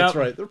blowing up. Yeah. That's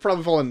right. They're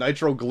probably full of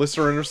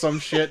nitroglycerin or some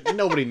shit.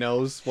 Nobody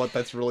knows what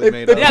that's really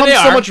made It of. Yeah, pumps they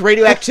so are. much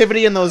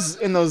radioactivity in those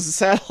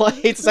satellites.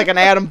 It's like an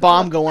atom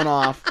bomb going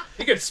off.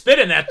 You could spit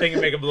in that thing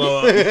and make it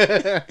blow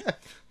up.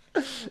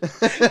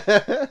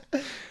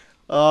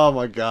 Oh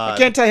my god. I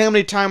can't tell you how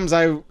many times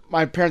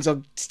my parents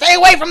go, "Stay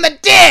away from the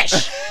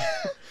dish!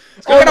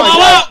 Oh You're gonna my blow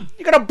God. up!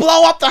 You're gonna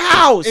blow up the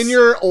house!" In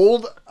your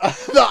old,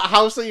 the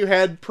house that you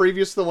had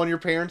previous to the one your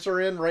parents are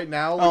in right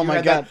now, where Oh you my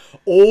had God. that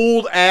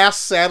old ass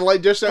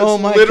satellite dish that's Oh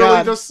my literally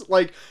God. just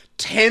like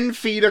 10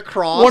 feet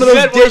across. One of You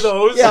those had one of dish,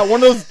 those? yeah,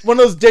 one of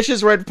those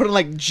dishes where I'd put in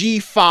like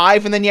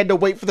G5, and then you had to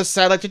wait for the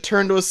satellite to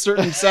turn to a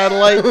certain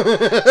satellite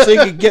so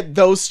you could get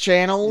those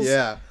channels.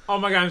 Yeah. Oh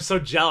my god, I'm so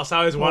jealous. I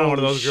always wanted one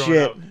of Holy those growing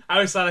shit. up. I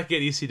always thought I'd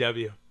get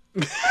ECW.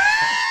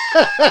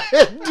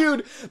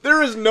 Dude,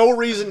 there is no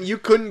reason you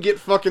couldn't get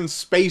fucking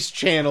space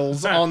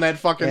channels on that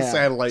fucking Yeah.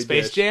 satellite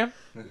Space dish. Jam?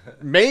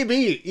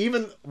 Maybe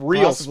even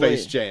real Possibly.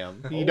 Space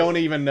Jam. You don't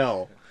even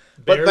know.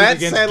 But Bears that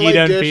against satellite Gita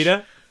and dish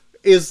Peta?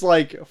 is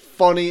like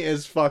funny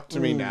as fuck to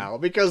me now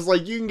because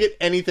like you can get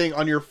anything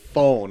on your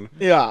phone.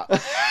 Yeah.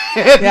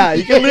 Yeah,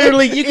 you can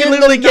literally In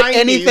the get 90s.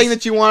 anything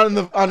that you want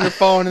on your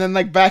phone, and then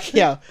like back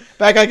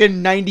like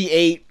in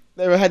 '98,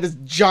 they had this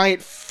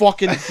giant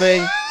fucking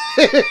thing.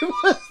 It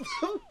was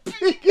the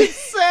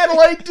biggest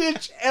satellite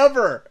dish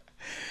ever.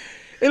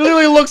 It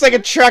literally looks like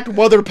it tracked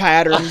weather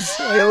patterns.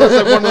 Like, it looks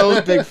like one of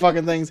those big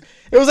fucking things.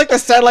 It was like the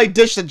satellite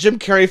dish that Jim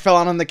Carrey fell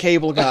on the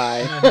Cable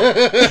Guy.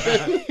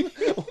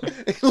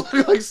 It looked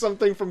like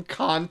something from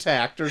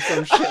Contact or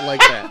some shit like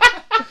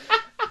that.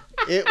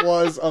 It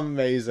was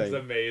amazing. It's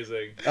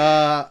amazing.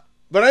 But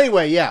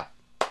anyway, yeah,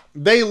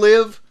 They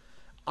Live.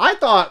 I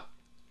thought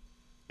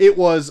it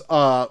was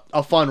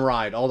a fun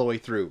ride all the way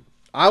through.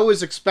 I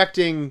was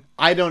expecting.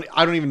 I don't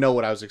even know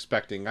what I was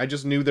expecting. I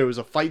just knew there was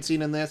a fight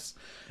scene in this,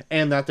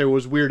 and that there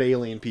was weird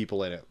alien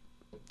people in it,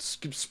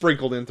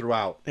 sprinkled in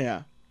throughout.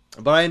 Yeah.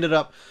 But I ended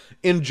up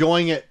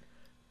enjoying it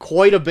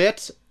quite a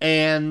bit,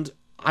 and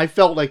I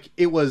felt like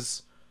it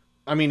was.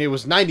 I mean, it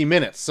was 90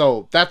 minutes,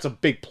 so that's a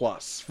big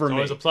plus for me.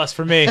 Always a plus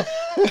for me.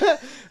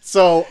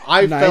 So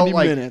I 90 felt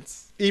like,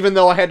 minutes. even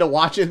though I had to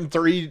watch it in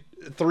three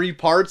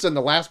parts, and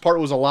the last part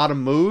was a lot of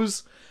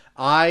moves,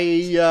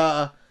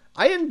 I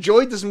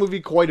enjoyed this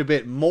movie quite a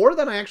bit, more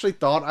than I actually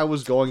thought I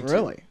was going to.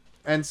 Really?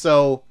 And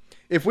so,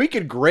 if we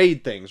could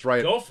grade things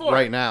Go for it.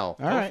 right now,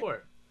 All right. Go for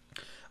it.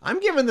 I'm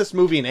giving this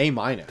movie an A-.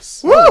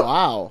 Oh,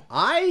 wow.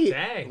 I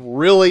Dang.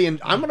 really, I'm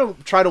gonna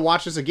try to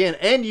watch this again,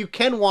 and you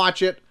can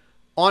watch it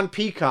on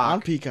Peacock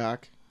On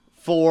Peacock.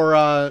 for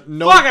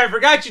no. Fuck, I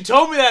forgot you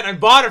told me that and I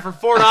bought it for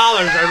 $4.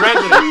 I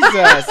rented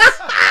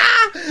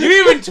it. Jesus.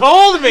 You even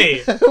told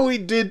me. We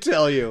did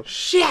tell you.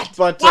 Shit.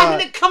 But, Why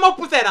didn't it come up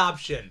with that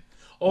option?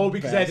 Oh,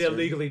 because I had to Bastard.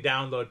 illegally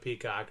download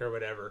Peacock or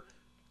whatever.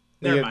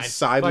 You Never had mind.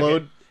 side Fuck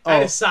load? it. I had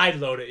Oh. to side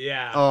load it,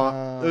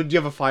 yeah. Do you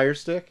have a Fire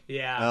Stick?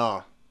 yeah.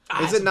 Oh,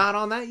 Ah, is it not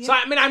on that yet? So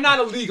I mean, I'm not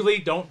illegally.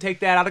 Don't take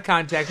that out of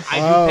context. I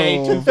do Oh. pay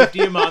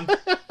 $250 a month.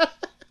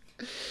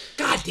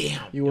 God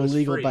damn. You it was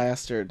illegal free.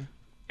 bastard.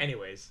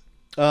 Anyways,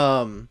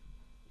 But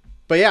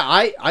yeah,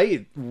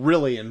 I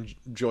really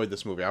enjoyed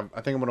this movie. I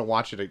think I'm gonna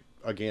watch it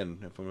again.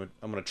 If I'm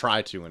gonna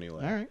try to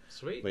anyway. All right.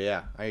 sweet. But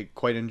yeah, I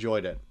quite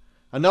enjoyed it.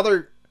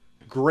 Another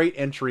great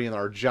entry in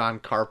our John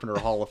Carpenter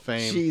Hall of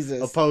Fame.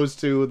 Jesus. Opposed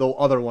to the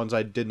other ones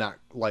I did not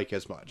like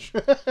as much.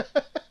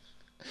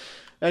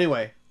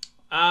 Anyway,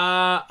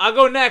 I'll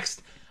go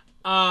next.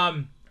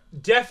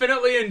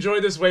 Definitely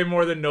enjoyed this way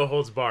more than No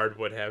Holds Barred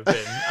would have been.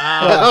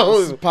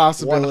 It's a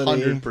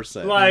possibility.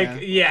 100%. Like,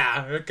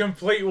 yeah, a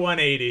complete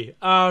 180.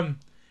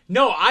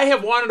 No, I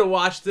have wanted to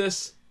watch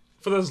this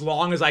for as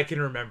long as I can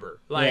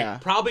remember. Like, Yeah.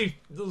 probably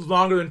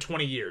longer than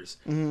 20 years.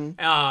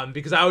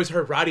 Because I always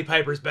heard Roddy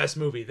Piper's best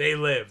movie, They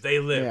Live, They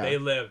Live, Yeah. They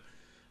Live.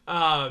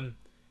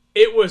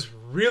 It was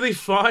really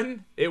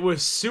fun. It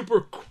was super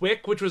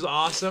quick, which was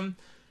awesome.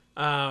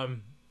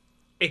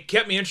 It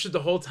kept me interested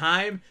the whole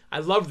time. I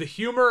loved the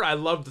humor. I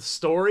loved the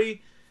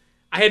story.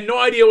 I had no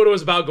idea what it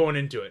was about going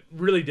into it.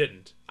 Really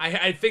didn't.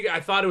 I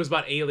thought it was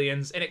about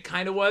aliens, and it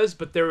kind of was,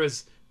 but there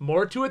was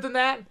more to it than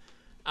that.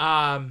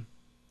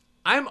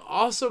 I'm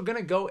also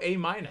gonna go A-.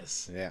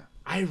 Yeah.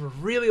 I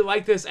really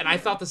like this, and I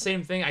thought the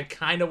same thing. I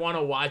kind of want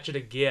to watch it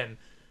again.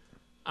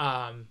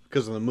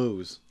 Because of the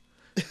moves.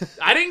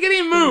 I didn't get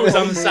any moves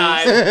on the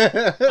side.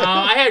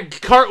 I had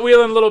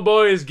cartwheeling little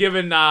boys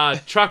giving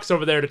trucks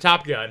over there to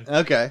Top Gun.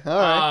 Okay. All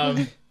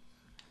right.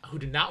 Who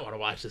did not want to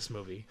watch this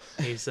movie.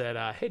 He said,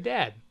 hey,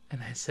 Dad.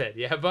 And I said,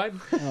 yeah, bud?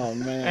 Oh,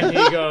 man. And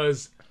he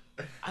goes,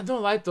 I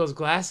don't like those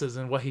glasses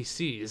and what he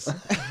sees. And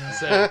I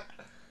said,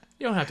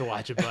 you don't have to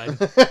watch it, bud.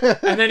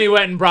 And then he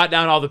went and brought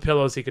down all the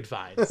pillows he could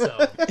find. So,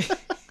 A-.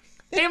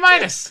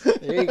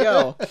 There you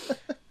go.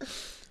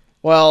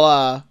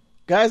 Well,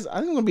 guys, I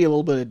think I'm going to be a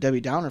little bit of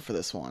Debbie Downer for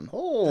this one.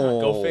 Oh.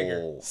 Go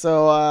figure.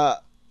 So,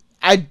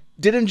 I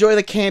did enjoy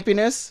the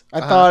campiness. I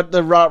thought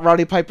the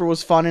Roddy Piper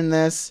was fun in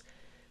this.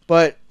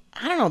 But,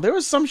 I don't know, there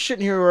was some shit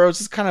in here where I was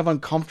just kind of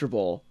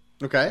uncomfortable.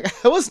 Okay.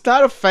 I was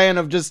not a fan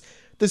of just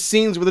the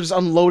scenes where they're just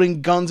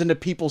unloading guns into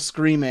people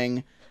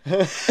screaming.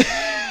 Okay.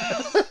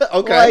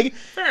 Like,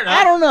 Fair enough.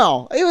 I don't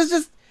know. It was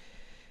just,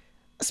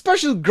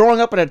 especially growing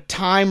up at a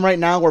time right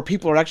now where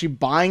people are actually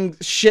buying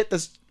shit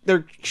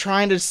they're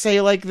trying to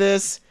say like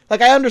this.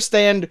 Like, I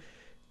understand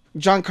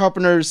John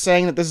Carpenter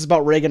saying that this is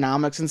about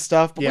Reaganomics and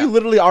stuff, but Yeah. we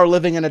literally are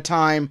living in a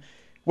time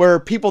where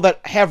people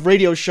that have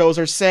radio shows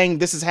are saying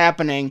this is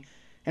happening,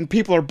 and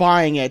people are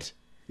buying it.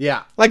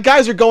 Yeah. Like,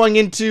 guys are going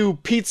into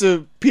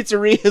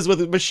pizzerias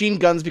with machine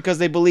guns because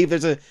they believe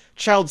there's a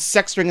child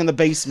sex ring in the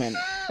basement.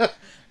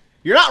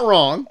 You're not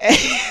wrong.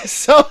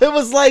 So it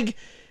was like,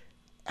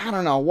 I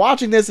don't know.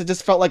 Watching this, it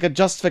just felt like a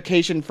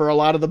justification for a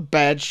lot of the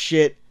bad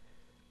shit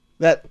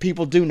that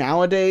people do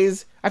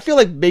nowadays. I feel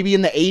like maybe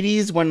in the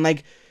 80s when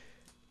like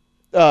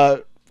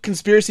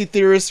conspiracy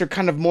theorists are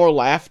kind of more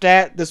laughed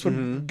at, this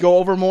would go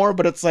over more,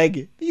 but it's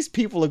like these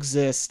people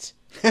exist.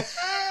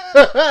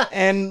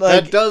 And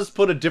like That does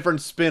put a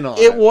different spin on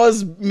it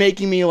was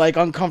making me like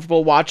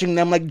uncomfortable watching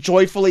them like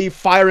joyfully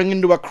firing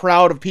into a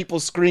crowd of people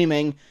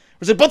screaming.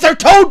 It's like, but they're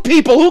toad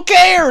people, who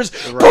cares?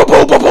 Boom,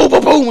 boom, boom, boom,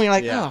 boom, boom. And you're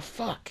like, Yeah. oh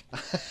fuck.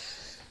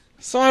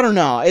 So I don't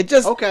know. It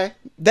just Okay.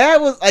 that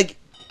was like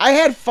I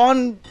had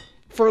fun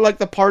for like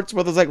the parts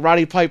where there's like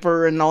Roddy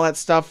Piper and all that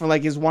stuff for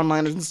like his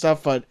one-liners and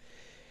stuff, but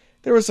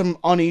there were some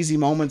uneasy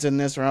moments in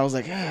this where I was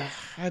like,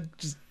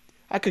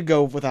 I could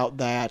go without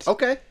that.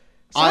 Okay.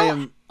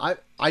 So-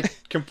 I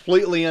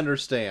completely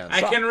understand.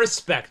 I can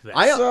respect that.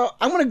 So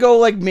I'm gonna go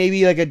like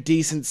maybe like a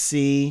decent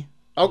C.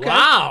 Okay.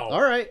 Wow.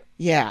 All right.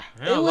 Yeah.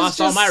 I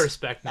lost all my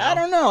respect now. I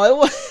don't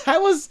know. I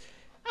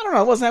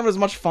wasn't having as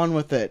much fun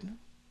with it.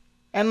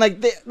 And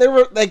like they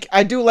were like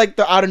I do like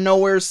the out of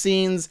nowhere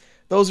scenes.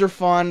 Those are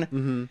fun.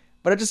 Mm-hmm.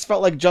 But it just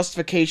felt like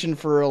justification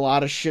for a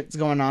lot of shit's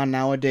going on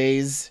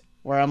nowadays.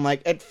 Where I'm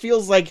like, it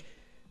feels like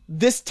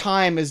this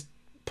time has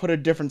put a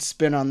different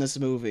spin on this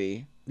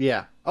movie.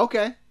 Yeah.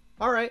 Okay.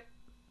 All right.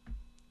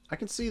 I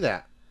can see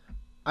that.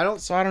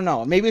 So I don't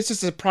know. Maybe it's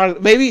just a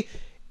product. Maybe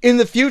in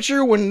the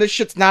future when this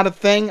shit's not a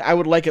thing, I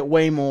would like it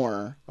way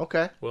more.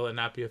 Okay. Will it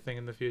not be a thing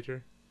in the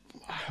future?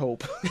 I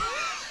hope.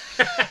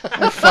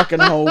 I fucking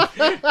hope.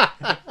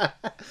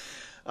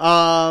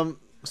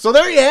 So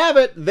there you have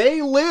it.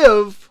 They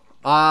Live.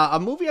 A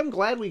movie I'm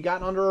glad we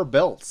got under our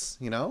belts,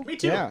 you know? Me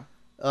too. Yeah.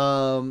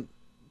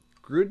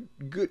 Good.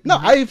 No,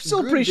 I still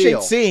good appreciate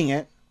deal. seeing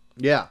it.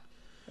 Yeah.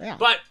 Yeah.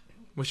 But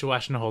we should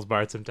watch No Holds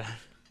Barred sometime.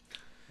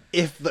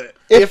 If the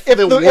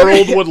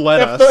world would let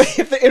us.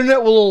 If the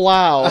internet will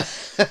allow,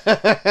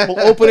 we'll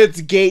open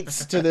its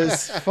gates to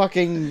this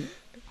fucking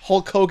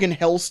Hulk Hogan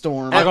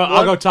hellstorm.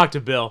 I'll go talk to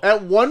Bill.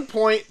 At one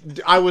point,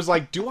 I was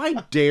like, do I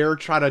dare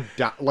try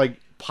to,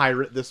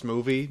 pirate this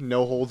movie,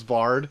 No Holds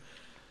Barred?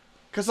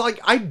 Because,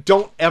 I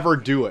don't ever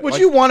do it. Would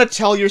you want to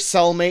tell your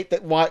cellmate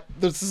that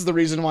this is the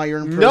reason why you're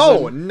in prison?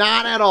 No,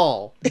 not at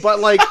all. But,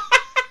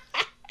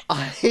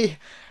 I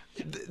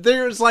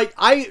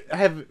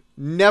have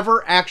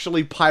never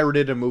actually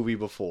pirated a movie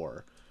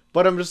before.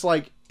 But I'm just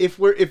like, if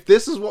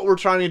this is what we're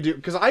trying to do,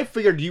 because I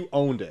figured you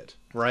owned it,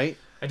 right?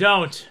 I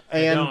don't.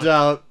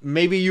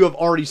 Maybe you have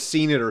already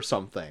seen it or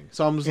something.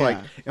 So I'm just like,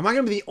 Yeah. am I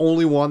going to be the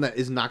only one that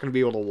is not going to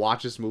be able to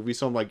watch this movie?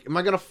 So I'm like, am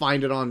I going to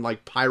find it on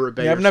Pirate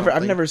Bay? Yeah, or I've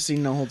something? never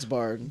seen No Holds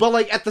Barred.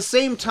 But at the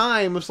same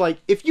time, it's like,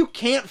 if you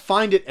can't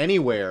find it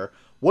anywhere,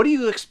 what do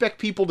you expect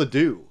people to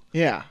do?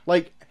 Yeah.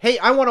 Hey,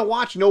 I want to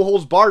watch No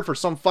Holds Barred for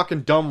some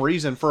fucking dumb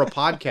reason for a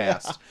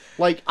podcast.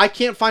 I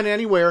can't find it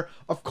anywhere.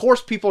 Of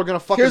course, people are going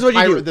to fucking Here's what you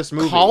pirate do: this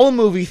movie. call a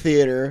movie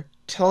theater,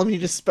 tell them you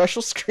need a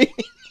special screening.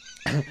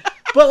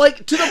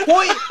 But to the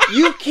point,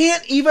 you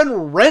can't even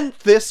rent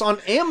this on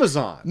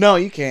Amazon. No,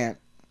 you can't.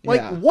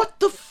 What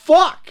the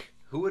fuck?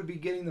 Who would be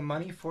getting the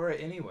money for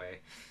it anyway?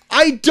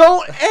 I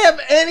don't have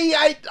any.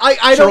 I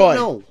Troy, don't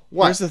know.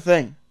 What? Here's the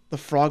thing: the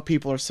frog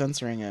people are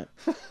censoring it.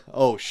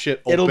 Oh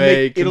shit! It'll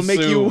Obey, make you.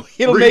 consume,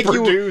 It'll make you.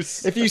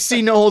 reproduce. If you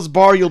see No Holds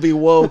Barred, you'll be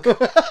woke.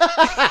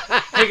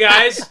 Hey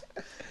guys,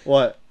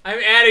 What? I'm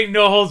adding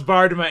No Holds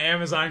Barred to my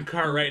Amazon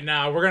cart right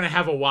now. We're gonna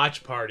have a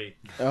watch party.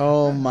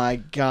 Oh my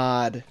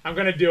god! I'm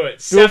gonna do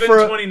it. Do it for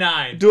a-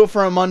 $7.29. Do it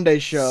for a Monday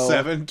show.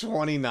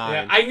 729.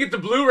 Yeah, I can get the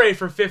Blu-ray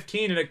for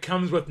 $15, and it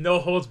comes with No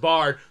Holds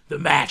Barred, the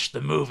match,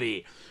 the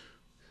movie.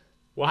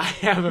 Why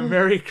have a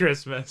Merry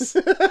Christmas?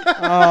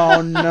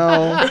 Oh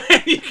no!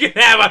 You can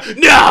have a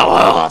No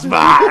Holds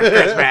Barred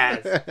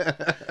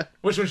Christmas.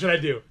 Which one should I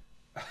do?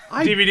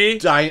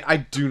 DVD I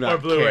do or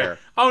not Blu-ray? care.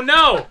 Oh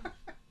no!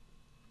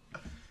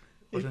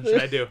 Which one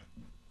should I do?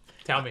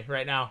 Tell me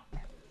right now.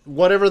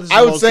 Whatever this is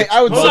I would most say-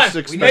 I would Hold most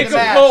on. expensive. Make the a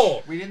match.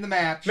 poll. We need the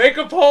match. Make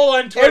a poll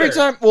on Twitter.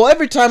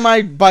 Every time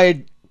I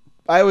buy,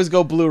 I always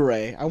go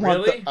Blu-ray. I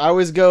want. Really? I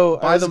always go.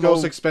 Buy the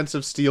most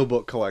expensive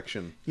steelbook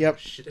collection. Yep.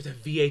 Shit, it's a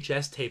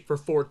VHS tape for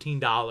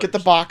 $14. Get the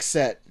box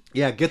set.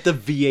 Yeah, get the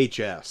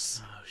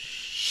VHS.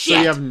 Shit. So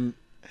you have.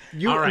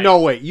 You All right.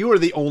 No wait, you are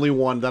the only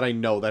one that I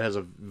know that has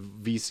a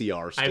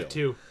VCR still. I have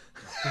two.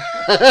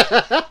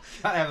 Gotta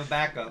have a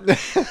backup.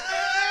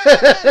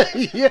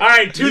 Yeah. All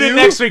right, tune in You-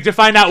 next week to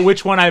find out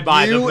which one I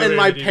buy. the You Blu-ray and or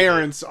my the DVD.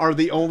 parents are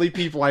the only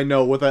people I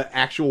know with an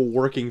actual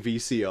working You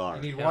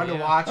VCR. need Hell one to yeah.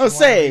 watch. Oh, and one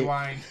say. to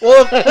rewind.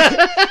 Well,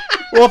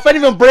 if any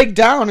of them break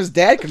down, his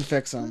dad can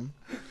fix them.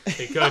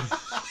 They could.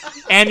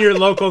 And your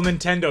local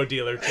Nintendo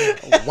dealer too.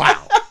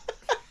 Wow.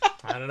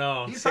 I don't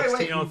know. He's probably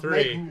 1603.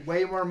 making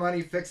way more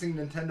money fixing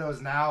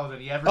Nintendos now than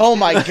he ever. Oh did.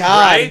 my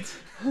god!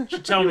 Right?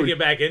 Should tell him to get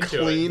back into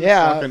it. Clean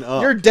Yeah, fucking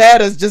up. your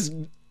dad is just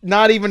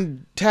not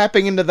even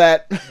tapping into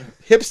that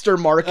hipster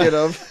market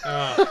of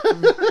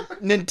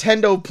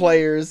Nintendo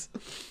players.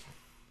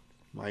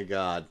 My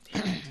God.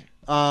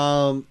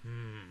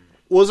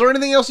 Was there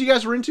anything else you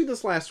guys were into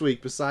this last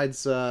week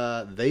besides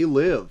They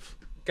Live?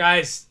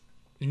 Guys,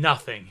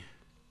 nothing.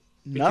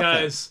 Nothing.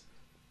 Because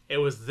It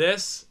was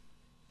this,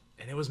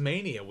 and it was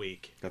Mania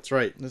week. That's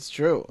right. That's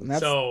true. And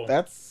So-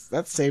 that's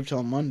saved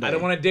till Monday. I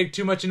don't want to dig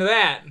too much into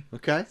that.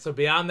 Okay. So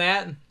beyond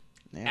that,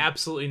 Yeah.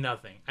 absolutely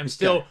nothing. I'm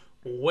still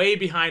way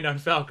behind on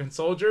Falcon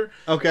Soldier.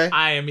 Okay.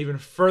 I am even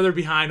further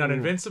behind on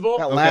Invincible.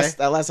 That last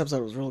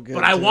episode was real good.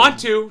 But I too. want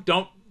to.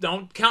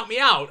 Don't count me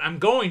out. I'm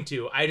going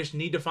to. I just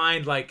need to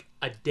find like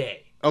a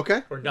day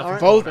Okay. or nothing.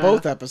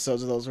 Both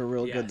episodes of those were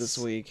real Yes. good this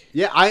week.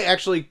 Yeah, I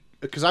actually,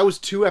 because I was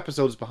 2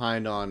 episodes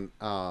behind on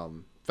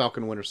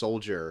Falcon Winter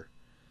Soldier,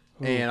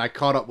 and I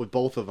caught up with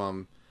both of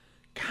them.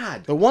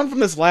 God. The one from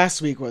this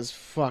last week was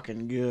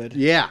fucking good.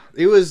 Yeah,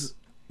 it was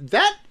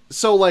that.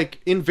 So like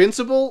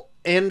Invincible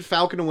and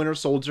Falcon and Winter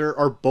Soldier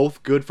are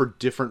both good for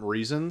different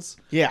reasons.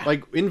 Yeah.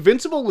 Like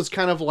Invincible was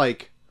kind of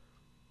like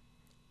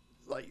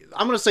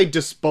I'm gonna say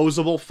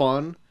disposable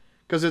fun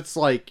because it's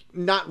like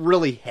not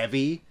really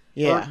heavy.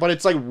 Yeah. But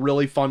it's like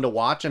really fun to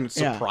watch and it's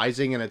Yeah.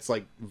 surprising and it's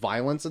like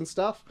violence and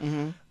stuff.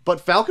 Mm-hmm.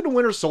 But Falcon and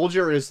Winter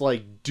Soldier is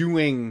like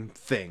doing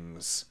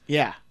things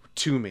Yeah.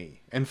 to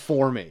me and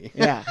for me.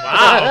 Yeah.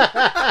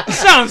 Wow.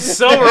 Sounds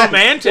so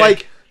romantic.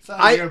 Like Sounds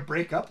I- like you're gonna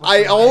break up with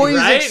I somebody. always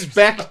Right?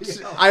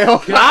 expect.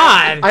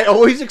 God. I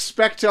always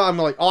expect to. I'm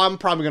like, oh, I'm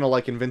probably gonna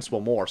like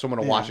Invincible more, so I'm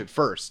gonna watch Yeah. it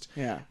first.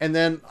 Yeah. And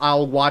then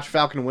I'll watch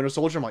Falcon and Winter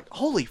Soldier. I'm like,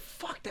 holy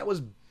fuck, that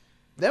was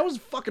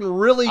fucking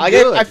really I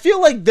good. I feel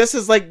like this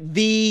is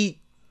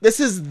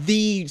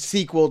the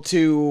sequel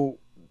to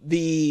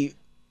the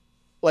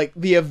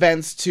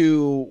events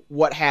to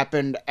what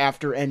happened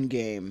after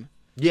Endgame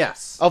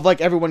yes. of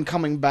like everyone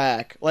coming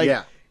back. Like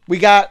Yeah. we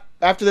got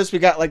after this we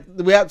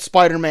got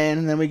Spider-Man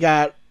and then we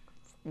got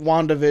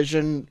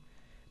WandaVision.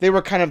 They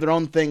were kind of their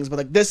own things, but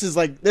like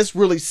this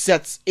really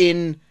sets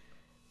in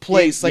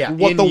place Yeah,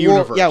 what in the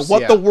universe, world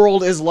what yeah. the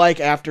world is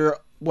like after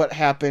what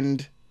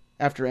happened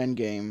after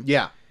Endgame.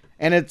 Yeah.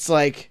 And it's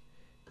like,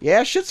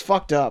 yeah, shit's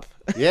fucked up.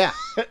 Yeah.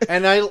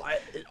 And I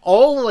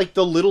all like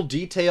the little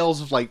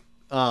details of like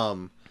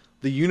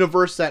the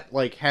universe that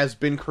like has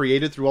been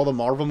created through all the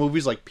Marvel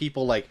movies, like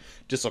people like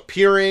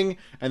disappearing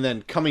and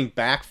then coming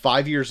back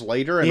 5 years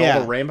later and Yeah.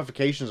 all the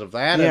ramifications of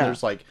that. Yeah. And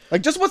there's like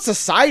Like just what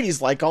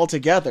society's like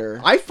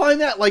altogether. I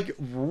find that like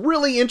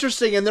really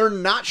interesting, and they're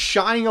not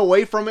shying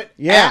away from it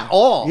Yeah. at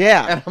all.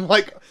 Yeah. And I'm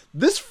like,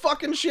 this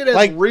fucking shit has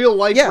Like, real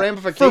life Yeah,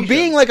 ramifications. for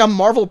being like a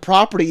Marvel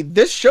property,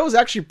 this show's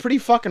actually pretty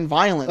fucking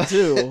violent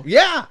too.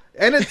 yeah,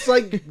 and it's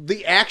like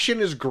the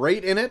action is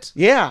great in it.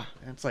 Yeah.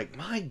 And it's like,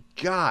 my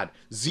God,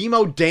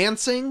 Zemo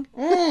dancing,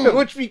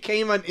 which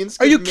became an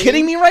instant. Are you meme.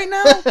 kidding me right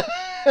now?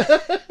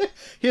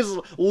 His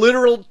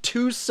literal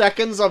 2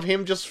 seconds of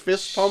him just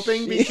fist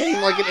pumping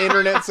became like an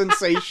internet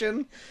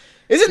sensation.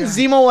 Isn't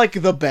Zemo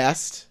like the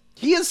best?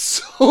 He is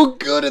so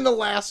good in the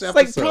last episode.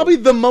 Like probably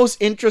the most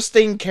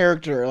interesting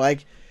character.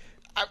 Like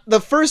the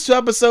first 2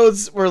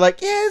 episodes were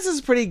like, yeah, this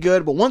is pretty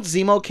good, but once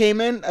Zemo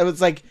came in, I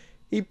was like,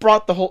 he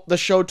brought the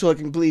show to a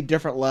completely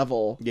different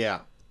level. Yeah,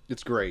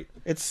 it's great.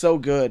 It's so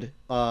good.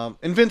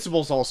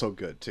 Invincible's also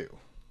good too.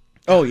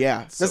 Oh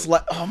yeah, So-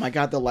 oh my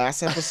god, the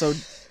last episode,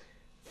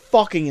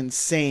 fucking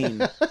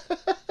insane.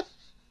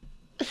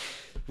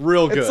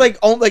 Real good. It's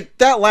like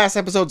that last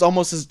episode's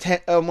almost as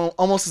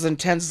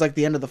intense as like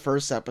the end of the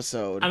first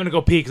episode. I'm gonna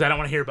go pee because I don't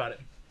want to hear about it.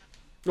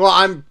 well,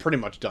 I'm pretty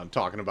much done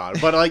talking about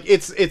it, but like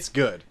it's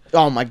good.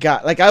 Oh my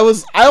god, like I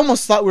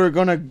almost thought we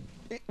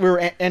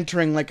were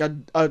entering like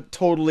a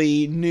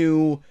totally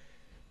new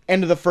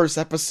end of the first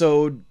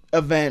episode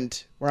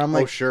event where I'm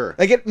like, Oh, sure.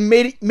 like it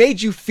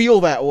made you feel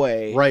that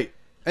way, Right.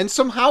 And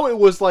somehow it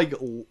was like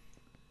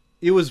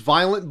it was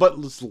violent, but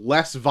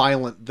less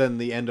violent than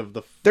the end of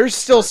the. There's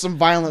still some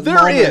violent There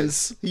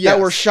moments is, yes. that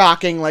were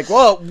shocking. Like,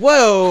 whoa,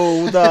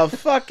 the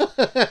fuck.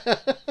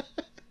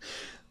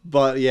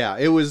 But yeah,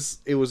 it was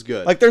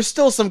good. Like, there's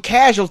still some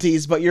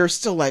casualties, but you're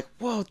still like,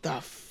 whoa, the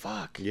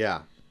fuck.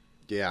 yeah,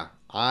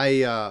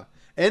 I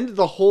and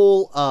the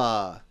whole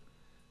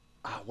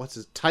what's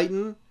his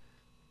Titan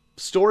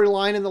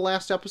storyline in the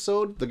last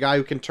episode, the guy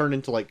who can turn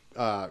into like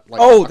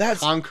that's-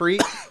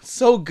 concrete.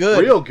 So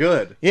good. Real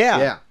good.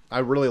 Yeah. I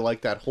really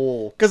like that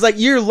whole. Because, like,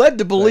 you're led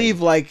to believe,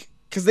 like,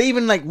 because they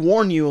even, like,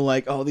 warn you,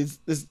 like, oh, this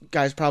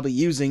guy's probably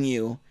using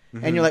you.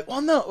 And you're like,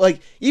 well, no, like,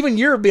 even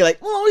you'll be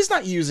like, well, he's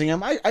not using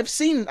him. I've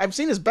seen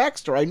his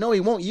backstory. I know he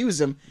won't use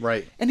him.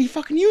 Right. And he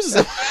fucking uses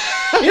him.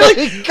 You're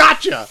like,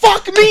 Gotcha.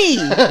 fuck me!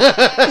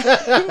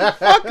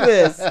 Fuck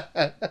this!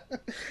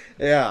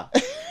 Yeah.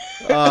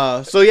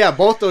 So yeah,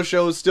 both those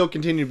shows still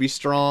continue to be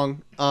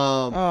strong.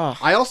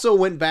 I also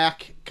went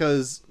back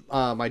because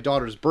my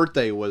daughter's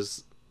birthday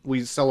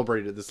we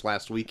celebrated this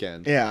last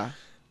weekend. Yeah.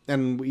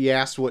 And we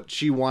asked what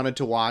she wanted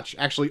to watch.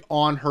 Actually,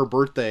 on her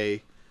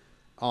birthday,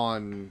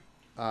 on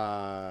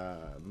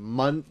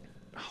when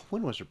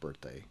was her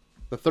birthday?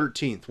 The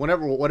 13th.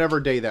 Whatever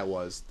day that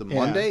was. The Yeah.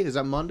 Monday? Is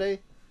that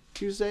Monday?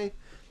 Tuesday?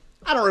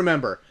 I don't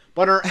remember.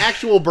 But her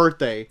actual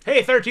birthday,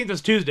 Hey, 13th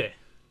was Tuesday.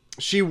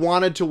 she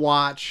wanted to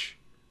watch.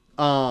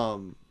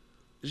 The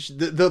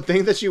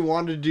thing that she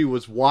wanted to do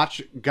was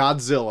watch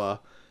Godzilla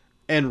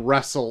and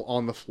wrestle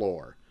on the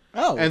floor.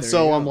 Oh, And there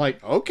so you I'm go.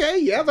 like, okay,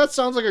 yeah, that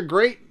sounds like a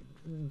great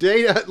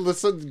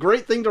listen,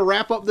 great thing to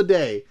wrap up the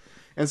day.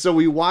 And so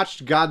we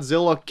watched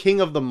Godzilla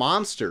King of the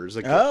Monsters.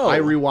 Like, Oh. I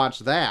rewatched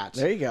that.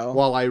 There you go.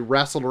 While I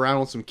wrestled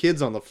around with some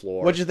kids on the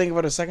floor. What'd you think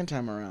about it a second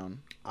time around?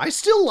 I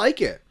still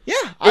like it. Yeah,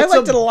 I It's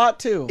liked it a lot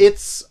too.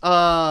 It's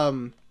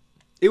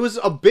it was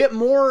a bit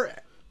more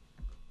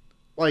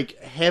like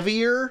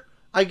heavier,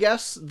 I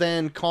guess,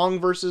 than Kong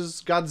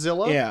versus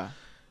Godzilla. yeah.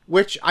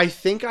 Which I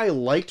think I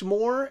liked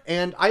more,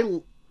 and I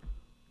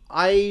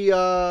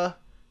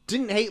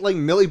didn't hate like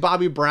Millie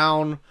Bobby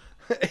Brown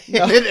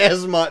in it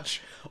as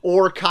much,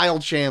 or Kyle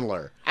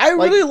Chandler. I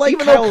really like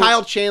even Kyle- though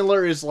Kyle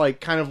Chandler is like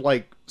kind of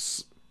like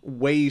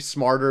way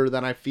smarter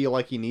than I feel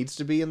like he needs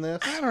to be in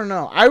this. I don't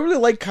know. I really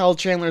like Kyle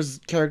Chandler's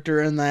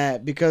character in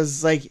that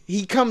because like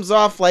he comes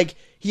off like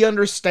he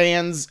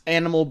understands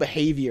animal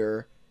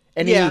behavior.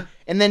 And Yeah.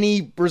 and then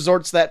he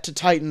resorts that to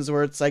Titans,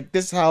 where it's like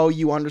this is how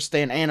you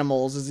understand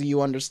animals, is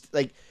you understand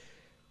like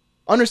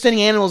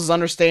understanding animals is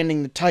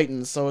understanding the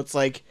Titans. So it's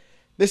like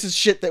this is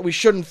shit that we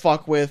shouldn't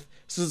fuck with.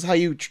 This is how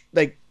you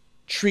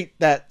treat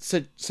that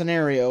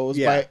scenarios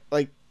Yeah. by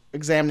like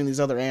examining these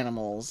other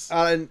animals.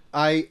 And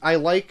I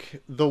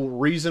like the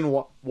reason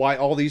why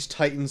all these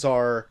Titans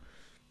are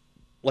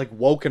like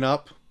woken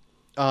up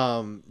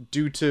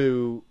due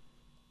to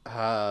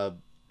I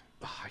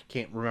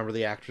can't remember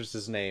the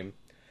actress's name,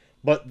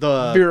 but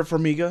the Vera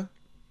Farmiga.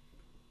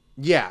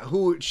 yeah,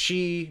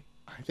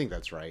 I think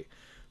that's right.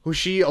 Who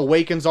she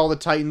awakens all the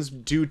Titans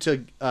due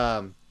to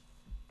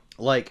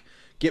like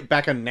get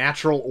back a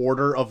natural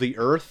order of the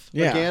earth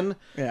Yeah. again.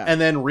 Yeah. And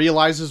then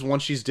realizes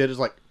once she's dead is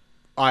like,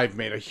 I've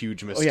made a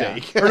huge Oh, yeah.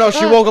 mistake. Or no,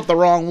 she woke up the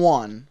wrong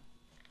one.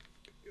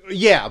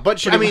 Yeah, but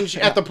she, I Pretty mean, much,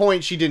 at the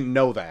point she didn't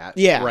know that.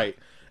 Yeah. Right.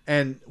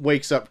 And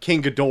wakes up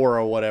King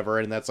Ghidorah or whatever,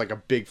 and that's like a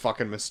big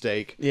fucking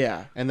mistake.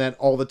 Yeah. And then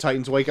all the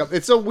Titans wake up.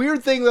 It's a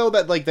weird thing though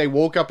that like they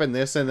woke up in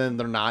this and then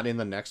they're not in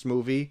the next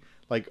movie,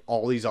 like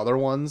all these other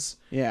ones.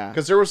 Yeah.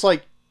 Because there was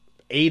like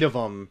 8 of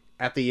them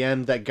at the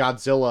end that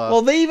Godzilla.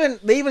 Well, they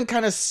even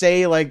kind of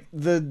say like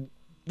the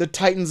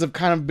Titans have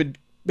kind of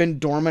been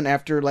dormant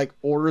after like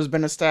order's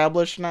been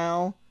established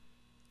now.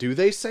 do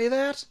they say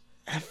that?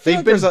 I feel They've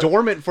like been there's a-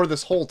 dormant for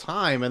this whole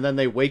time, and then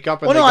they wake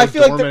up and Well, they no, go I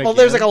feel like dormant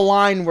there's like again. a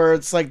line where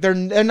it's like they're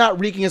not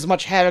wreaking as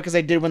much havoc as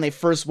they did when they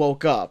first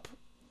woke up.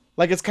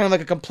 Like it's kind of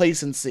like a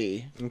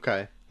complacency.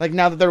 Okay. Like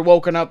now that they're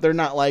woken up, they're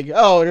not like,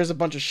 oh, there's a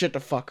bunch of shit to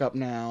fuck up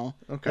now.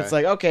 Okay. It's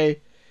like,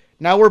 okay,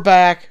 now we're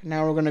back.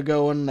 Now we're gonna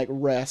go and like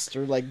rest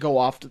or like go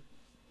off to.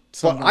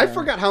 But I somewhere.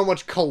 forgot how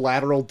much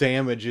collateral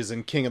damage is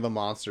in King of the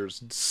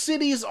Monsters.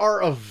 Cities are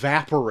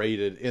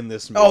evaporated in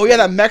this movie. Oh yeah,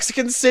 that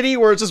Mexican city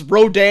where it's just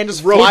Rodan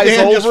just Rodan flies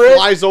over just it.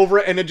 flies over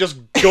it and it just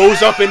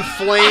goes up in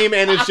flame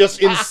and is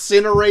just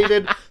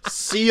incinerated.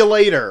 See you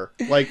later.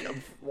 Like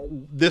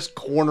this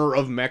corner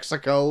of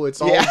Mexico, it's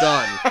all Yeah.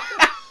 done.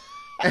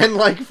 And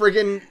like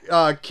friggin'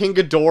 King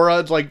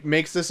Ghidorah like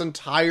makes this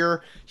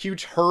entire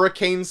huge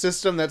hurricane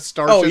system that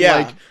starts Oh, in yeah.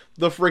 like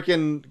the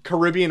freaking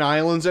Caribbean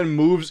islands and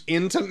moves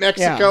into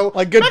Mexico. Yeah,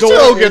 like Mexico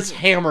Ghidorah gets is-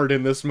 hammered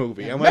in this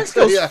movie. I'm like,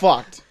 Mexico's yeah.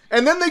 fucked.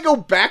 And then they go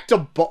back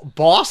to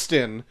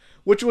Boston,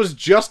 which was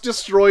just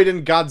destroyed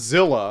in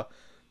Godzilla.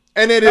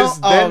 And it is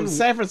then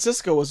San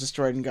Francisco was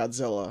destroyed in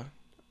Godzilla.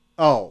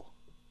 oh.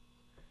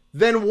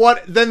 Then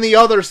what? Then the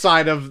other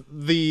side of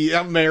the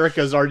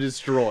Americas are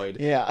destroyed.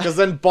 Yeah. Because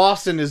then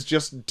Boston is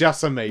just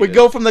decimated. We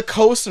go from the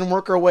coast and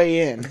work our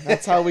way in.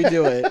 That's how we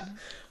do it.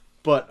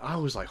 But I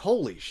was like,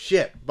 holy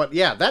shit. But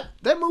yeah,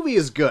 that movie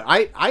is good.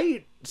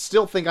 I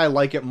still think I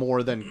like it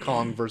more than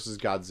Kong versus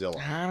Godzilla.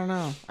 I don't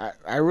know.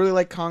 I really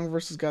like Kong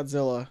versus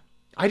Godzilla.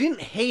 I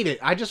didn't hate it.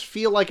 I just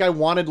feel like I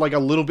wanted like a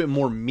little bit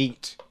more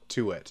meat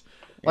to it.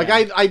 Like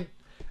Yeah. I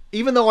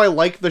even though I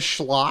like the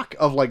schlock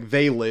of like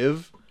They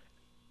Live,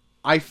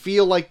 I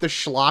feel like the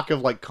schlock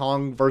of like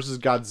Kong versus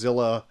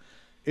Godzilla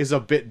is a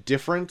bit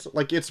different.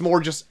 Like it's more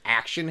just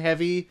action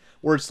heavy,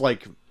 where it's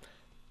like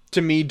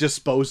to me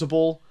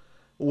disposable,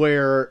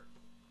 where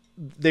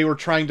they were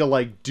trying to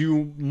like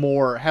do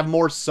more, have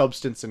more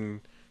substance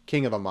in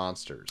King of the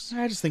Monsters.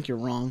 I just think you're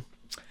wrong.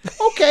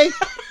 Okay.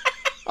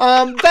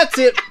 That's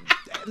it.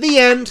 The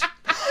end.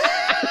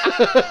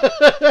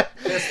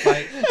 Fist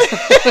fight.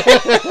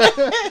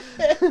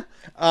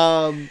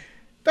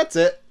 That's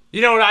it.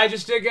 You know what I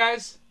just did,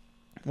 guys?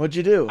 What'd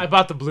you do? I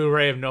bought the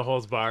Blu-ray of No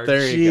Holds Barred.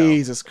 There you go.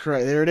 Jesus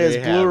Christ. There it is.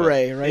 There you have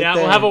Blu-ray right yeah,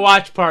 there. we'll have a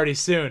watch party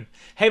soon.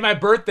 Hey, my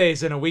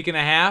birthday's in a week and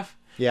a half.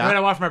 Yeah. You know what I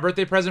want for my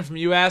birthday present from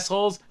you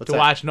assholes? What's to that?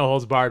 watch No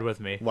Holds Barred with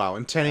me. Wow,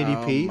 in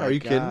 1080p? Oh my Are you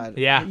God.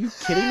 Yeah. Are you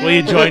kidding me? Will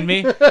you join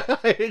me?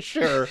 kidding?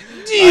 Sure.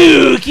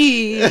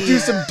 Dookie! Do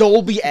some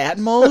Dolby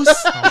Atmos?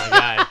 Oh my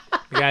god.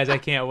 Guys, I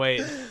can't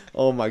wait.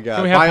 Oh my god.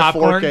 Can we have Buy a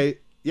popcorn? 4K.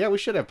 Yeah, we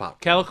should have popcorn.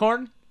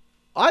 Calicorn?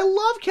 I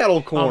love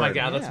kettle corn. Oh my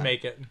god, let's Yeah.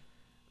 make it.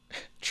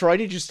 Troy,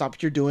 did you stop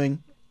what you're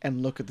doing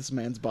and look at this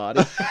man's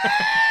body?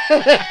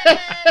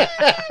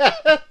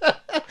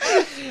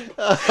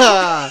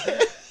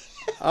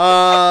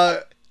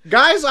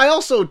 Guys, I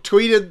also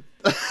tweeted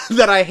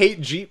that I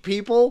hate Jeep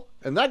people,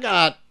 and that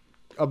got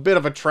a bit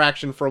of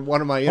attraction from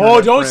one of my internet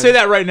Oh, don't friends. say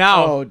that right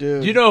now. Oh,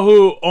 dude. Do you know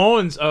who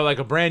owns like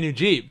a brand new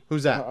Jeep?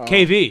 Who's that? Uh-oh.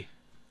 KV.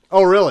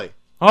 Oh, really?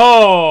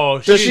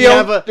 Oh, Does she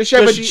have a Does she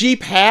have a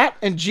Jeep hat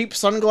and Jeep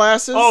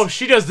sunglasses? Oh,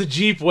 she does the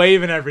Jeep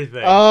wave and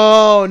everything.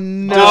 Oh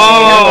no! Does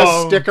she have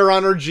Oh. a sticker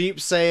on her Jeep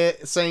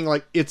saying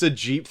like it's a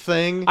Jeep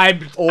thing? I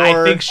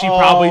Or- think she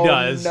probably Oh,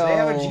 does. no. They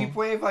have a Jeep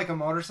wave like a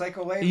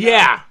motorcycle wave?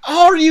 Yeah.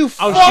 Are you Oh,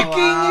 fucking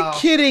wow.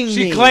 kidding me?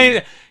 She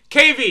claimed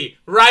KV,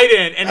 write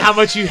in and how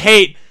much you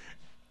hate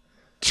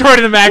Troy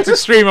to the Max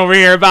Extreme over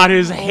here about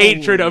his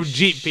hatred of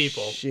Jeep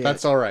people. Shit.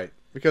 That's all right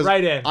because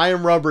Right in. I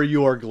am rubber,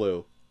 you are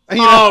glue.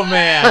 Oh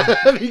man.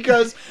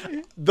 Because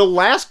the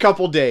last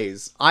couple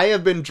days I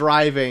have been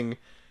driving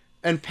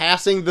and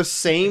passing the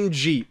same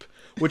Jeep,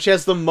 which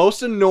has the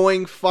most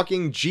annoying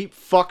fucking Jeep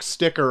fuck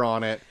sticker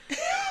on it.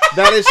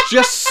 That is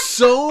just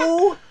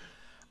so.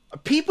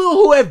 People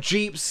who have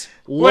Jeeps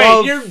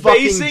love Wait, you're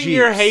fucking basing Jeeps.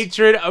 your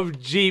hatred of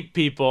Jeep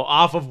people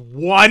off of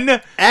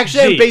one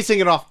Actually, Jeep. I'm basing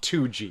it off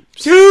 2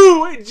 Jeeps.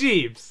 2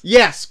 Jeeps.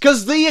 Yes,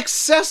 because the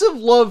excessive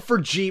love for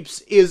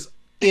Jeeps is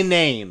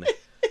inane.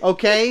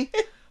 Okay?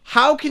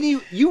 How can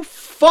you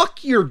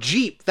fuck your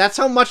Jeep? That's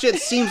how much it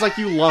seems like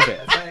you love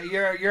it.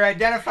 You're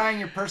identifying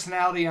your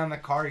personality on the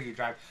car you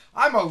drive.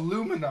 I'm a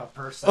Lumina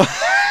person.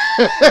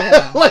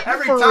 Like,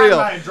 Every for time real.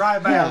 I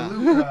drive by a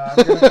Lumina,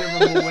 I'm gonna give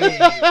them a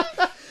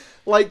wave.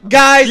 Like,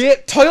 Guys,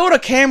 Toyota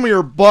Camry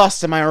or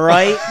bust, am I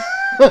right?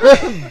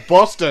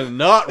 bust a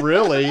nut,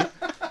 really.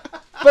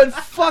 But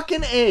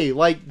fucking A,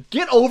 like,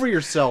 get over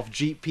yourself,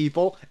 Jeep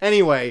people.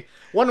 Anyway,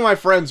 one of my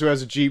friends who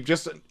has a Jeep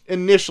just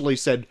initially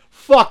said,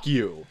 fuck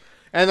you.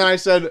 And then I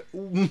said,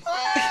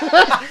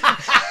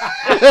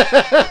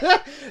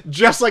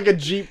 just like a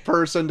Jeep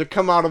person to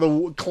come out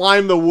of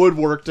climb the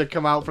woodwork to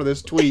come out for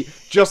this tweet,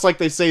 just like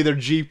they say their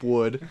Jeep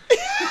would.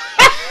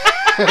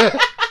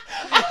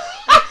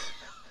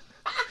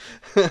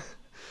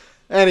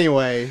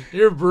 Anyway,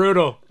 You're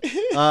brutal.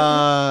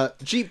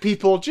 Jeep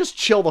people, just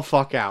chill the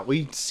fuck out.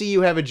 We see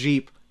you have a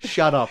Jeep.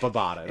 Shut up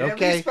about it, It at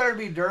okay? least better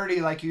be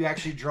dirty, like you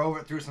actually drove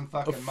it through some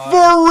fucking mud.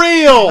 For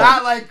real!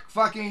 Not like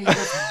fucking you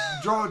just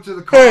drove it to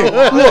the car.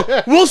 wash.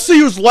 Look, we'll see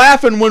who's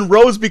laughing when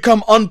roads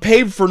become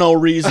unpaved for no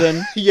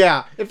reason.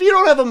 Yeah, if you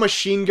don't have a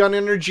machine gun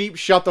in your Jeep,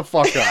 shut the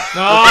fuck up.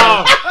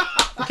 Oh,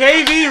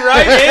 KV,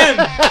 right in.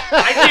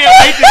 I can't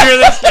wait to hear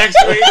this next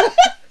week.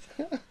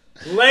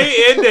 Lay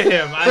into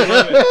him. I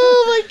love it.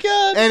 Oh my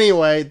god.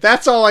 Anyway,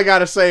 that's all I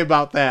gotta say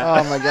about that.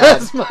 Oh my God.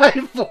 That's my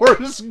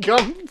Forrest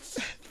Gump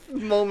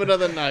moment of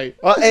the night.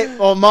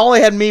 Well, Molly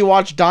had me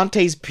watch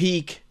Dante's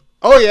Peak.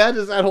 Oh yeah,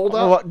 does that hold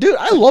up? Dude,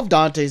 I love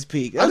Dante's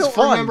Peak. That I was don't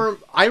fun. remember.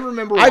 I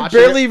remember. I watching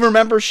barely it. even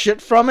remember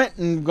shit from it,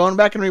 and going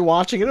back and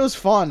rewatching it, it was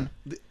fun.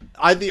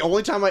 The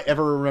only time I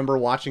ever remember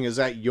watching is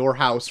at your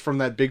house from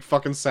that big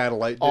fucking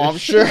satellite dish. Oh, I'm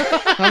sure.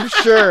 I'm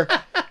sure.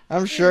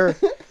 I'm sure.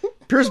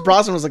 Pierce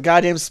Brosnan was a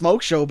goddamn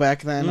smoke show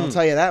back then. I'll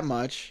tell you that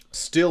much.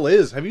 Still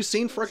is. Have you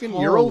seen freaking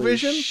Holy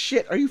Eurovision?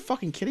 Shit, are you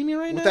fucking kidding me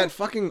right With now? that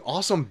fucking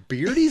awesome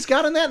beard he's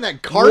got in that and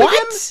that cardigan?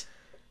 What?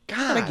 God.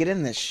 How did I get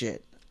in this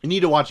shit? You need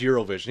to watch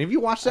Eurovision. Have you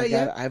watched that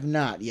yet? I have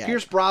not yet.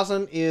 Pierce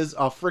Brosnan is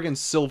a friggin'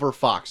 silver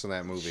fox in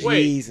that movie.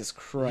 Wait. Jesus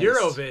Christ.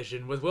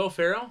 Eurovision with Will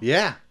Ferrell?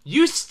 Yeah.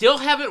 You still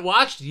haven't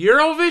watched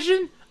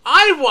Eurovision?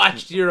 I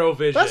watched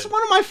Eurovision. That's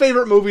one of my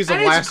favorite movies of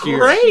And it's last year.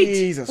 great.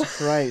 Jesus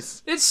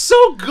Christ. It's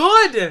so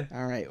good.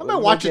 All right. I'm gonna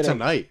watch it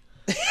tonight.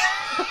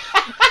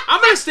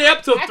 I'm gonna stay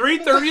up till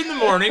 3:30 in the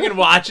morning and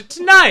watch it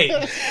tonight.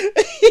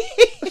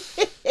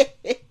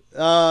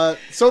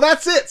 So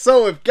that's it.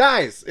 So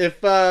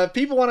if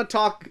people want to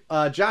talk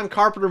John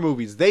Carpenter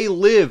movies, they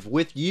live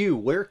with you.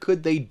 Where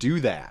could they do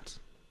that?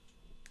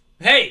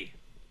 Hey,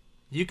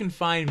 you can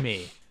find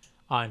me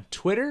on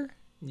Twitter.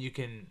 You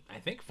can, I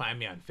think, find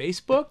me on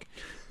Facebook.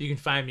 You can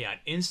find me on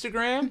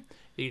Instagram.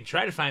 You can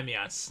try to find me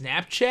on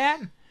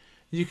Snapchat.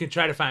 You can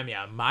try to find me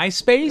on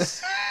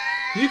MySpace.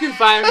 You can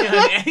find me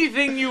on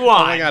anything you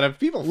want. Oh my god, if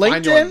people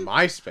find you on LinkedIn?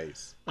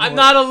 MySpace. I'm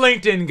not a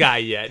LinkedIn guy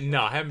yet.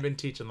 No, I haven't been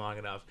teaching long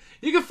enough.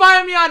 You can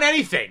find me on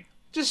anything.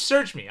 Just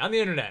search me on the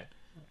internet.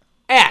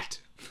 At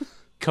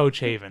Coach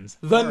Havens,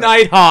 the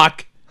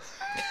Nighthawk.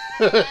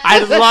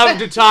 I'd love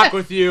to talk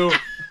with you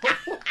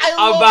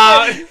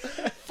about...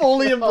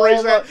 Fully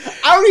embrace that.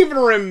 I don't even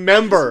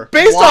remember.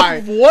 Based why.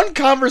 off one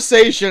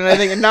conversation, I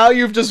think, and now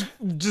you've just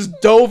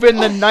dove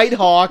into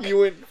Nighthawk. You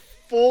went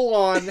full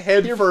on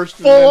head first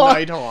in full the on-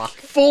 Nighthawk.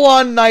 Full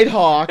on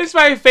Nighthawk. It's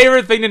my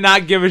favorite thing to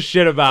not give a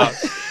shit about.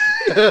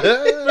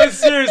 But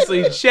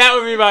seriously, chat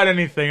with me about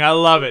anything. I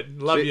love it.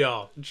 Love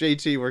y'all.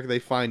 JT, where can they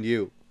find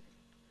you?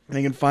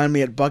 They can find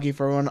me at Bucky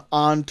for One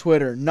on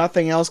Twitter.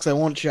 Nothing else because I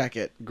won't check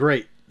it.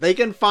 Great. They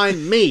can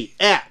find me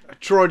at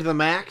Troy to the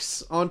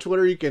Max on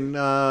Twitter. You can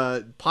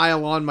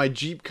pile on my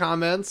Jeep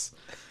comments.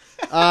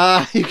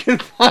 You can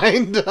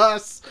find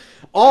us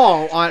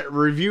all on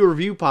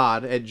Review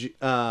Pod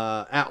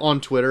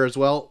on Twitter as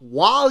well.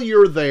 While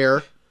you're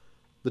there,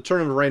 the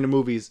Tournament of Random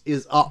Movies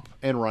is up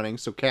and running,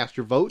 so cast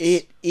your votes.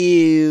 It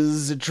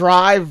is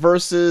Drive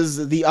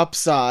versus The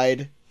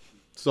Upside.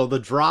 So the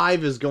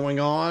drive is going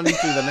on to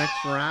the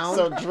next round.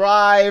 So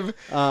Drive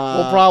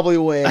will probably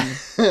win.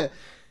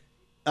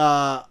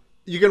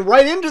 You can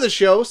write into the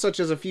show, such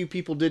as a few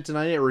people did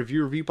tonight, at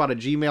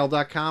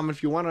reviewreviewpod@gmail.com.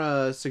 If you want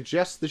to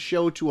suggest the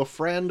show to a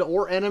friend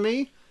or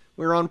enemy,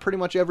 we're on pretty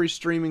much every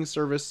streaming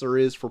service there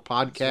is for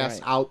podcasts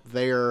right. out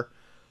there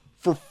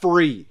for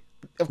free.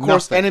 Of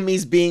course, Nothing.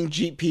 enemies being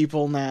Jeep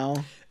people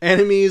now.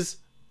 Enemies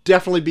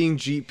definitely being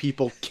Jeep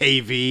people,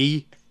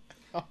 KV.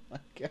 Oh my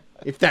god.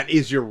 If that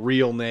is your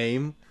real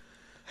name.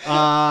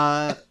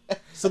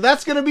 So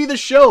that's going to be the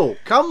show.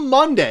 Come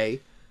Monday,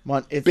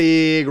 It's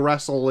big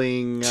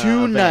wrestling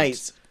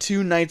event.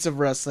 Two nights of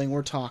wrestling.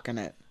 We're talking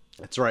it.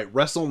 That's right.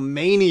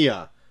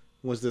 WrestleMania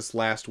was this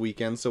last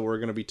weekend, so we're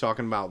going to be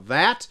talking about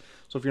that.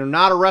 So if you're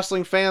not a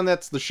wrestling fan,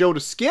 that's the show to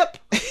skip.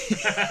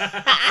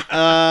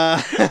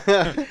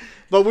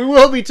 But we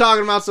will be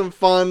talking about some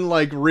fun,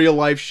 like,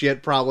 real-life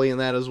shit probably in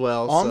that as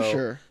well. I'm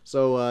sure.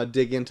 So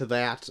dig into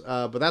that.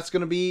 But that's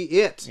going to be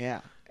it.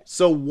 Yeah.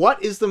 So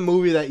what is the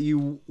movie that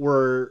you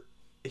were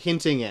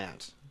hinting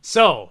at?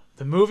 So,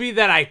 the movie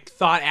that I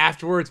thought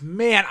afterwards,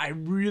 man, I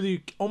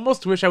really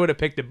almost wish I would have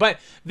picked it, but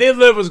They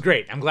Live was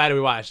great. I'm glad we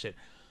watched it.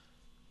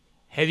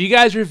 Have you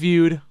guys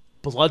reviewed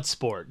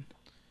Bloodsport?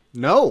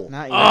 No.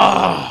 Not yet.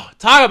 Oh,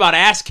 talk about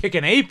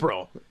ass-kicking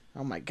April.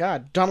 Oh my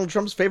god. Donald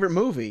Trump's favorite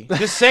movie.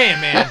 Just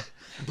saying, man.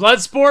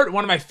 Bloodsport,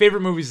 one of my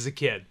favorite movies as a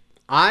kid.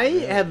 I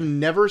have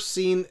never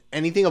seen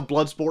anything of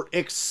Bloodsport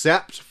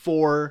except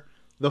for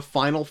the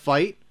final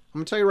fight. I'm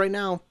going to tell you right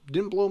now,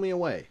 didn't blow me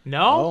away.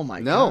 No? Oh my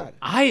No. god.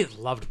 I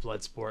loved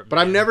Bloodsport, But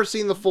I've never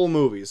seen the full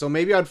movie, so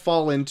maybe I'd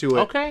fall into it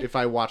Okay. if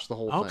I watched the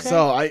whole Okay. thing.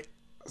 So I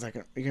was like,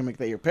 you're gonna make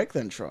that your pick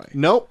then, Troy?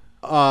 Nope.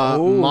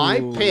 My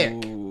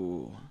pick.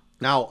 Ooh.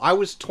 Now, I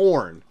was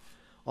torn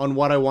on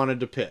what I wanted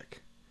to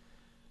pick.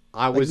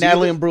 I Like was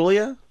Natalie either-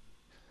 Imbruglia?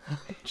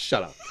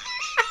 Shut up.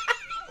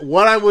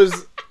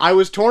 I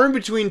was torn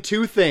between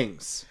two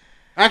things.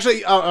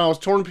 Actually, I was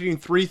torn between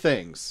three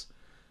things,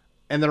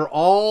 and they're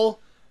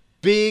all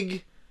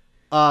big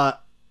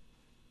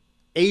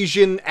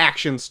Asian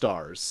action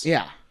stars.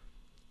 Yeah.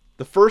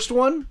 The first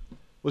one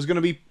was going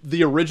to be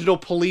the original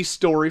Police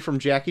Story from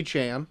Jackie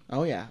Chan.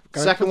 Oh yeah.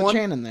 Gotta Second put the one?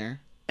 Chan in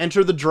there.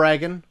 Enter the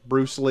Dragon,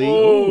 Bruce Lee.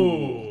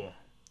 Ooh.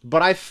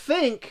 But I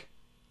think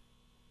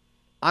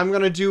I'm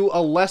going to do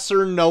a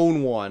lesser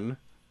known one.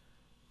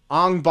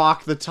 Ong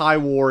Bak the Thai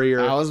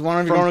Warrior. I was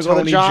wondering if you from were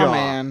going to go to Tony Jaw,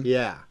 man.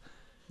 Yeah.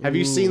 Have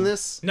you seen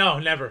this? No,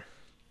 never.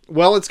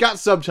 Well, it's got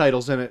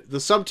subtitles in it. The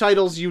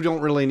subtitles you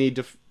don't really need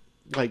to,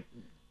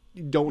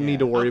 need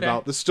to worry Okay.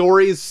 about. The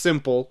story is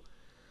simple,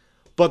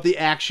 but the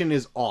action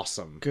is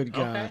awesome. Good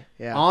God. Okay.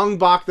 Yeah. Ong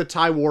Bak the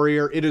Thai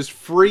Warrior. It is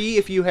free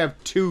if you have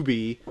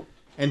Tubi,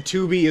 and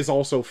Tubi is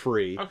also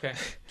free. Okay.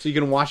 So you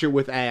can watch it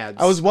with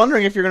ads. I was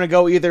wondering if you're going to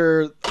go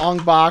either Ong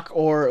Bak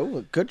or... Ooh,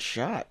 a good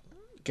shot.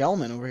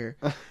 Gelman over here.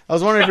 I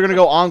was wondering if you're going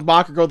to go Ong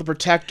Bak or go The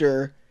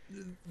Protector.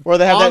 Where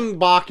they have Ong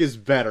Bak is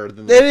better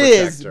than the It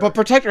is, Protector. but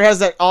Protector has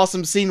that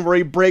awesome scene where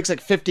he breaks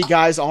like 50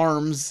 guys'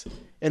 arms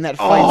in that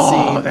fight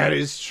Oh, scene. that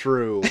is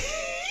true.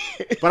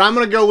 But I'm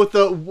gonna go with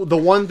the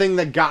one thing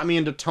that got me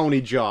into Tony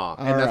Jaa,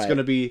 and that's right.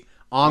 gonna be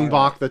Ong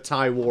Bak the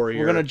Thai Warrior.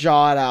 We're gonna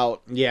jaw it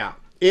out. Yeah,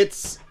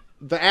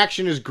 the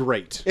action is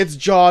great. It's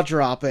jaw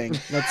dropping.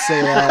 Let's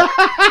say that.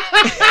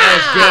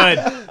 That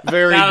was good.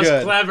 Very That was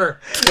good. clever.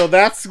 So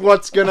that's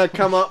what's gonna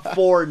come up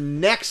for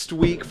next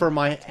week for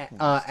my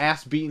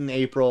ass beaten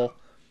April.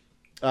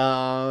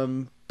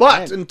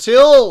 But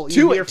until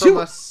you hear from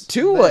us,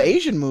 two then-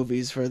 Asian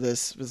movies for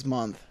this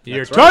month.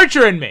 You're That's right.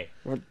 torturing me.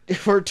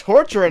 We're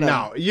torturing them.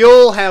 No,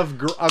 you'll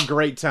have a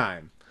great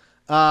time.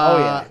 Oh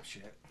yeah.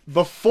 Shit.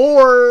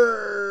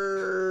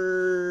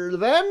 Before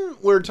then,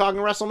 we're talking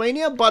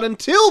WrestleMania, but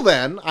until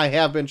then, I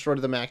have been Short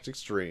of the Max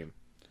Extreme.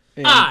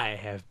 I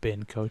have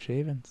been Coach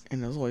Avens.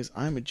 And as always,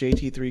 I'm a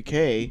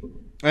JT3K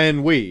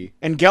And we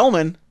and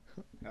Gelman.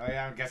 Oh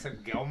yeah, I'm guessing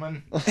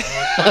Gelman.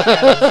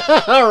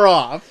 are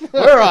off.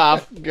 We're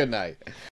off. Good night.